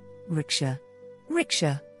shouting, "Rickshaw!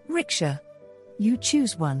 Rickshaw! Rickshaw!" You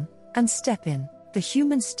choose one, and step in. The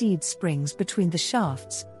human steed springs between the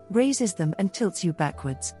shafts, raises them and tilts you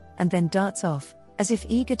backwards, and then darts off, as if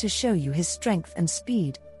eager to show you his strength and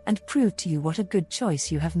speed, and prove to you what a good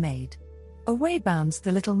choice you have made. Away bounds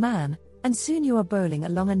the little man, and soon you are bowling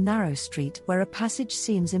along a narrow street where a passage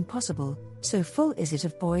seems impossible, so full is it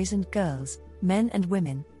of boys and girls, men and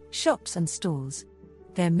women, shops and stalls.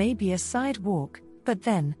 There may be a sidewalk, but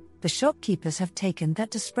then, the shopkeepers have taken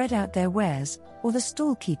that to spread out their wares, or the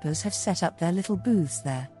stall keepers have set up their little booths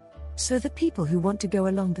there. So the people who want to go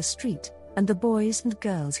along the street, and the boys and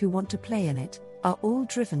girls who want to play in it, are all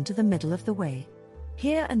driven to the middle of the way.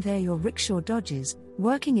 Here and there your rickshaw dodges,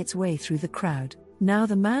 working its way through the crowd. Now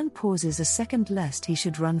the man pauses a second lest he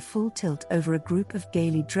should run full tilt over a group of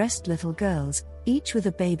gaily dressed little girls, each with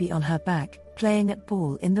a baby on her back, playing at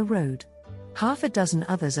ball in the road. Half a dozen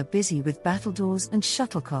others are busy with battledores and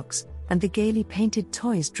shuttlecocks, and the gaily painted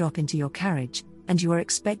toys drop into your carriage, and you are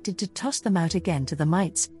expected to toss them out again to the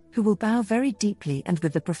mites, who will bow very deeply and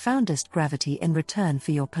with the profoundest gravity in return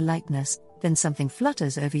for your politeness. Then something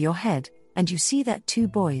flutters over your head, and you see that 2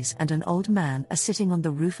 boys and an old man are sitting on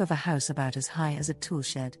the roof of a house about as high as a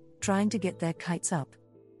toolshed, trying to get their kites up.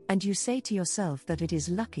 And you say to yourself that it is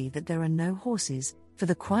lucky that there are no horses, for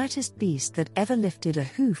the quietest beast that ever lifted a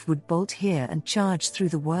hoof would bolt here and charge through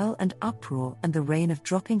the whirl and uproar and the rain of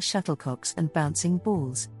dropping shuttlecocks and bouncing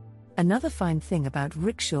balls. Another fine thing about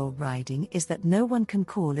rickshaw riding is that no one can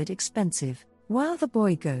call it expensive. While the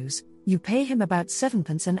boy goes, you pay him about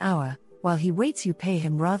 7p an hour, while he waits you pay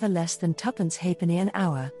him rather less than 2p halfpenny an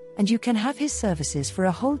hour, and you can have his services for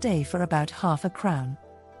a whole day for about half a crown.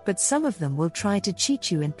 But some of them will try to cheat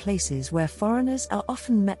you in places where foreigners are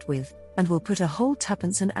often met with, and will put a whole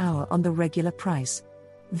 2p an hour on the regular price.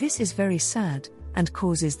 This is very sad, and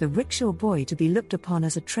causes the rickshaw boy to be looked upon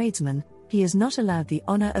as a tradesman. He is not allowed the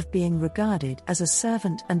honor of being regarded as a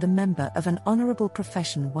servant and the member of an honorable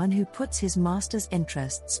profession, one who puts his master's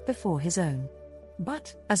interests before his own.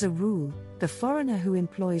 But, as a rule, the foreigner who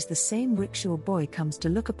employs the same rickshaw boy comes to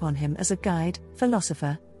look upon him as a guide,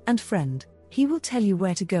 philosopher, and friend. He will tell you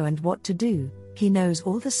where to go and what to do. He knows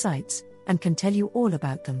all the sights, and can tell you all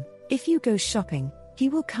about them. If you go shopping, he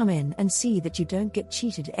will come in and see that you don't get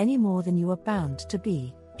cheated any more than you are bound to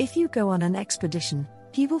be. If you go on an expedition,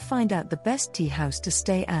 he will find out the best tea house to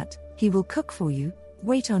stay at. He will cook for you,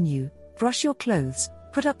 wait on you, brush your clothes,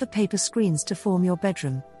 put up the paper screens to form your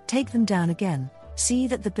bedroom, take them down again, see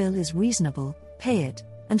that the bill is reasonable, pay it,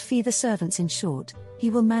 and fee the servants. In short, he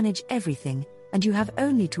will manage everything, and you have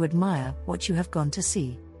only to admire what you have gone to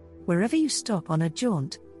see. Wherever you stop on a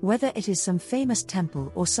jaunt, whether it is some famous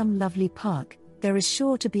temple or some lovely park, there is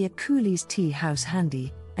sure to be a coolie's tea house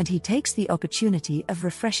handy, and he takes the opportunity of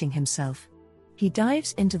refreshing himself. He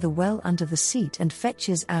dives into the well under the seat and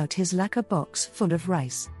fetches out his lacquer box full of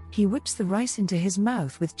rice. He whips the rice into his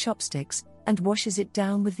mouth with chopsticks, and washes it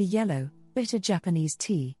down with the yellow, bitter Japanese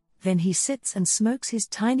tea. Then he sits and smokes his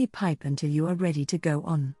tiny pipe until you are ready to go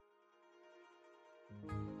on.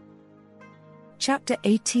 Chapter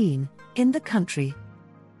 18, In the Country.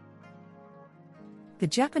 The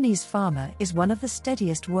Japanese farmer is one of the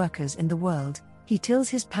steadiest workers in the world. He tills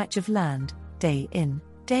his patch of land, day in,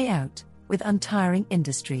 day out, with untiring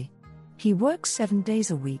industry. He works 7 days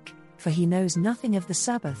a week, for he knows nothing of the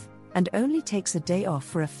Sabbath, and only takes a day off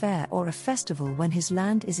for a fair or a festival when his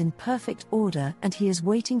land is in perfect order and he is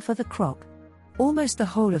waiting for the crop. Almost the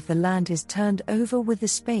whole of the land is turned over with the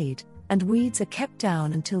spade, and weeds are kept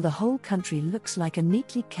down until the whole country looks like a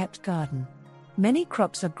neatly kept garden. Many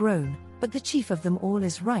crops are grown, but the chief of them all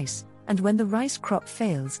is rice, and when the rice crop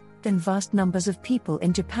fails, then vast numbers of people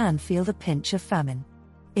in Japan feel the pinch of famine.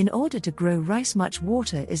 In order to grow rice, much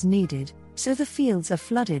water is needed, so the fields are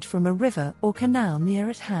flooded from a river or canal near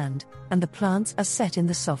at hand, and the plants are set in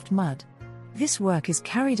the soft mud. This work is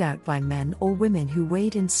carried out by men or women who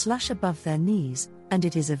wade in slush above their knees, and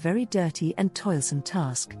it is a very dirty and toilsome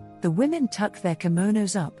task. The women tuck their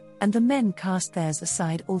kimonos up, and the men cast theirs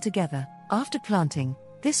aside altogether. After planting,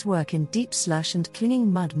 this work in deep slush and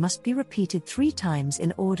clinging mud must be repeated 3 times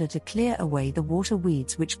in order to clear away the water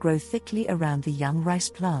weeds which grow thickly around the young rice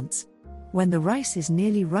plants. When the rice is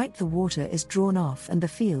nearly ripe, the water is drawn off and the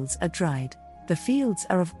fields are dried. The fields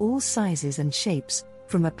are of all sizes and shapes,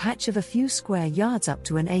 from a patch of a few square yards up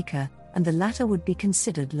to an acre, and the latter would be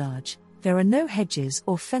considered large. There are no hedges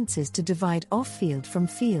or fences to divide off field from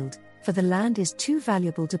field, for the land is too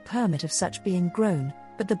valuable to permit of such being grown,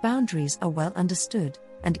 but the boundaries are well understood,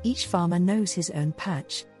 and each farmer knows his own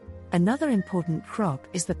patch. Another important crop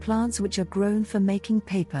is the plants which are grown for making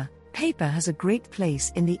paper. Paper has a great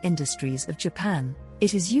place in the industries of Japan.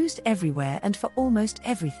 It is used everywhere and for almost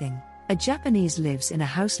everything. A Japanese lives in a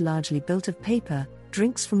house largely built of paper,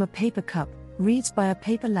 drinks from a paper cup, reads by a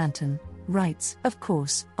paper lantern, writes, of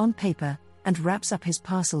course, on paper, and wraps up his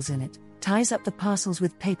parcels in it, ties up the parcels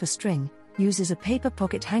with paper string, uses a paper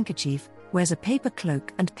pocket handkerchief, wears a paper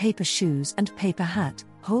cloak and paper shoes and paper hat,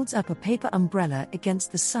 holds up a paper umbrella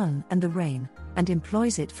against the sun and the rain, and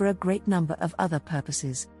employs it for a great number of other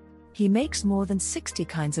purposes. He makes more than 60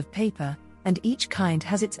 kinds of paper, and each kind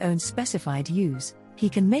has its own specified use. He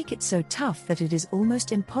can make it so tough that it is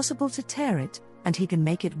almost impossible to tear it, and he can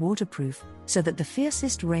make it waterproof, so that the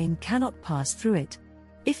fiercest rain cannot pass through it.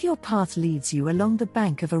 If your path leads you along the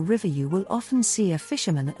bank of a river, you will often see a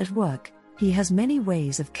fisherman at work. He has many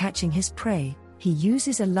ways of catching his prey. He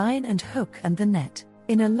uses a line and hook and the net.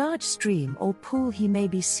 In a large stream or pool, he may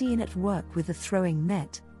be seen at work with a throwing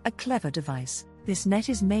net, a clever device. This net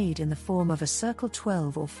is made in the form of a circle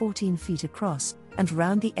 12 or 14 feet across, and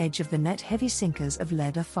round the edge of the net heavy sinkers of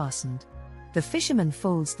lead are fastened. The fisherman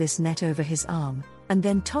folds this net over his arm, and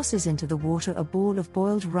then tosses into the water a ball of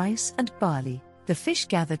boiled rice and barley. The fish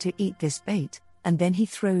gather to eat this bait, and then he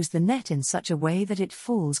throws the net in such a way that it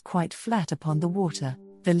falls quite flat upon the water.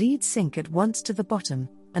 The leads sink at once to the bottom,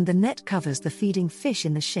 and the net covers the feeding fish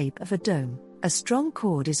in the shape of a dome. A strong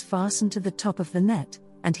cord is fastened to the top of the net,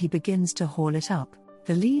 and he begins to haul it up.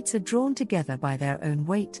 The leads are drawn together by their own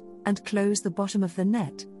weight, and close the bottom of the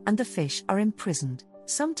net, and the fish are imprisoned.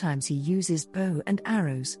 Sometimes he uses bow and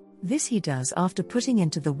arrows. This he does after putting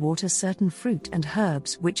into the water certain fruit and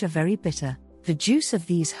herbs which are very bitter. The juice of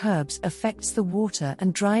these herbs affects the water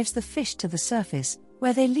and drives the fish to the surface,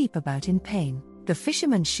 where they leap about in pain. The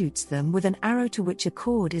fisherman shoots them with an arrow to which a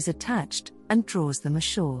cord is attached, and draws them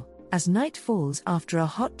ashore. As night falls after a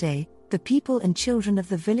hot day, the people and children of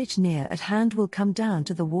the village near at hand will come down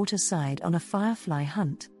to the waterside on a firefly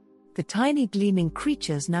hunt. The tiny gleaming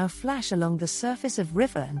creatures now flash along the surface of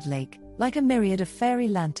river and lake, like a myriad of fairy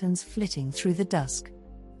lanterns flitting through the dusk.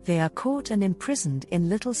 They are caught and imprisoned in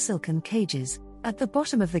little silken cages. At the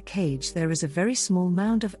bottom of the cage there is a very small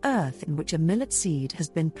mound of earth in which a millet seed has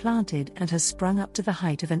been planted and has sprung up to the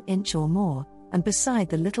height of an inch or more, and beside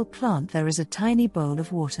the little plant there is a tiny bowl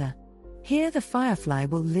of water. Here the firefly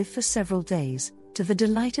will live for several days, to the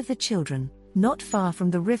delight of the children. Not far from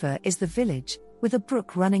the river is the village, with a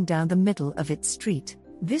brook running down the middle of its street.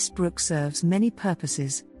 This brook serves many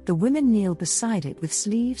purposes. The women kneel beside it with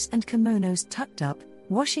sleeves and kimonos tucked up,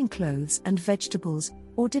 washing clothes and vegetables,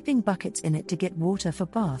 or dipping buckets in it to get water for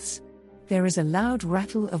baths. There is a loud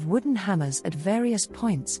rattle of wooden hammers at various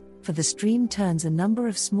points, for the stream turns a number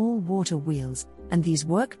of small water wheels, and these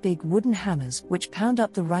work big wooden hammers which pound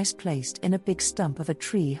up the rice placed in a big stump of a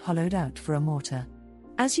tree hollowed out for a mortar.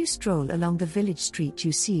 As you stroll along the village street,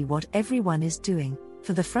 you see what everyone is doing,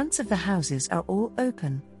 for the fronts of the houses are all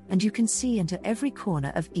open, and you can see into every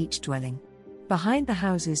corner of each dwelling. Behind the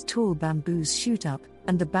houses tall bamboos shoot up,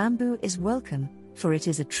 and the bamboo is welcome, for it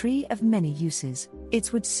is a tree of many uses.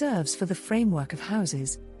 Its wood serves for the framework of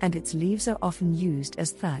houses, and its leaves are often used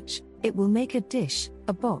as thatch. It will make a dish,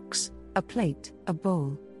 a box, a plate, a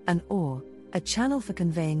bowl, an oar, a channel for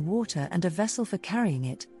conveying water and a vessel for carrying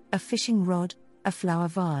it, a fishing rod, a flower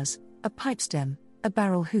vase, a pipe stem, a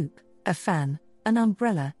barrel hoop, a fan, an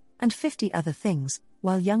umbrella, and 50 other things,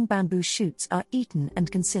 while young bamboo shoots are eaten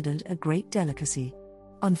and considered a great delicacy.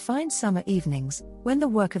 On fine summer evenings, when the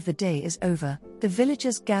work of the day is over, the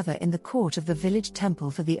villagers gather in the court of the village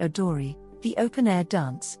temple for the Odori, the open-air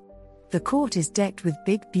dance. The court is decked with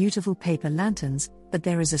big beautiful paper lanterns, but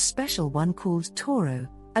there is a special one called Toro,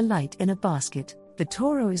 a light in a basket. The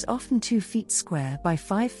Toro is often 2 feet square by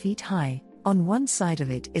 5 feet high. On one side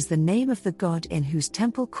of it is the name of the god in whose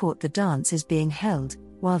temple court the dance is being held,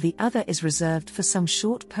 while the other is reserved for some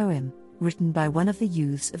short poem, written by one of the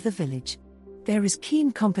youths of the village. There is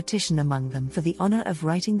keen competition among them for the honor of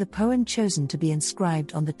writing the poem chosen to be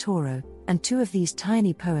inscribed on the Toro, and 2 of these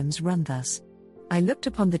tiny poems run thus. I looked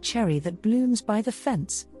upon the cherry that blooms by the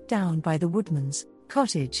fence, down by the woodman's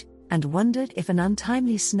cottage, and wondered if an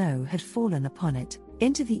untimely snow had fallen upon it,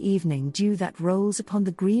 into the evening dew that rolls upon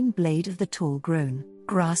the green blade of the tall-grown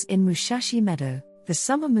grass in Mushashi meadow. The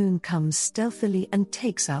summer moon comes stealthily and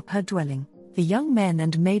takes up her dwelling. The young men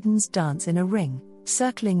and maidens dance in a ring,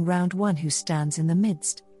 circling round one who stands in the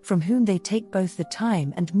midst, from whom they take both the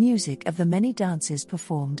time and music of the many dances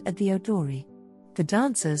performed at the Odori. The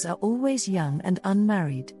dancers are always young and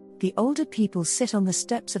unmarried. The older people sit on the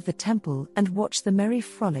steps of the temple and watch the merry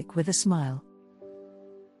frolic with a smile.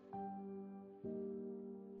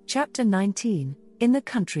 Chapter 19, In the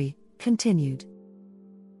Country, continued.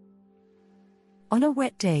 On a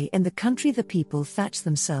wet day in the country, the people thatch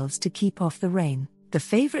themselves to keep off the rain. The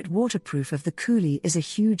favorite waterproof of the coolie is a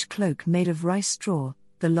huge cloak made of rice straw,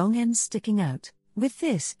 the long ends sticking out. With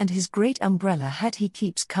this and his great umbrella hat he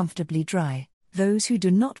keeps comfortably dry. Those who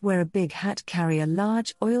do not wear a big hat carry a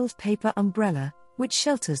large oiled paper umbrella, which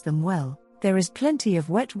shelters them well. There is plenty of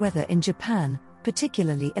wet weather in Japan,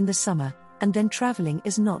 particularly in the summer, and then traveling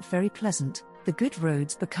is not very pleasant. The good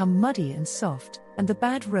roads become muddy and soft, and the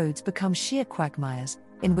bad roads become sheer quagmires,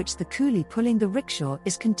 in which the coolie pulling the rickshaw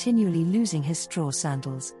is continually losing his straw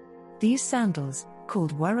sandals. These sandals,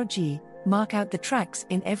 called waroji, mark out the tracks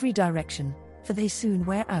in every direction, for they soon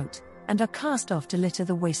wear out, and are cast off to litter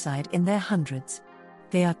the wayside in their hundreds.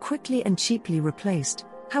 They are quickly and cheaply replaced,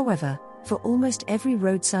 however, for almost every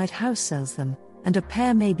roadside house sells them, and a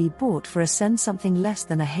pair may be bought for a cent, something less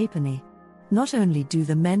than a halfpenny. Not only do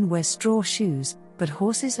the men wear straw shoes, but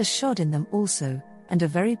horses are shod in them also, and a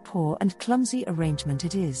very poor and clumsy arrangement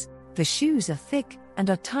it is. The shoes are thick, and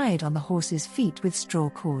are tied on the horse's feet with straw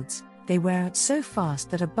cords. They wear out so fast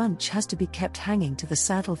that a bunch has to be kept hanging to the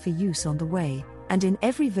saddle for use on the way, and in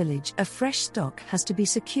every village a fresh stock has to be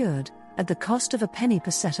secured, at the cost of a penny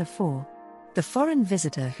per set of 4. The foreign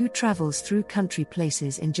visitor who travels through country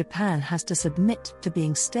places in Japan has to submit to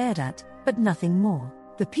being stared at, but nothing more.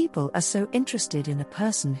 The people are so interested in a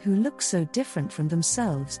person who looks so different from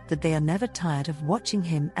themselves that they are never tired of watching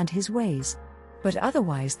him and his ways. But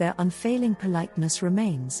otherwise their unfailing politeness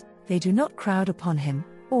remains. They do not crowd upon him,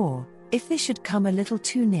 or, if they should come a little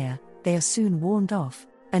too near, they are soon warned off.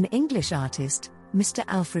 An English artist, Mr.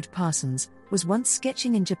 Alfred Parsons, was once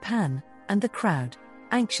sketching in Japan, and the crowd,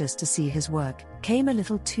 anxious to see his work, came a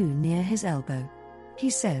little too near his elbow.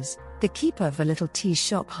 He says, "The keeper of a little tea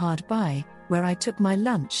shop hard by, where I took my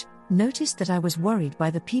lunch, noticed that I was worried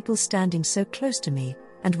by the people standing so close to me,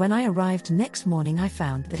 and when I arrived next morning I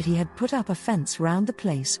found that he had put up a fence round the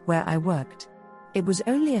place where I worked. It was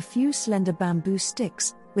only a few slender bamboo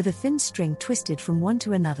sticks, with a thin string twisted from one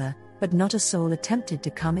to another, but not a soul attempted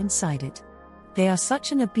to come inside it. They are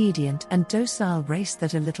such an obedient and docile race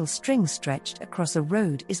that a little string stretched across a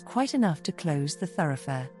road is quite enough to close the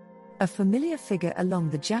thoroughfare." A familiar figure along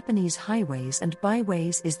the Japanese highways and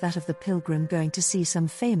byways is that of the pilgrim going to see some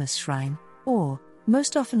famous shrine, or,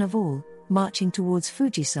 most often of all, marching towards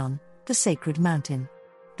Fujisan, the sacred mountain.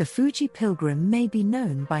 The Fuji pilgrim may be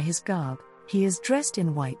known by his garb. He is dressed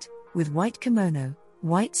in white, with white kimono,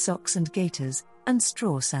 white socks and gaiters, and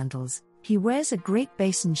straw sandals. He wears a great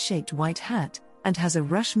basin-shaped white hat, and has a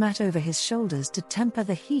rush mat over his shoulders to temper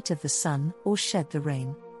the heat of the sun or shed the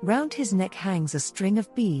rain. Round his neck hangs a string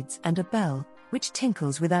of beads and a bell, which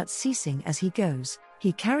tinkles without ceasing as he goes.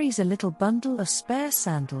 He carries a little bundle of spare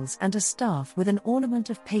sandals and a staff with an ornament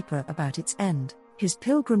of paper about its end. His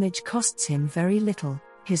pilgrimage costs him very little.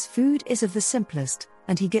 His food is of the simplest,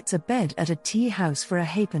 and he gets a bed at a tea house for a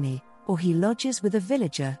halfpenny, or he lodges with a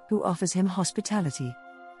villager who offers him hospitality.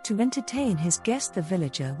 To entertain his guest, the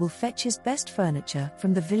villager will fetch his best furniture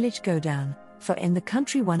from the village godown, for in the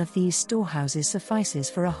country one of these storehouses suffices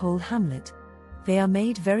for a whole hamlet. They are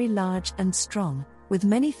made very large and strong, with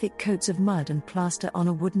many thick coats of mud and plaster on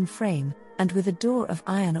a wooden frame, and with a door of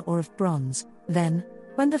iron or of bronze. Then,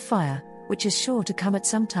 when the fire, which is sure to come at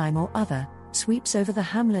some time or other, sweeps over the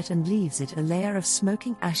hamlet and leaves it a layer of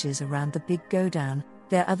smoking ashes around the big godown,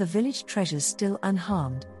 there are the village treasures still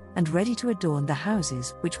unharmed, and ready to adorn the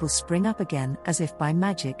houses which will spring up again as if by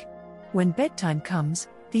magic. When bedtime comes,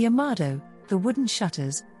 the amado, the wooden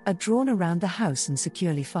shutters, are drawn around the house and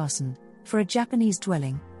securely fastened, for a Japanese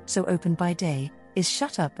dwelling, so open by day, is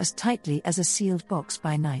shut up as tightly as a sealed box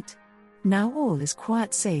by night. Now all is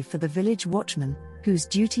quiet save for the village watchman, whose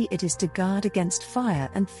duty it is to guard against fire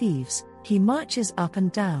and thieves. He marches up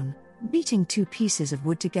and down, beating two pieces of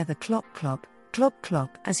wood together clop clop, clop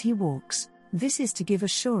clop as he walks. This is to give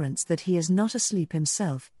assurance that he is not asleep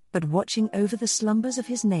himself, but watching over the slumbers of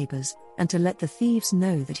his neighbors, and to let the thieves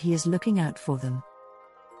know that he is looking out for them.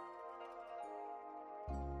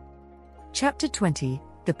 Chapter 20: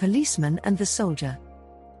 The Policeman and the Soldier.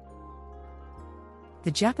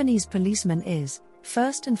 The Japanese policeman is,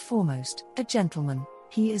 first and foremost, a gentleman.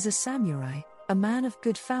 He is a samurai, a man of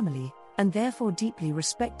good family, and therefore deeply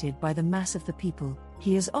respected by the mass of the people.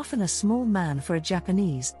 He is often a small man for a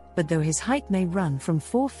Japanese, but though his height may run from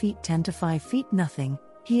 4 feet 10 to 5 feet nothing,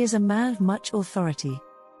 he is a man of much authority.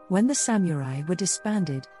 When the samurai were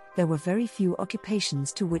disbanded, there were very few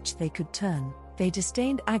occupations to which they could turn. They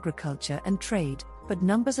disdained agriculture and trade, but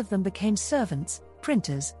numbers of them became servants,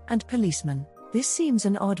 printers, and policemen. This seems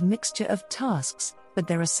an odd mixture of tasks, but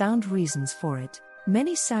there are sound reasons for it.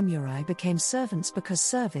 Many samurai became servants because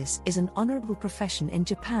service is an honorable profession in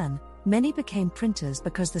Japan. Many became printers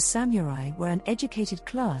because the samurai were an educated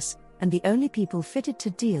class, and the only people fitted to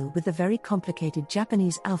deal with the very complicated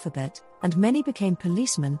Japanese alphabet, and many became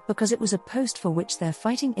policemen because it was a post for which their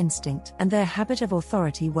fighting instinct and their habit of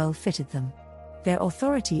authority well fitted them. Their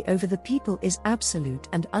authority over the people is absolute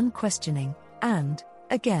and unquestioning, and,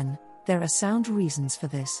 again, there are sound reasons for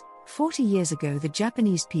this. 40 years ago the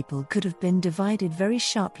Japanese people could have been divided very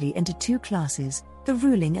sharply into 2 classes, the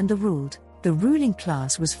ruling and the ruled. The ruling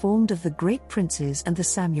class was formed of the great princes and the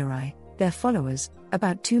samurai, their followers,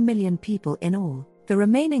 about 2 million people in all. The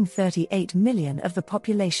remaining 38 million of the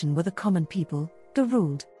population were the common people, the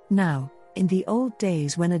ruled. Now, in the old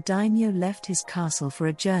days when a daimyo left his castle for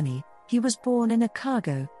a journey, he was borne in a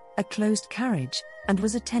cargo, a closed carriage, and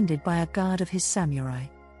was attended by a guard of his samurai.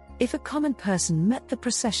 If a common person met the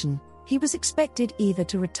procession, he was expected either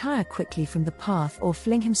to retire quickly from the path or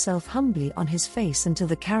fling himself humbly on his face until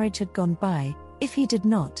the carriage had gone by. If he did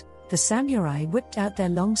not, the samurai whipped out their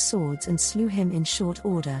long swords and slew him in short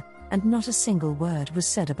order, and not a single word was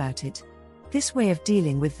said about it. This way of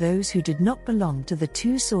dealing with those who did not belong to the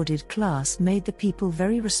 2-sworded class made the people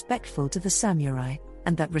very respectful to the samurai,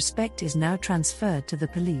 and that respect is now transferred to the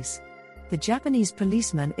police. The Japanese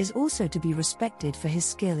policeman is also to be respected for his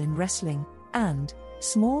skill in wrestling, and,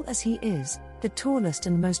 small as he is, the tallest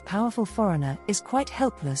and most powerful foreigner is quite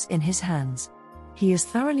helpless in his hands. He is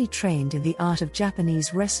thoroughly trained in the art of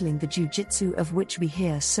Japanese wrestling, the jiu-jitsu of which we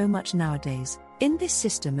hear so much nowadays. In this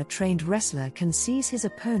system a trained wrestler can seize his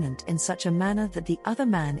opponent in such a manner that the other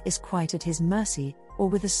man is quite at his mercy, or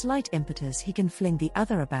with a slight impetus he can fling the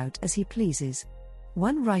other about as he pleases.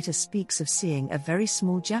 One writer speaks of seeing a very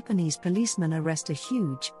small Japanese policeman arrest a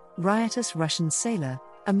huge, riotous Russian sailor,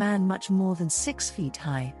 a man much more than 6 feet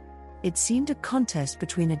high. It seemed a contest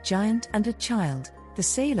between a giant and a child. The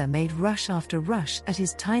sailor made rush after rush at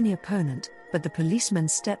his tiny opponent, but the policeman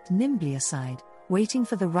stepped nimbly aside, waiting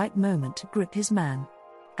for the right moment to grip his man.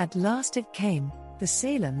 At last it came. The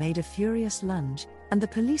sailor made a furious lunge, and the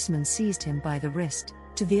policeman seized him by the wrist.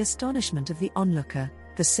 To the astonishment of the onlooker,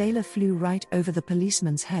 the sailor flew right over the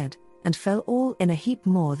policeman's head, and fell all in a heap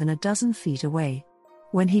more than a dozen feet away.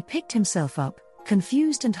 When he picked himself up,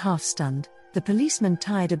 confused and half-stunned, the policeman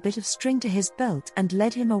tied a bit of string to his belt and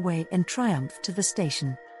led him away in triumph to the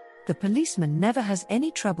station. The policeman never has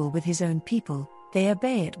any trouble with his own people, they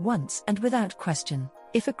obey at once and without question.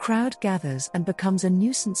 If a crowd gathers and becomes a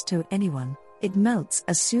nuisance to anyone, it melts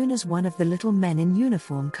as soon as one of the little men in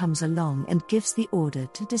uniform comes along and gives the order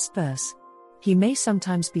to disperse. He may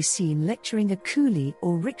sometimes be seen lecturing a coolie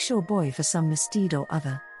or rickshaw boy for some misdeed or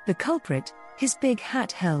other. The culprit, his big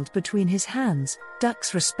hat held between his hands,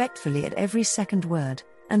 ducks respectfully at every second word,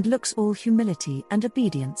 and looks all humility and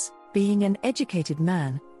obedience. Being an educated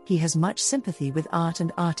man, he has much sympathy with art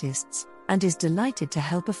and artists, and is delighted to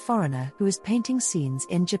help a foreigner who is painting scenes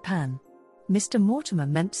in Japan. Mr. Mortimer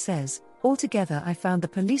Ment says, "Altogether I found the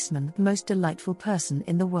policeman the most delightful person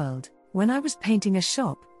in the world. When I was painting a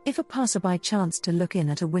shop, if a passerby chanced to look in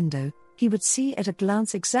at a window, he would see at a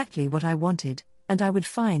glance exactly what I wanted, and I would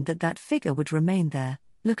find that that figure would remain there,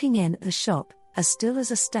 looking in at the shop, as still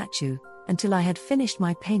as a statue, until I had finished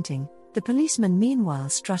my painting, the policeman meanwhile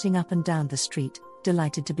strutting up and down the street,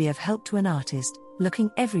 delighted to be of help to an artist,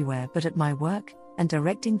 looking everywhere but at my work, and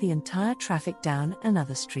directing the entire traffic down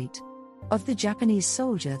another street." Of the Japanese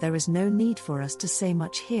soldier there is no need for us to say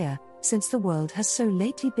much here, since the world has so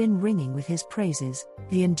lately been ringing with his praises.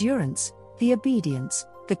 The endurance, the obedience,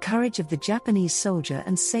 the courage of the Japanese soldier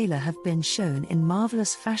and sailor have been shown in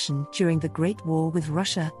marvelous fashion during the Great War with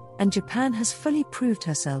Russia, and Japan has fully proved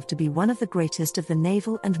herself to be one of the greatest of the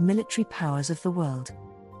naval and military powers of the world.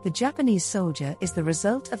 The Japanese soldier is the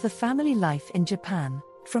result of the family life in Japan.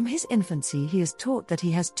 From his infancy he is taught that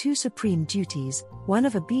he has two supreme duties, one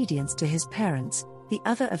of obedience to his parents, the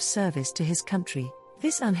other of service to his country.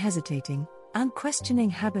 This unhesitating, unquestioning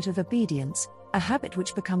habit of obedience, a habit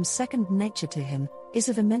which becomes second nature to him, is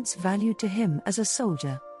of immense value to him as a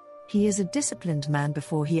soldier. He is a disciplined man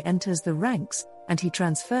before he enters the ranks, and he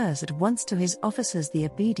transfers at once to his officers the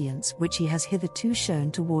obedience which he has hitherto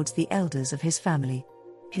shown towards the elders of his family.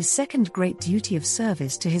 His second great duty of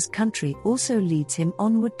service to his country also leads him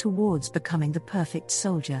onward towards becoming the perfect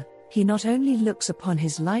soldier. He not only looks upon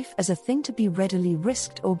his life as a thing to be readily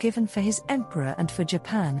risked or given for his emperor and for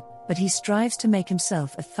Japan, but he strives to make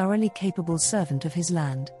himself a thoroughly capable servant of his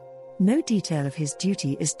land. No detail of his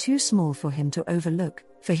duty is too small for him to overlook,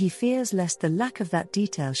 for he fears lest the lack of that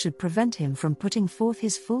detail should prevent him from putting forth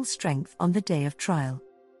his full strength on the day of trial.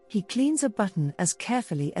 He cleans a button as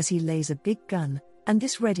carefully as he lays a big gun, and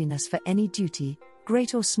this readiness for any duty,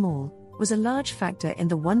 great or small, was a large factor in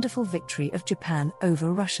the wonderful victory of Japan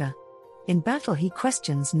over Russia. In battle he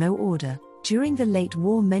questions no order. During the late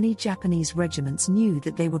war many Japanese regiments knew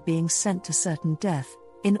that they were being sent to certain death,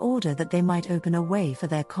 in order that they might open a way for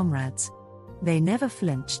their comrades. They never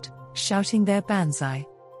flinched, shouting their banzai.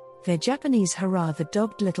 Their Japanese hurrah, the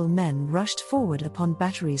dogged little men rushed forward upon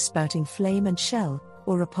batteries spouting flame and shell,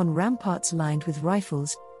 or upon ramparts lined with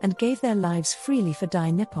rifles, and gave their lives freely for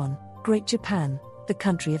Dai Nippon, Great Japan, the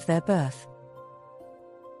country of their birth.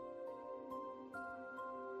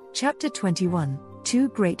 Chapter 21, Two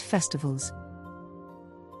Great Festivals.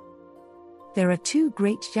 There are two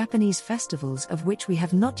great Japanese festivals of which we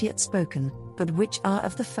have not yet spoken, but which are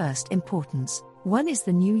of the first importance. One is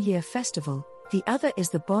the New Year Festival, the other is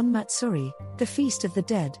the Bon Matsuri, the Feast of the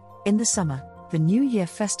Dead, in the summer. The New Year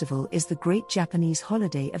Festival is the great Japanese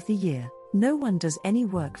holiday of the year. No one does any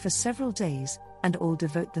work for several days, and all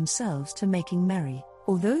devote themselves to making merry.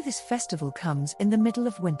 Although this festival comes in the middle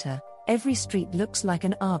of winter, every street looks like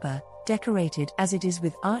an arbor, decorated as it is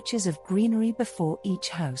with arches of greenery before each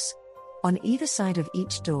house. On either side of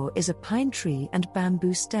each door is a pine tree and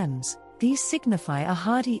bamboo stems. These signify a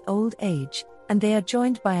hardy old age, and they are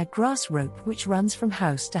joined by a grass rope which runs from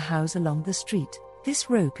house to house along the street. This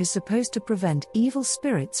rope is supposed to prevent evil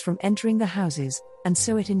spirits from entering the houses, and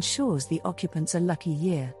so it ensures the occupants a lucky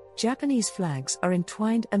year. Japanese flags are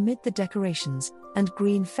entwined amid the decorations, and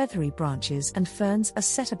green feathery branches and ferns are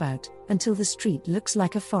set about, until the street looks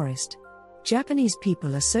like a forest. Japanese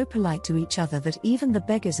people are so polite to each other that even the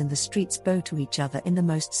beggars in the streets bow to each other in the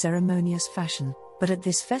most ceremonious fashion, but at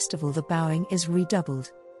this festival the bowing is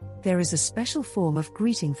redoubled. There is a special form of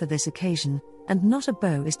greeting for this occasion, and not a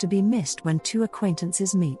bow is to be missed when two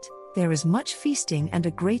acquaintances meet. There is much feasting and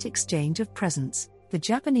a great exchange of presents. The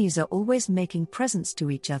Japanese are always making presents to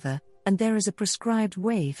each other, and there is a prescribed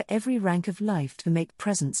way for every rank of life to make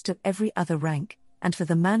presents to every other rank, and for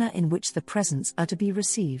the manner in which the presents are to be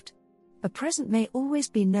received. A present may always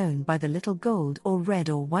be known by the little gold or red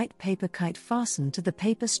or white paper kite fastened to the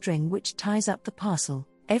paper string which ties up the parcel.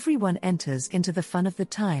 Everyone enters into the fun of the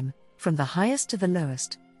time, from the highest to the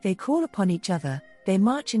lowest. They call upon each other, they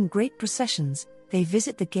march in great processions, they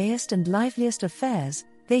visit the gayest and liveliest of fairs,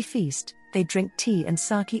 they feast, they drink tea and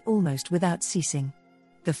sake almost without ceasing.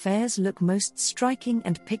 The fairs look most striking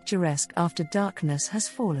and picturesque after darkness has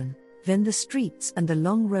fallen. Then the streets and the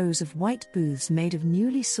long rows of white booths made of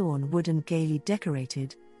newly sawn wood and gaily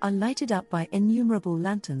decorated, are lighted up by innumerable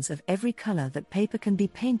lanterns of every color that paper can be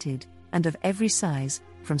painted, and of every size,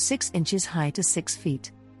 from 6 inches high to 6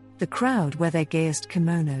 feet. The crowd wear their gayest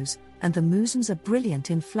kimonos, and the musumes are brilliant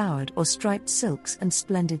in flowered or striped silks and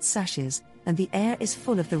splendid sashes, and the air is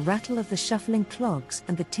full of the rattle of the shuffling clogs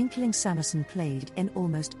and the tinkling samisen played in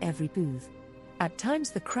almost every booth. At times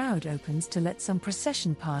the crowd opens to let some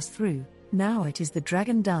procession pass through. Now it is the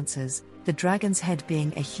dragon dancers, the dragon's head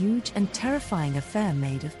being a huge and terrifying affair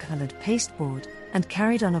made of colored pasteboard, and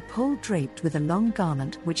carried on a pole draped with a long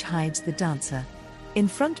garment which hides the dancer. In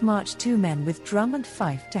front march 2 men with drum and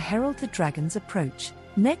fife to herald the dragon's approach.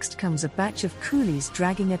 Next comes a batch of coolies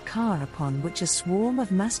dragging a car upon which a swarm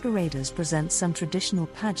of masqueraders present some traditional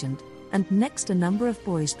pageant, and next a number of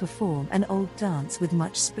boys perform an old dance with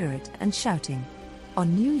much spirit and shouting.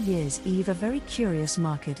 On New Year's Eve a very curious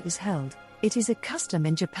market is held. It is a custom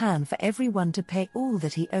in Japan for everyone to pay all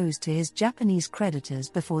that he owes to his Japanese creditors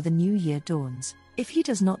before the new year dawns. If he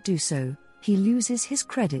does not do so, he loses his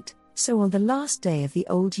credit. So on the last day of the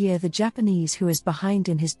old year, the Japanese who is behind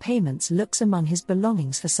in his payments looks among his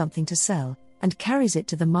belongings for something to sell, and carries it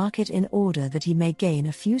to the market in order that he may gain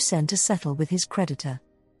a few sen to settle with his creditor.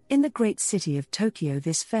 In the great city of Tokyo,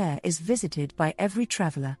 this fair is visited by every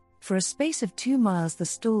traveler. For a space of 2 miles the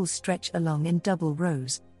stalls stretch along in double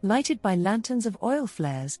rows, lighted by lanterns of oil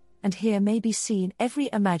flares, and here may be seen every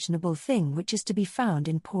imaginable thing which is to be found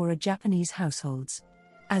in poorer Japanese households.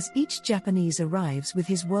 As each Japanese arrives with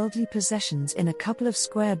his worldly possessions in a couple of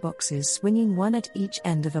square boxes swinging one at each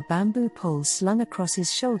end of a bamboo pole slung across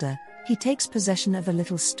his shoulder, he takes possession of a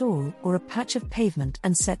little stall or a patch of pavement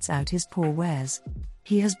and sets out his poor wares.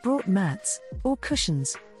 He has brought mats, or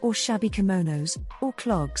cushions, or shabby kimonos, or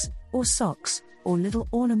clogs, or socks, or little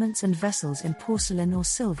ornaments and vessels in porcelain or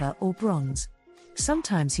silver or bronze.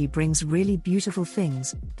 Sometimes he brings really beautiful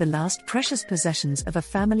things, the last precious possessions of a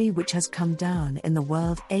family which has come down in the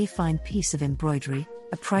world, a fine piece of embroidery,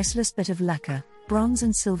 a priceless bit of lacquer, bronze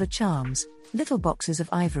and silver charms, little boxes of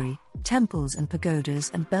ivory, temples and pagodas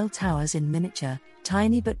and bell towers in miniature,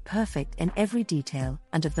 tiny but perfect in every detail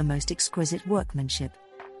and of the most exquisite workmanship.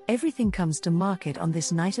 Everything comes to market on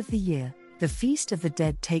this night of the year. The Feast of the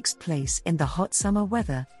Dead takes place in the hot summer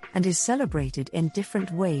weather, and is celebrated in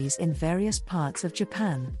different ways in various parts of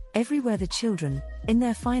Japan. Everywhere the children, in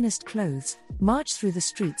their finest clothes, march through the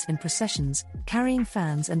streets in processions, carrying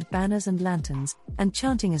fans and banners and lanterns, and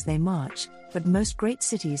chanting as they march, but most great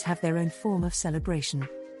cities have their own form of celebration.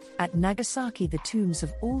 At Nagasaki, the tombs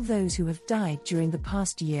of all those who have died during the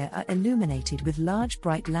past year are illuminated with large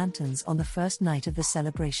bright lanterns on the first night of the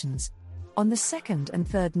celebrations. On the second and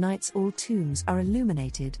third nights all tombs are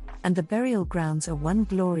illuminated, and the burial grounds are one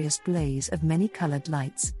glorious blaze of many-colored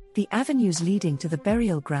lights. The avenues leading to the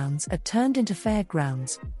burial grounds are turned into fair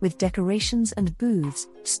grounds, with decorations and booths,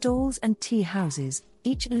 stalls and tea houses,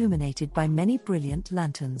 each illuminated by many brilliant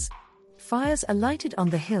lanterns. Fires are lighted on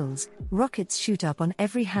the hills, rockets shoot up on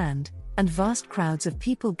every hand, and vast crowds of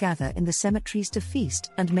people gather in the cemeteries to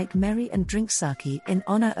feast and make merry and drink sake in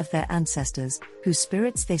honor of their ancestors, whose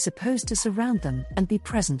spirits they suppose to surround them and be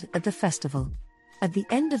present at the festival. At the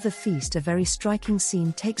end of the feast a very striking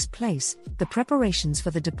scene takes place, the preparations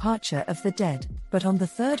for the departure of the dead. But on the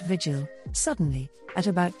third vigil, suddenly, at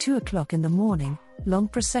about 2 o'clock in the morning, long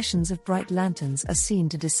processions of bright lanterns are seen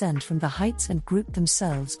to descend from the heights and group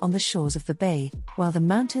themselves on the shores of the bay, while the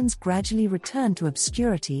mountains gradually return to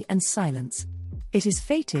obscurity and silence. It is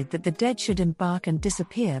fated that the dead should embark and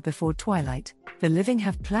disappear before twilight. The living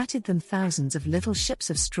have platted them thousands of little ships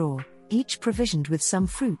of straw, each provisioned with some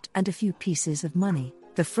fruit and a few pieces of money.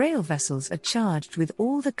 The frail vessels are charged with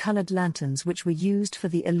all the colored lanterns which were used for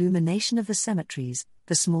the illumination of the cemeteries.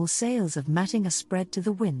 The small sails of matting are spread to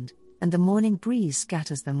the wind, and the morning breeze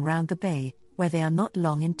scatters them round the bay, where they are not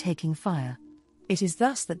long in taking fire. It is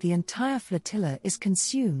thus that the entire flotilla is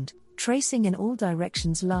consumed, tracing in all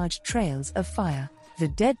directions large trails of fire. The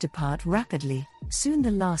dead depart rapidly. Soon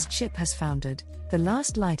the last ship has foundered, the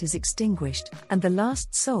last light is extinguished, and the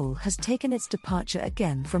last soul has taken its departure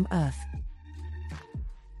again from earth.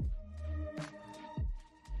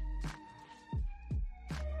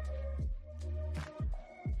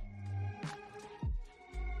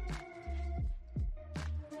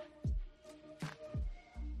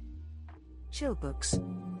 Chill Books.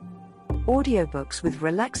 Audiobooks with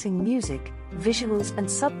relaxing music, visuals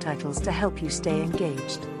and subtitles to help you stay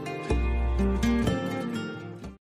engaged.